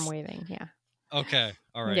it's- arm waving. Yeah. Okay,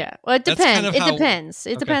 all right. Yeah. Well, it That's depends. kind of It how- depends.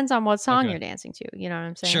 It okay. depends on what song Okay. you're dancing to. You know what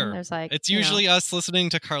I'm saying? Sure. There's like It's you know- usually us listening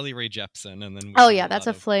to Carly Rae Jepsen, and then we Oh do yeah, that's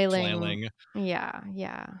a lot of flailing. Yeah.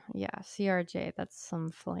 CRJ, that's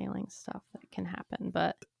some flailing stuff that can happen.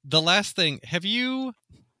 But The last thing, have you,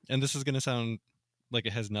 and this is going to sound like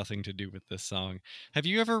it has nothing to do with this song, have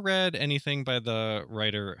you ever read anything by the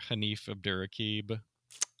writer Hanif Abdurraqib?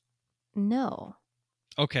 no.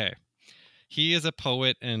 Okay. He is a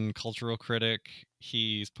poet and cultural critic.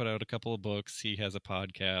 He's put out a couple of books. He has a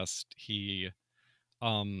podcast. He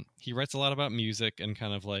writes a lot about music and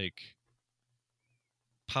kind of like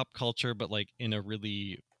pop culture, but like in a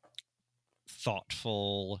really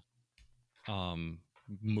thoughtful,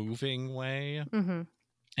 moving way. Mm-hmm.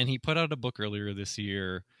 And he put out a book earlier this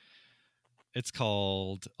year. It's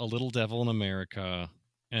called A Little Devil in America,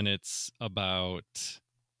 and it's about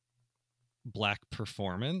Black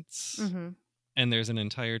performance. Mm-hmm. And there's an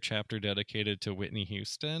entire chapter dedicated to Whitney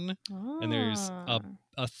Houston. And there's Ah.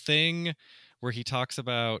 a thing where he talks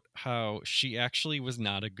about how she actually was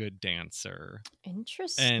not a good dancer.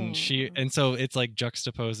 Interesting. And so it's like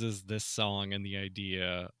juxtaposes this song and the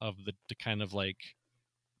idea of the kind of like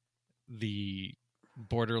the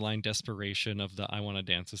borderline desperation of the I want to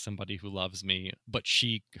dance with somebody who loves me, but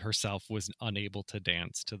she herself was unable to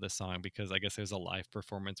dance to the song because I guess there's a live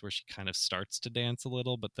performance where she kind of starts to dance a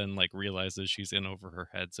little, but then like realizes she's in over her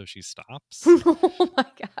head, so she stops. Oh my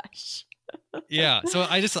gosh. Yeah, so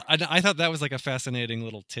I thought that was like a fascinating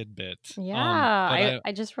little tidbit. Yeah, But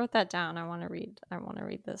I just wrote that down. I want to read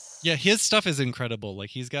this. yeah, his stuff is incredible. Like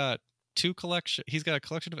he's got a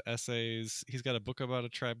collection of essays. He's got a book about a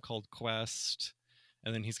tribe called Quest,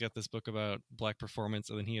 and then he's got this book about Black performance,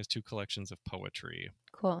 and then he has 2 collections of poetry.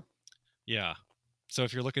 Cool. Yeah. So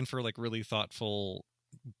if you're looking for like really thoughtful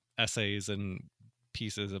essays and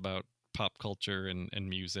pieces about pop culture and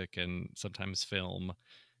music and sometimes film,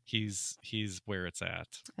 he's where it's at.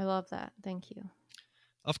 I love that. Thank you.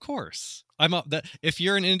 Of course. I'm up that if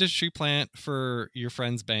you're an industry plant for your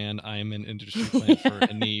friend's band, I'm an industry plant for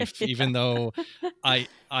Hanif, even though I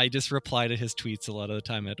just reply to his tweets a lot of the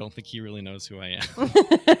time. I don't think he really knows who I am.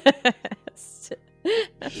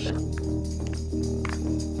 Yeah.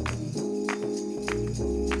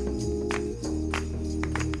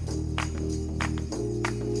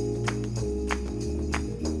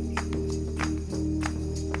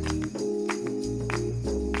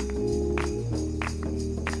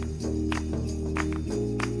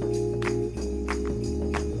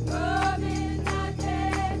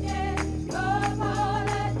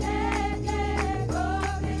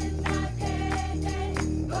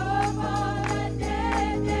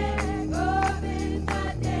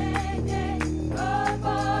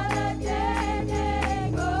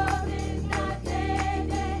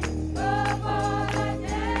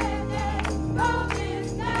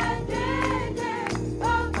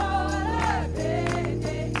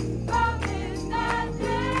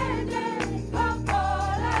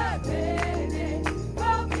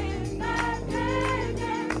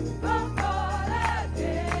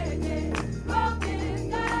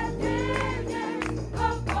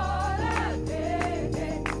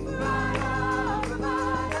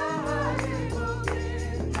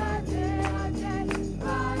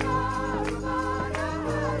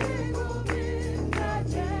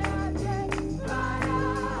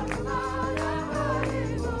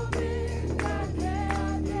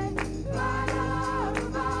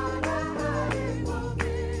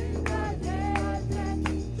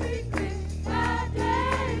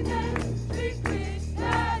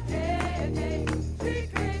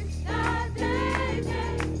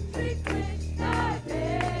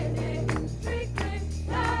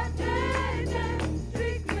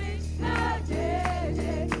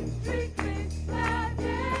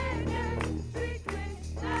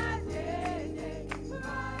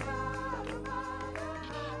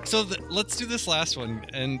 So let's do this last one,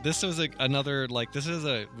 and this was another like this is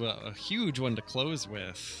a huge one to close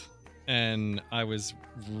with, and I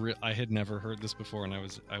had never heard this before, and I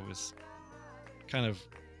was kind of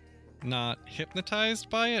not hypnotized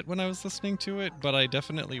by it when I was listening to it, but I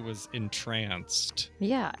definitely was entranced.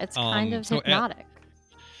 Yeah, it's kind of so hypnotic.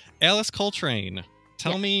 Alice Coltrane.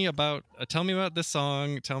 Tell Yes. me about this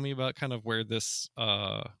song. Tell me about kind of where this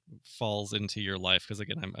falls into your life, because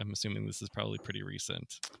again, I'm assuming this is probably pretty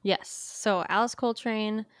recent. Yes. So Alice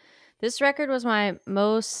Coltrane, this record was my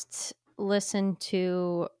most listened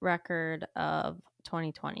to record of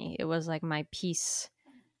 2020. It was like my peace,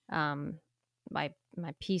 my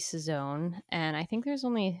peace zone, and I think there's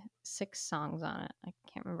only 6 songs on it. I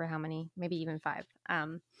can't remember how many, maybe even 5.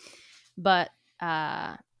 But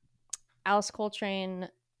Alice Coltrane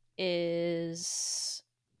is,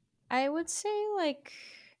 I would say, like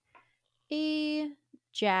a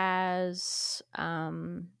jazz,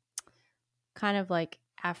 kind of like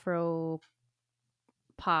Afro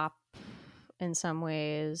pop in some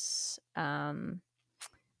ways.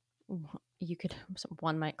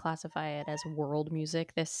 One might classify it as world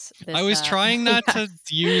music. This I was trying not to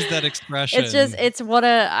use that expression. I'm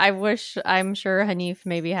sure Hanif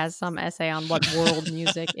maybe has some essay on what world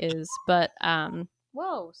music is, but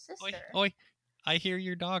whoa, sister. Oi, I hear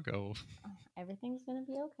your doggo. Everything's gonna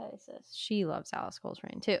be okay, sis. She loves Alice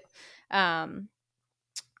Coltrane too.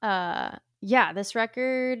 Yeah, this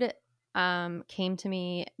record came to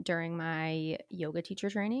me during my yoga teacher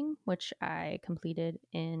training, which I completed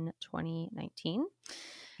in 2019.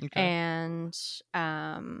 Okay. And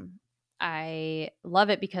I love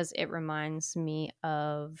it because it reminds me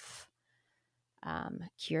of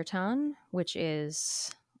kirtan, which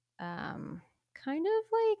is kind of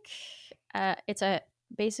like it's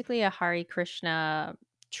basically a Hare Krishna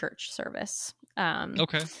church service.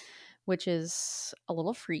 Okay. Which is a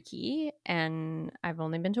little freaky, and I've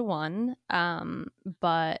only been to one.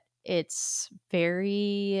 But it's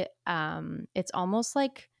very it's almost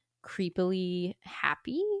like creepily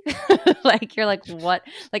happy. Like you're like, what?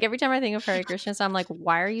 Like every time I think of Hare Krishna, I'm like,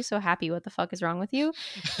 why are you so happy? What the fuck is wrong with you?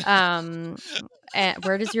 And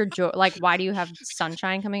where does your joy, like, why do you have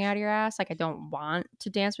sunshine coming out of your ass? Like, I don't want to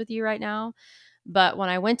dance with you right now. But when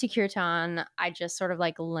I went to kirtan, I just sort of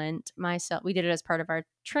like lent myself, we did it as part of our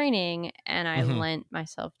training, and I lent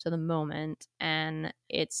myself to the moment, and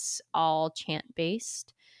it's all chant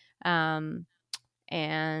based. And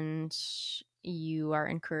you are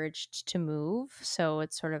encouraged to move. So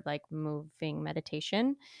it's sort of like moving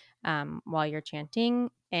meditation while you're chanting.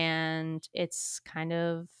 And it's kind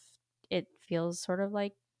of, it feels sort of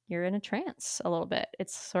like you're in a trance a little bit.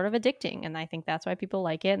 It's sort of addicting. And I think that's why people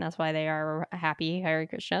like it. And that's why they are happy Hare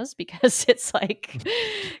Krishnas, because it's like,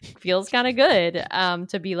 feels kind of good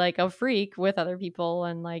to be like a freak with other people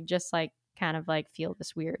and like, just like kind of like feel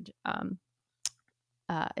this weird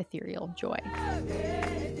ethereal joy.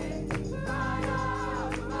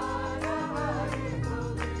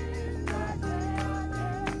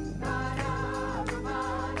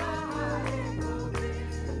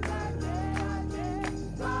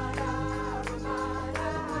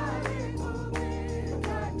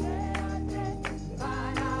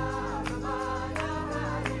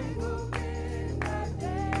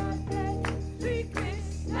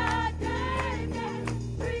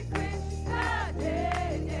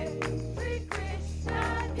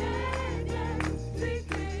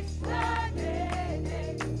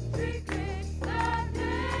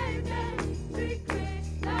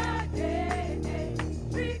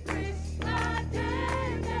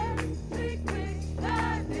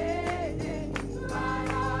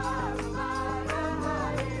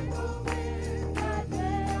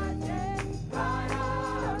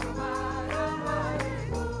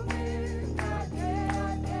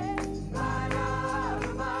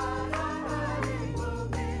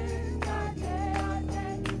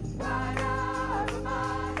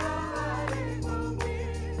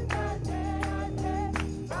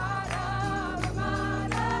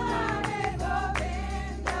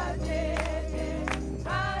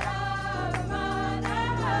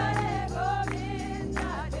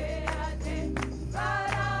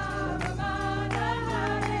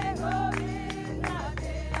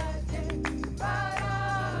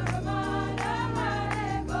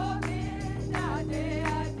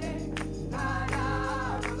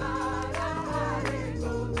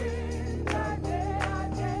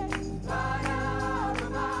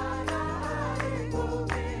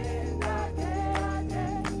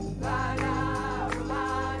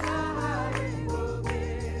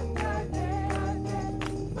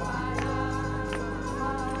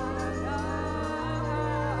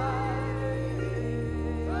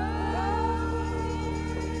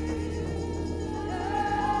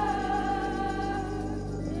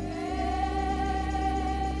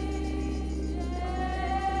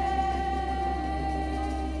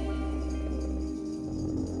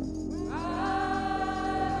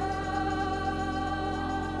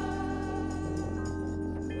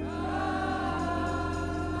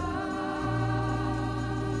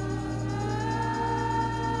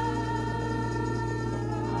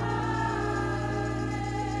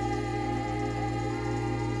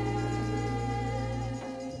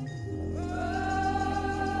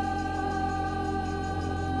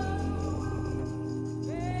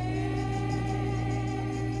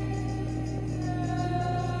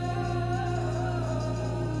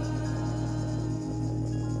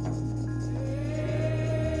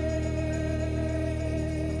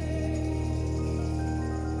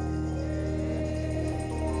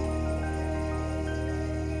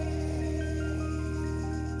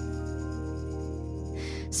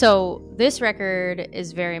 So this record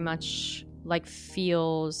is very much like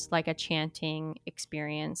feels like a chanting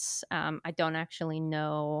experience. I don't actually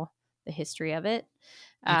know the history of it,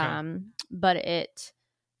 Okay. but it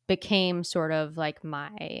became sort of like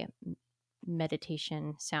my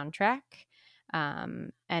meditation soundtrack,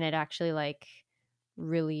 and it actually like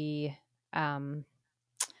really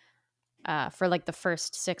for like the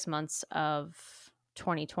first 6 months of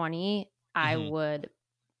 2020, I Mhm. would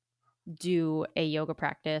do a yoga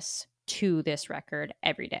practice to this record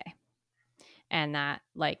every day. And that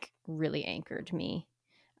like really anchored me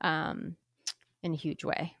in a huge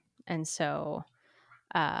way. And so,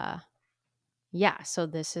 yeah, so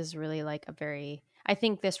this is really like a very, I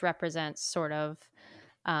think this represents sort of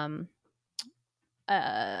um,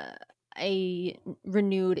 a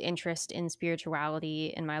renewed interest in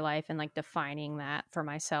spirituality in my life and like defining that for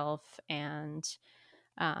myself and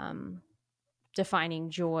um, defining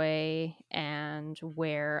joy and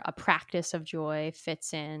where a practice of joy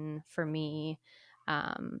fits in for me,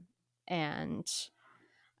 and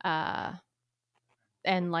uh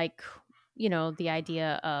and like, you know, the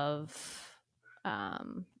idea of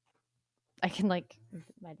um I can like,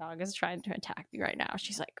 my dog is trying to attack me right now.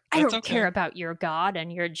 She's like, I That's don't care okay. about your God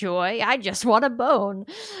and your joy. I just want a bone.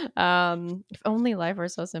 If only life were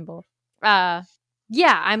so simple.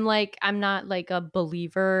 Yeah, I'm like, I'm not like a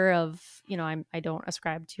believer of, you know, I don't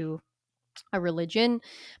ascribe to a religion,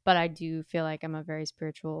 but I do feel like I'm a very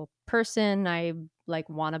spiritual person. I like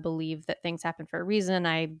want to believe that things happen for a reason.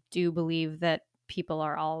 I do believe that people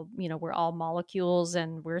are all, you know, we're all molecules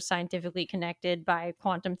and we're scientifically connected by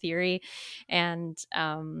quantum theory, and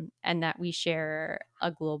that we share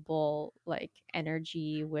a global like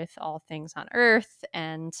energy with all things on earth,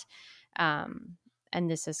 um and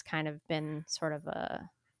this has kind of been sort of a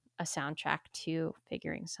soundtrack to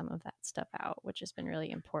figuring some of that stuff out, which has been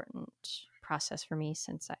really important process for me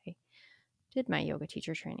since I did my yoga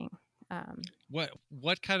teacher training.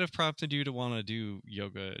 What kind of prompted you to want to do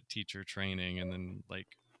yoga teacher training and then like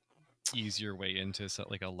ease your way into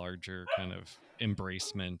like a larger kind of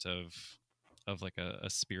embracement of like a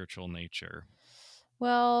spiritual nature?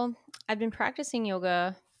 Well, I've been practicing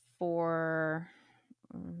yoga for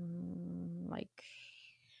like,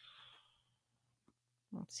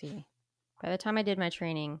 let's see, by the time I did my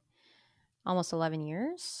training, almost 11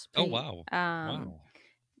 years. Oh wow. Wow.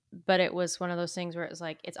 But it was one of those things where it was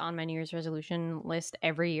like, it's on my New Year's resolution list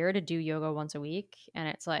every year to do yoga once a week. And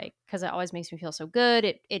it's like, because it always makes me feel so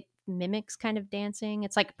good. It mimics kind of dancing.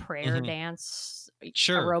 It's like prayer Mhm. dance,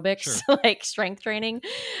 Sure. aerobics, Sure. like strength training.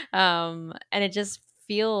 And it just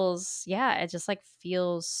feels, yeah, it just like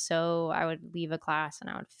feels so, I would leave a class and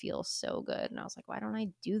I would feel so good. And I was like, why don't I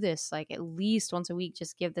do this? Like at least once a week,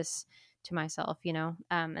 just give this to myself, you know?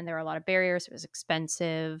 And there were a lot of barriers. It was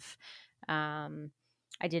expensive.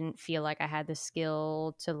 I didn't feel like I had the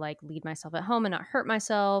skill to like lead myself at home and not hurt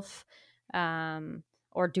myself,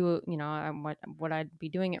 or do it, you know, what I'd be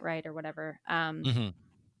doing it right or whatever. Mhm.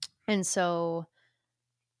 And so,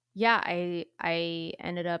 yeah, I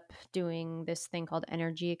ended up doing this thing called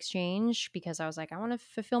energy exchange because I was like, I want to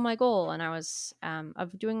fulfill my goal, and I was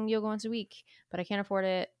of doing yoga once a week, but I can't afford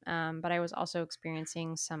it. But I was also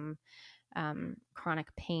experiencing some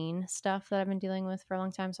chronic pain stuff that I've been dealing with for a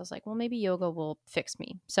long time. So I was like, well, maybe yoga will fix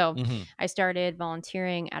me. So Mhm. I started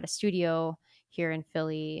volunteering at a studio here in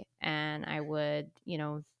Philly, and I would, you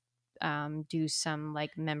know, do some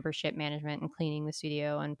like membership management and cleaning the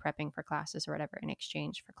studio and prepping for classes or whatever in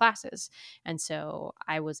exchange for classes. And so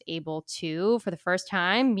I was able to, for the first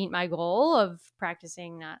time, meet my goal of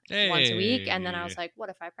practicing not once a week. And then I was Hey. like, what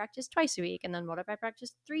if I practice twice a week? And then what if I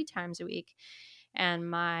practice 3 times a week? And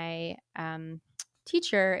my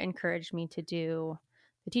teacher encouraged me to do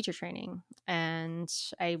the teacher training, and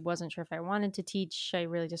I wasn't sure if I wanted to teach. I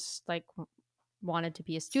really just like wanted to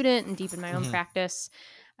be a student and deepen my own Mhm. practice,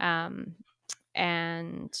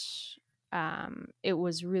 and it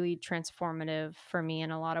was really transformative for me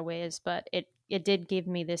in a lot of ways. But it did give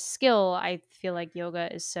me this skill. I feel like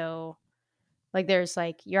yoga is so, like, there's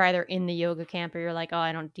like, you're either in the yoga camp or you're like, oh,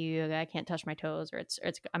 I don't do yoga, I can't touch my toes, or it's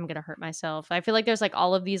I'm gonna hurt myself. I feel like there's like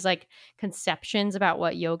all of these like conceptions about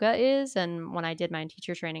what yoga is. And when I did my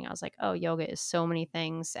teacher training, I was like, oh, yoga is so many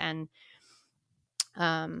things. And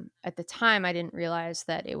at the time, I didn't realize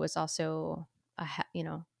that it was also you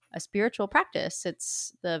know, a spiritual practice.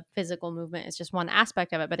 It's the physical movement is just one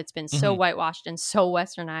aspect of it, but it's been so Mhm. whitewashed and so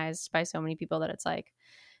westernized by so many people that it's like,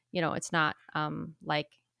 you know, it's not like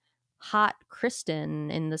hot Kristen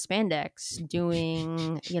in the spandex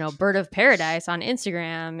doing, you know, Bird of Paradise on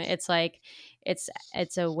Instagram. It's like it's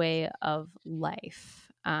a way of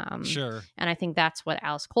life. Sure. And I think that's what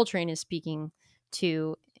Alice Coltrane is speaking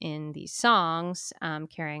to in these songs,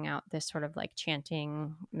 carrying out this sort of like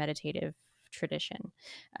chanting meditative tradition.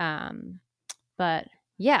 But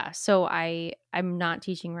yeah, so I'm not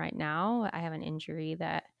teaching right now. I have an injury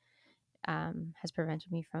that has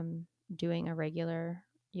prevented me from doing a regular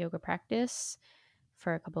yoga practice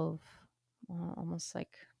for a couple of almost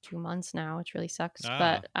like 2 months now, which really sucks.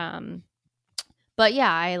 But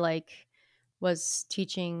yeah, I like was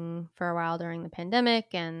teaching for a while during the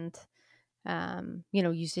pandemic, and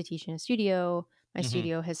used to teach in a studio. My Mhm.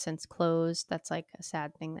 studio has since closed. That's like a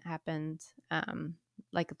sad thing that happened,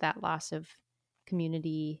 like that loss of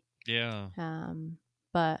community. Yeah.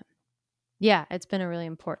 But yeah, it's been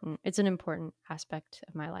it's an important aspect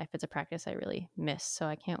of my life. It's a practice I really miss. So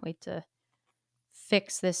I can't wait to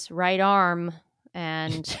fix this right arm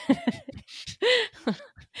and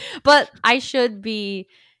but I should be,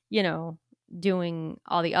 doing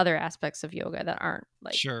all the other aspects of yoga that aren't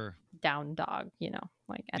like Sure. down dog,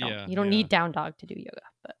 like Yeah, you don't yeah. need down dog to do yoga,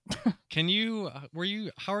 but Can you?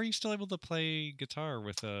 How are you still able to play guitar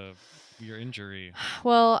with your injury?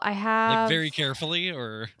 well, I have Like very carefully,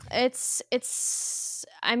 or it's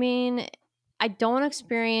I mean, I don't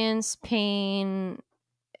experience pain.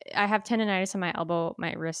 I have tendonitis in my elbow,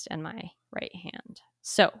 my wrist, and my right hand.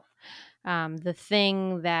 So the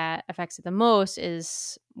thing that affects it the most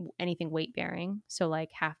is anything weight bearing. So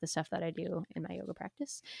like half the stuff that I do in my yoga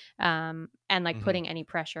practice, and like Mhm. putting any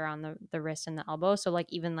pressure on the wrist and the elbow. So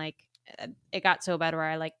like even like it got so bad where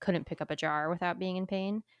I like couldn't pick up a jar without being in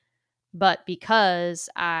pain. But because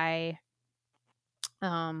I,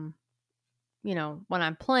 when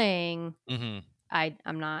I'm playing, Mhm.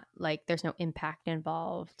 I'm not like there's no impact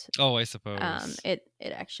involved. Oh, I suppose. It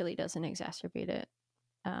actually doesn't exacerbate it,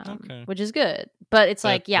 Okay. which is good. But it's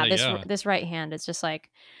like, That's- yeah, this right hand, it's just like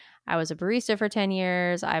I was a barista for 10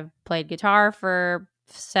 years. I've played guitar for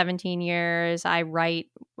 17 years. I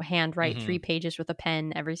hand write Mhm. 3 pages with a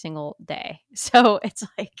pen every single day. So it's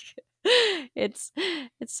like it's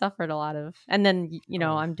suffered a lot of, and then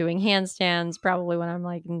Oh. I'm doing handstands probably when I'm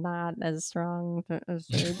like not as strong as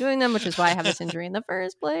doing them, which is why I have this injury in the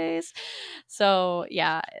first place. So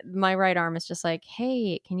yeah, my right arm is just like,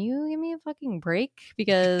 hey, can you give me a fucking break,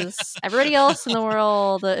 because everybody else in the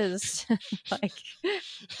world is like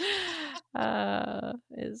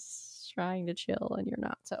is trying to chill and you're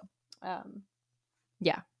not. So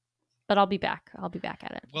yeah, but I'll be back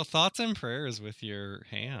at it. Well, thoughts and prayers with your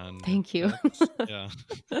hand. Thank you. That's- yeah.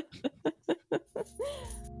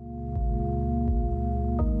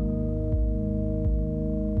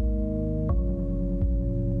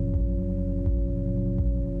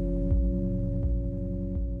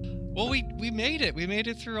 Well, we made it. We made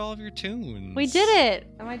it through all of your tunes. We did it.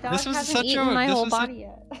 And my dog This was hasn't such eaten a- my this whole was a- body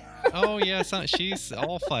yet. Oh yeah, she's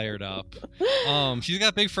all fired up. She's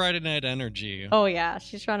got big Friday night energy. Oh yeah,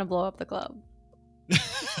 she's trying to blow up the club.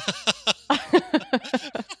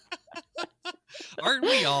 Aren't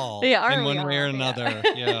we all? Yeah, aren't in we one way or all? another.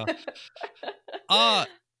 Yeah. Yeah.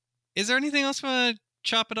 Is there anything else you want to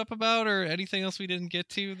chop it up about, or anything else we didn't get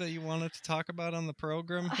to that you wanted to talk about on the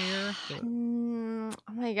program here? Oh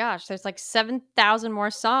my gosh, there's like 7,000 more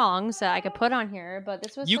songs that I could put on here, but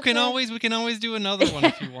this was We such can a- always do another one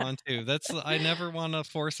if you want to. I never want to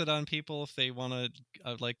force it on people if they want to.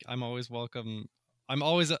 I'm always welcome. I'm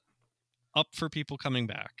always up for people coming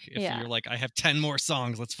back. If Yeah. you're like, I have 10 more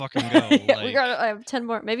songs, let's fucking go. Yeah, I have 10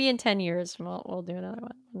 more. Maybe in 10 years we'll do another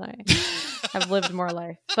one. when I've lived more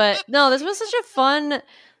life. But no, this was such a fun,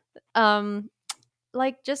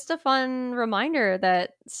 just a fun reminder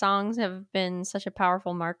that songs have been such a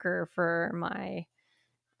powerful marker for my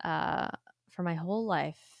whole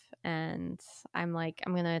life. And I'm like,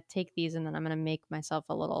 I'm gonna take these and then I'm gonna make myself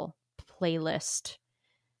a little playlist,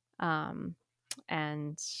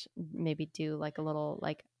 and maybe do like a little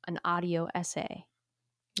an audio essay.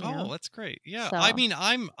 you Oh, know? that's great. Yeah. So- I mean,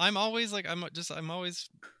 I'm always like I'm always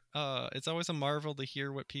it's always a marvel to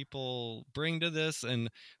hear what people bring to this and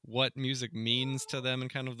what music means to them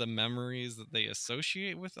and kind of the memories that they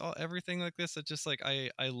associate with everything like this. It's just like I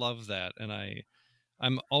love that, and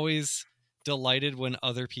I'm always delighted when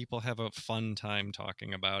other people have a fun time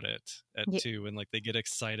talking about it too, and like they get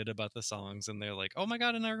excited about the songs and they're like, oh my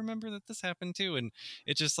god, and I remember that this happened too, and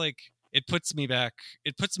it just like it puts me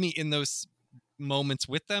in those moments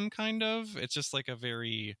with them, kind of. It's just like a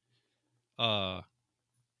very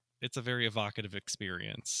it's a very evocative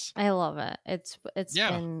experience. I love it. It's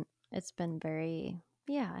Yeah. been very,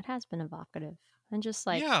 it has been evocative and just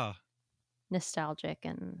like Yeah. nostalgic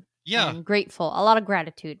and Yeah. and grateful. A lot of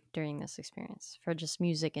gratitude during this experience for just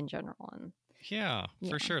music in general. And Yeah,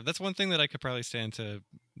 Yeah. for sure. That's one thing that I could probably stand to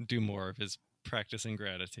do more of, is practicing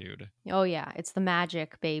gratitude. Oh yeah, it's the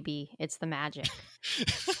magic, baby. It's the magic.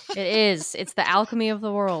 It is. It's the alchemy of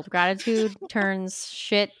the world. Gratitude turns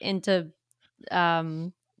shit into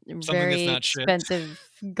very that's not shit. expensive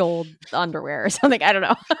gold underwear or something. I don't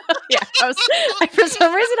know. Yeah, for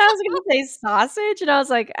some reason I was going to say sausage, and I was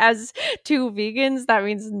like, as two vegans, that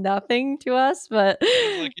means nothing to us. But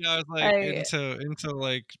I was like I- into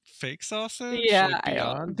like fake sausage. yeah, like I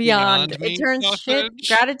don't. beyond It meat turns shit. sausage?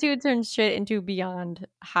 Gratitude turns shit into beyond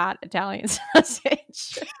hot Italian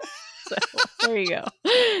sausage. So there you go.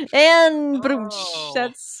 And brunch. Oh.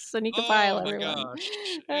 That's Anika Pyle, Oh my everyone. gosh!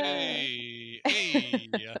 Hey.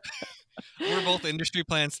 We're both industry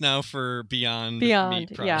plants now for Beyond Beyond,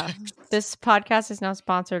 Meat yeah. products. This podcast is now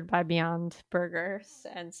sponsored by Beyond Burgers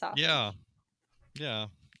and Sausage. Yeah.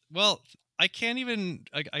 Well, I can't even.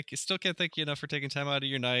 I still can't thank you enough for taking time out of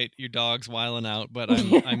your night. Your dog's wiling out, but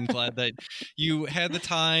I'm glad that you had the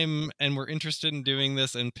time and were interested in doing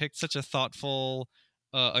this and picked such a thoughtful,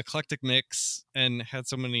 eclectic mix and had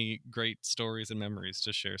so many great stories and memories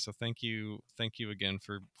to share. So thank you again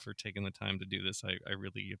for taking the time to do this. I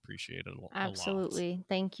really appreciate it a lot. Absolutely.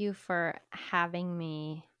 Thank you for having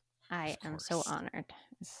me. I am so course. honored.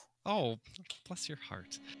 Oh, bless your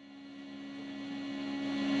heart.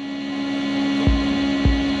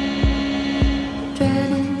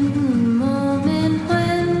 Dreading the moment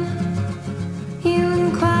when you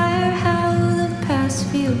inquire how the past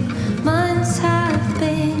few months have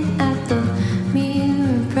been at the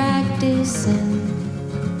mirror practicing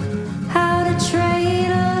how to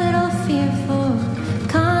trade a little fear for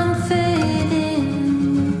confidence,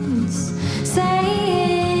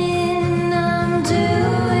 saying I'm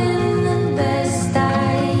doing the best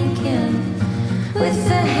I can with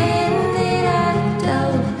the hand that I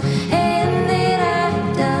dealt.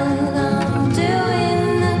 I'm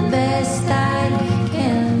doing the best I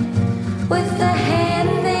can with the hand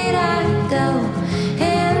that I dealt,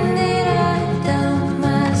 hand that I dealt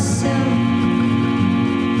myself.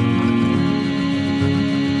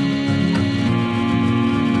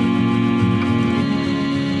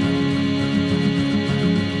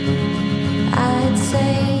 I'd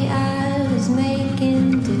say I was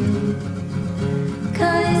making do,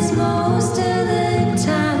 'cause most of the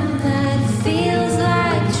time that feels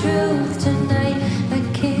like truth. Tonight I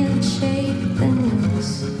can't shake the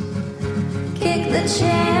news, kick the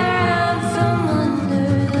chair out from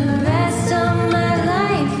under the rest of my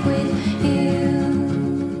life with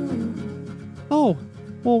you. Oh,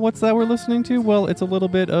 well, what's that we're listening to? Well, it's a little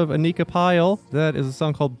bit of Anika Pyle. That is a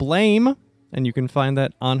song called Blame, and you can find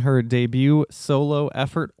that on her debut solo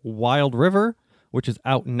effort, Wild River, which is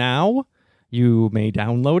out now. You may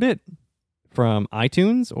download it from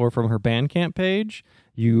iTunes or from her Bandcamp page.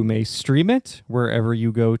 You may stream it wherever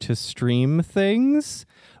you go to stream things,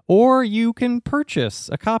 or you can purchase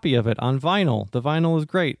a copy of it on vinyl. The vinyl is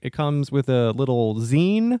great. It comes with a little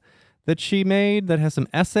zine that she made that has some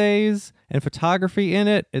essays and photography in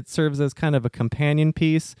it. It serves as kind of a companion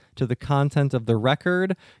piece to the content of the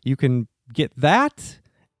record. You can get that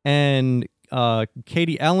and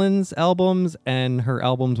Katie Ellen's albums and her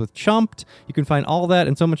albums with Chumped. You can find all that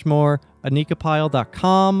and so much more.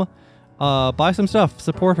 AnikaPyle.com. Buy some stuff.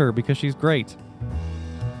 Support her because she's great.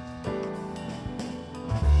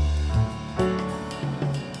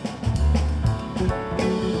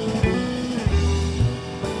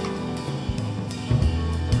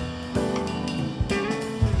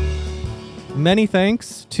 Many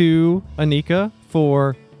thanks to Anika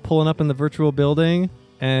for pulling up in the virtual building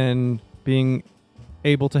and being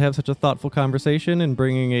able to have such a thoughtful conversation and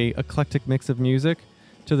bringing a eclectic mix of music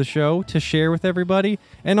to the show to share with everybody.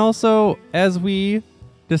 And also, as we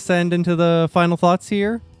descend into the final thoughts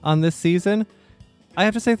here on this season, I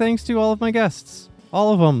have to say thanks to all of my guests.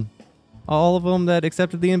 All of them that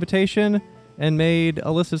accepted the invitation and made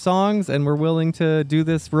a list of songs and were willing to do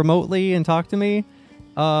this remotely and talk to me.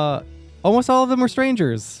 Almost all of them were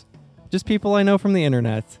strangers. Just people I know from the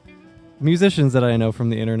internet. Musicians that I know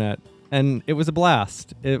from the internet. And it was a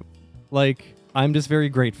blast. I'm just very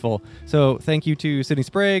grateful. So thank you to Sydney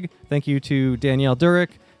Sprague. Thank you to Danielle Durick.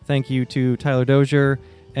 Thank you to Tyler Dozier.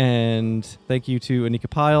 And thank you to Anika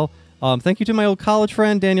Pyle. Thank you to my old college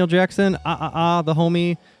friend, Daniel Jackson. The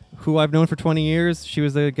homie who I've known for 20 years. She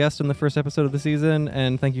was a guest in the first episode of the season.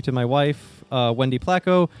 And thank you to my wife, Wendy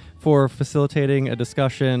Placco, for facilitating a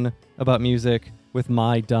discussion about music with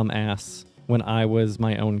my dumb ass when I was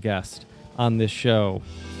my own guest on this show.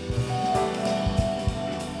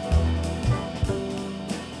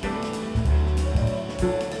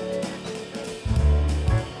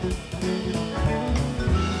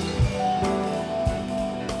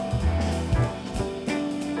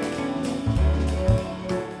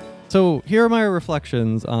 So here are my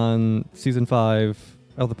reflections on season 5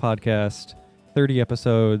 of the podcast. 30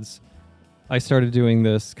 episodes. I started doing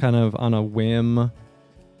this kind of on a whim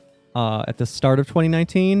at the start of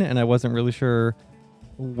 2019, and I wasn't really sure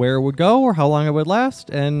where it would go or how long it would last,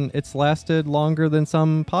 and it's lasted longer than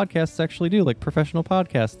some podcasts actually do, like professional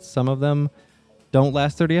podcasts. Some of them don't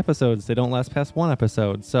last 30 episodes. They don't last past 1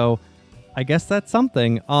 episode. So I guess that's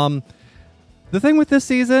something. The thing with this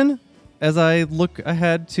season, as I look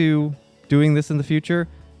ahead to doing this in the future,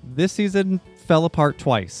 this season fell apart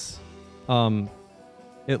twice.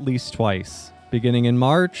 At least twice. Beginning in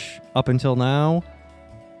March, up until now.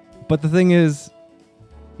 But the thing is,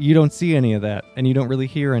 you don't see any of that, and you don't really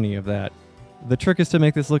hear any of that. The trick is to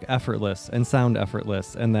make this look effortless and sound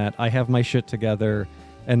effortless, and that I have my shit together,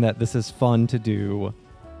 and that this is fun to do.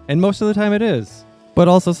 And most of the time it is. But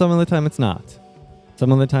also some of the time it's not.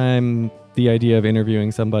 Some of the time, the idea of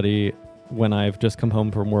interviewing somebody when I've just come home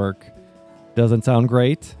from work doesn't sound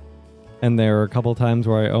great. And there are a couple times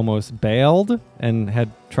where I almost bailed and had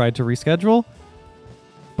tried to reschedule.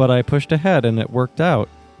 But I pushed ahead and it worked out.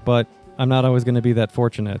 But I'm not always going to be that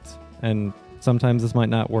fortunate. And sometimes this might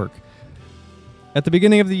not work. At the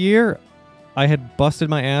beginning of the year, I had busted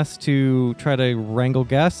my ass to try to wrangle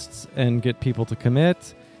guests and get people to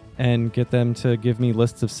commit and get them to give me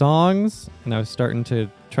lists of songs. And I was starting to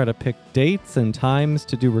try to pick dates and times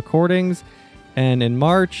to do recordings. And in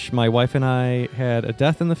March, my wife and I had a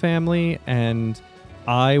death in the family, and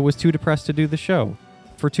I was too depressed to do the show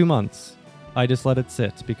for 2 months. I just let it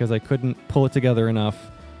sit because I couldn't pull it together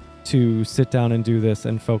enough to sit down and do this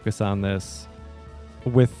and focus on this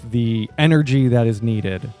with the energy that is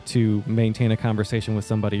needed to maintain a conversation with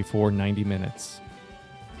somebody for 90 minutes.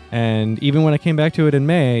 And even when I came back to it in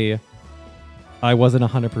May, I wasn't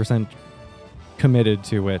 100% committed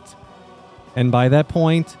to it. And by that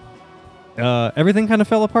point, everything kind of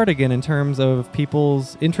fell apart again in terms of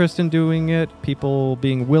people's interest in doing it, people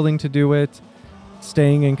being willing to do it,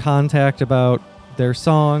 staying in contact about their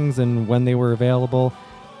songs and when they were available.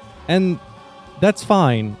 And that's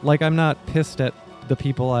fine. Like, I'm not pissed at the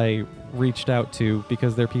people I reached out to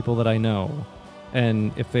because they're people that I know.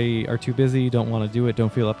 And if they are too busy, don't want to do it,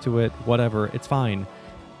 don't feel up to it, whatever, it's fine.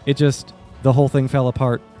 It just, the whole thing fell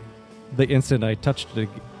apart the instant I touched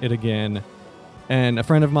it again. And a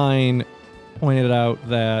friend of mine pointed out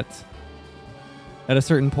that at a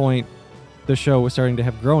certain point, the show was starting to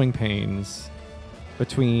have growing pains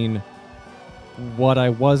between what I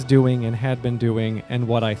was doing and had been doing and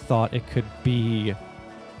what I thought it could be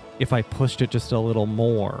if I pushed it just a little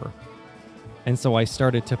more. And so I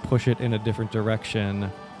started to push it in a different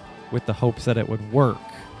direction with the hopes that it would work.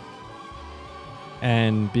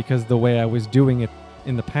 And because the way I was doing it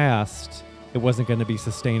in the past, it wasn't going to be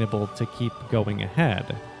sustainable to keep going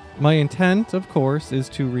ahead. My intent, of course, is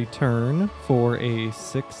to return for a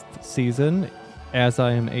 6th season as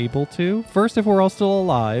I am able to. First, if we're all still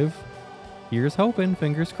alive, here's hoping,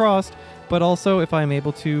 fingers crossed. But also, if I'm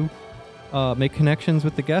able to make connections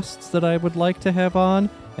with the guests that I would like to have on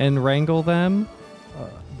and wrangle them,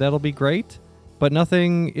 that'll be great. But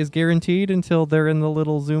nothing is guaranteed until they're in the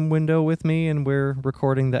little Zoom window with me and we're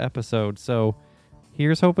recording the episode. So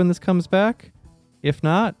here's hoping this comes back. If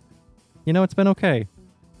not, it's been okay.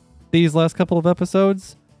 These last couple of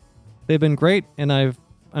episodes, they've been great, and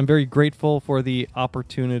I'm very grateful for the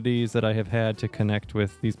opportunities that I have had to connect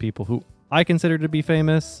with these people who I consider to be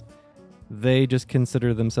famous. They just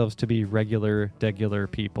consider themselves to be regular, degular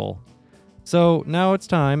people. So now it's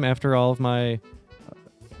time, after all of my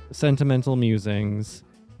sentimental musings,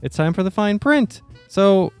 it's time for the fine print.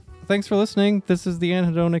 So thanks for listening. This is the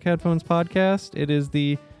Anhedonic Headphones podcast. It is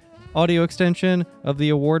the audio extension of the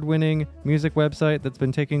award-winning music website that's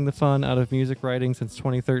been taking the fun out of music writing since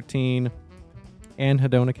 2013,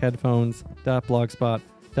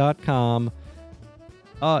 anhedonicheadphones.blogspot.com.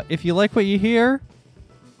 If you like what you hear,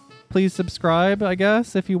 please subscribe, I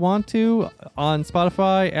guess, if you want to, on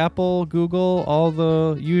Spotify, Apple, Google, all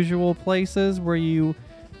the usual places where you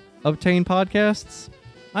obtain podcasts.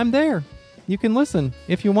 I'm there. You can listen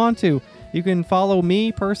if you want to. You can follow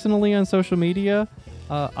me personally on social media.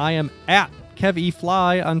 I am at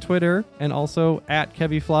KevEFly on Twitter and also at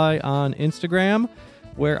KevEFly on Instagram,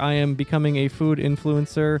 where I am becoming a food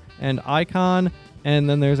influencer and icon. And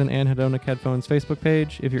then there's an Anhedonic Headphones Facebook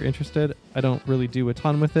page if you're interested. I don't really do a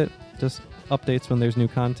ton with it, just updates when there's new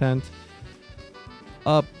content.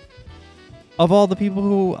 Of all the people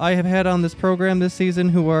who I have had on this program this season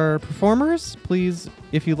who are performers, please,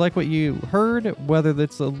 if you like what you heard, whether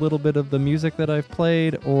that's a little bit of the music that I've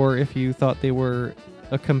played or if you thought they were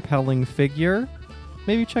a compelling figure,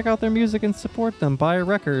 maybe check out their music and support them. Buy a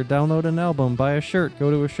record, download an album, buy a shirt,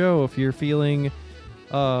 go to a show if you're feeling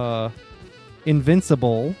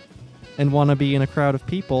invincible and want to be in a crowd of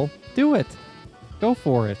people. Do it. Go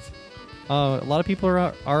for it. A lot of people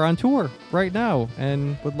are on tour right now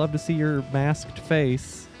and would love to see your masked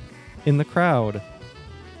face in the crowd.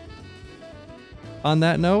 On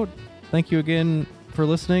that note, thank you again for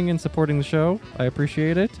listening and supporting the show. I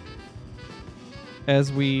appreciate it.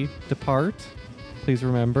 As we depart, please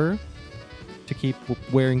remember to keep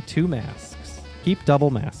wearing 2 masks. Keep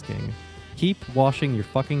double masking. Keep washing your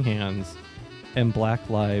fucking hands. And Black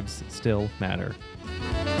Lives Still Matter.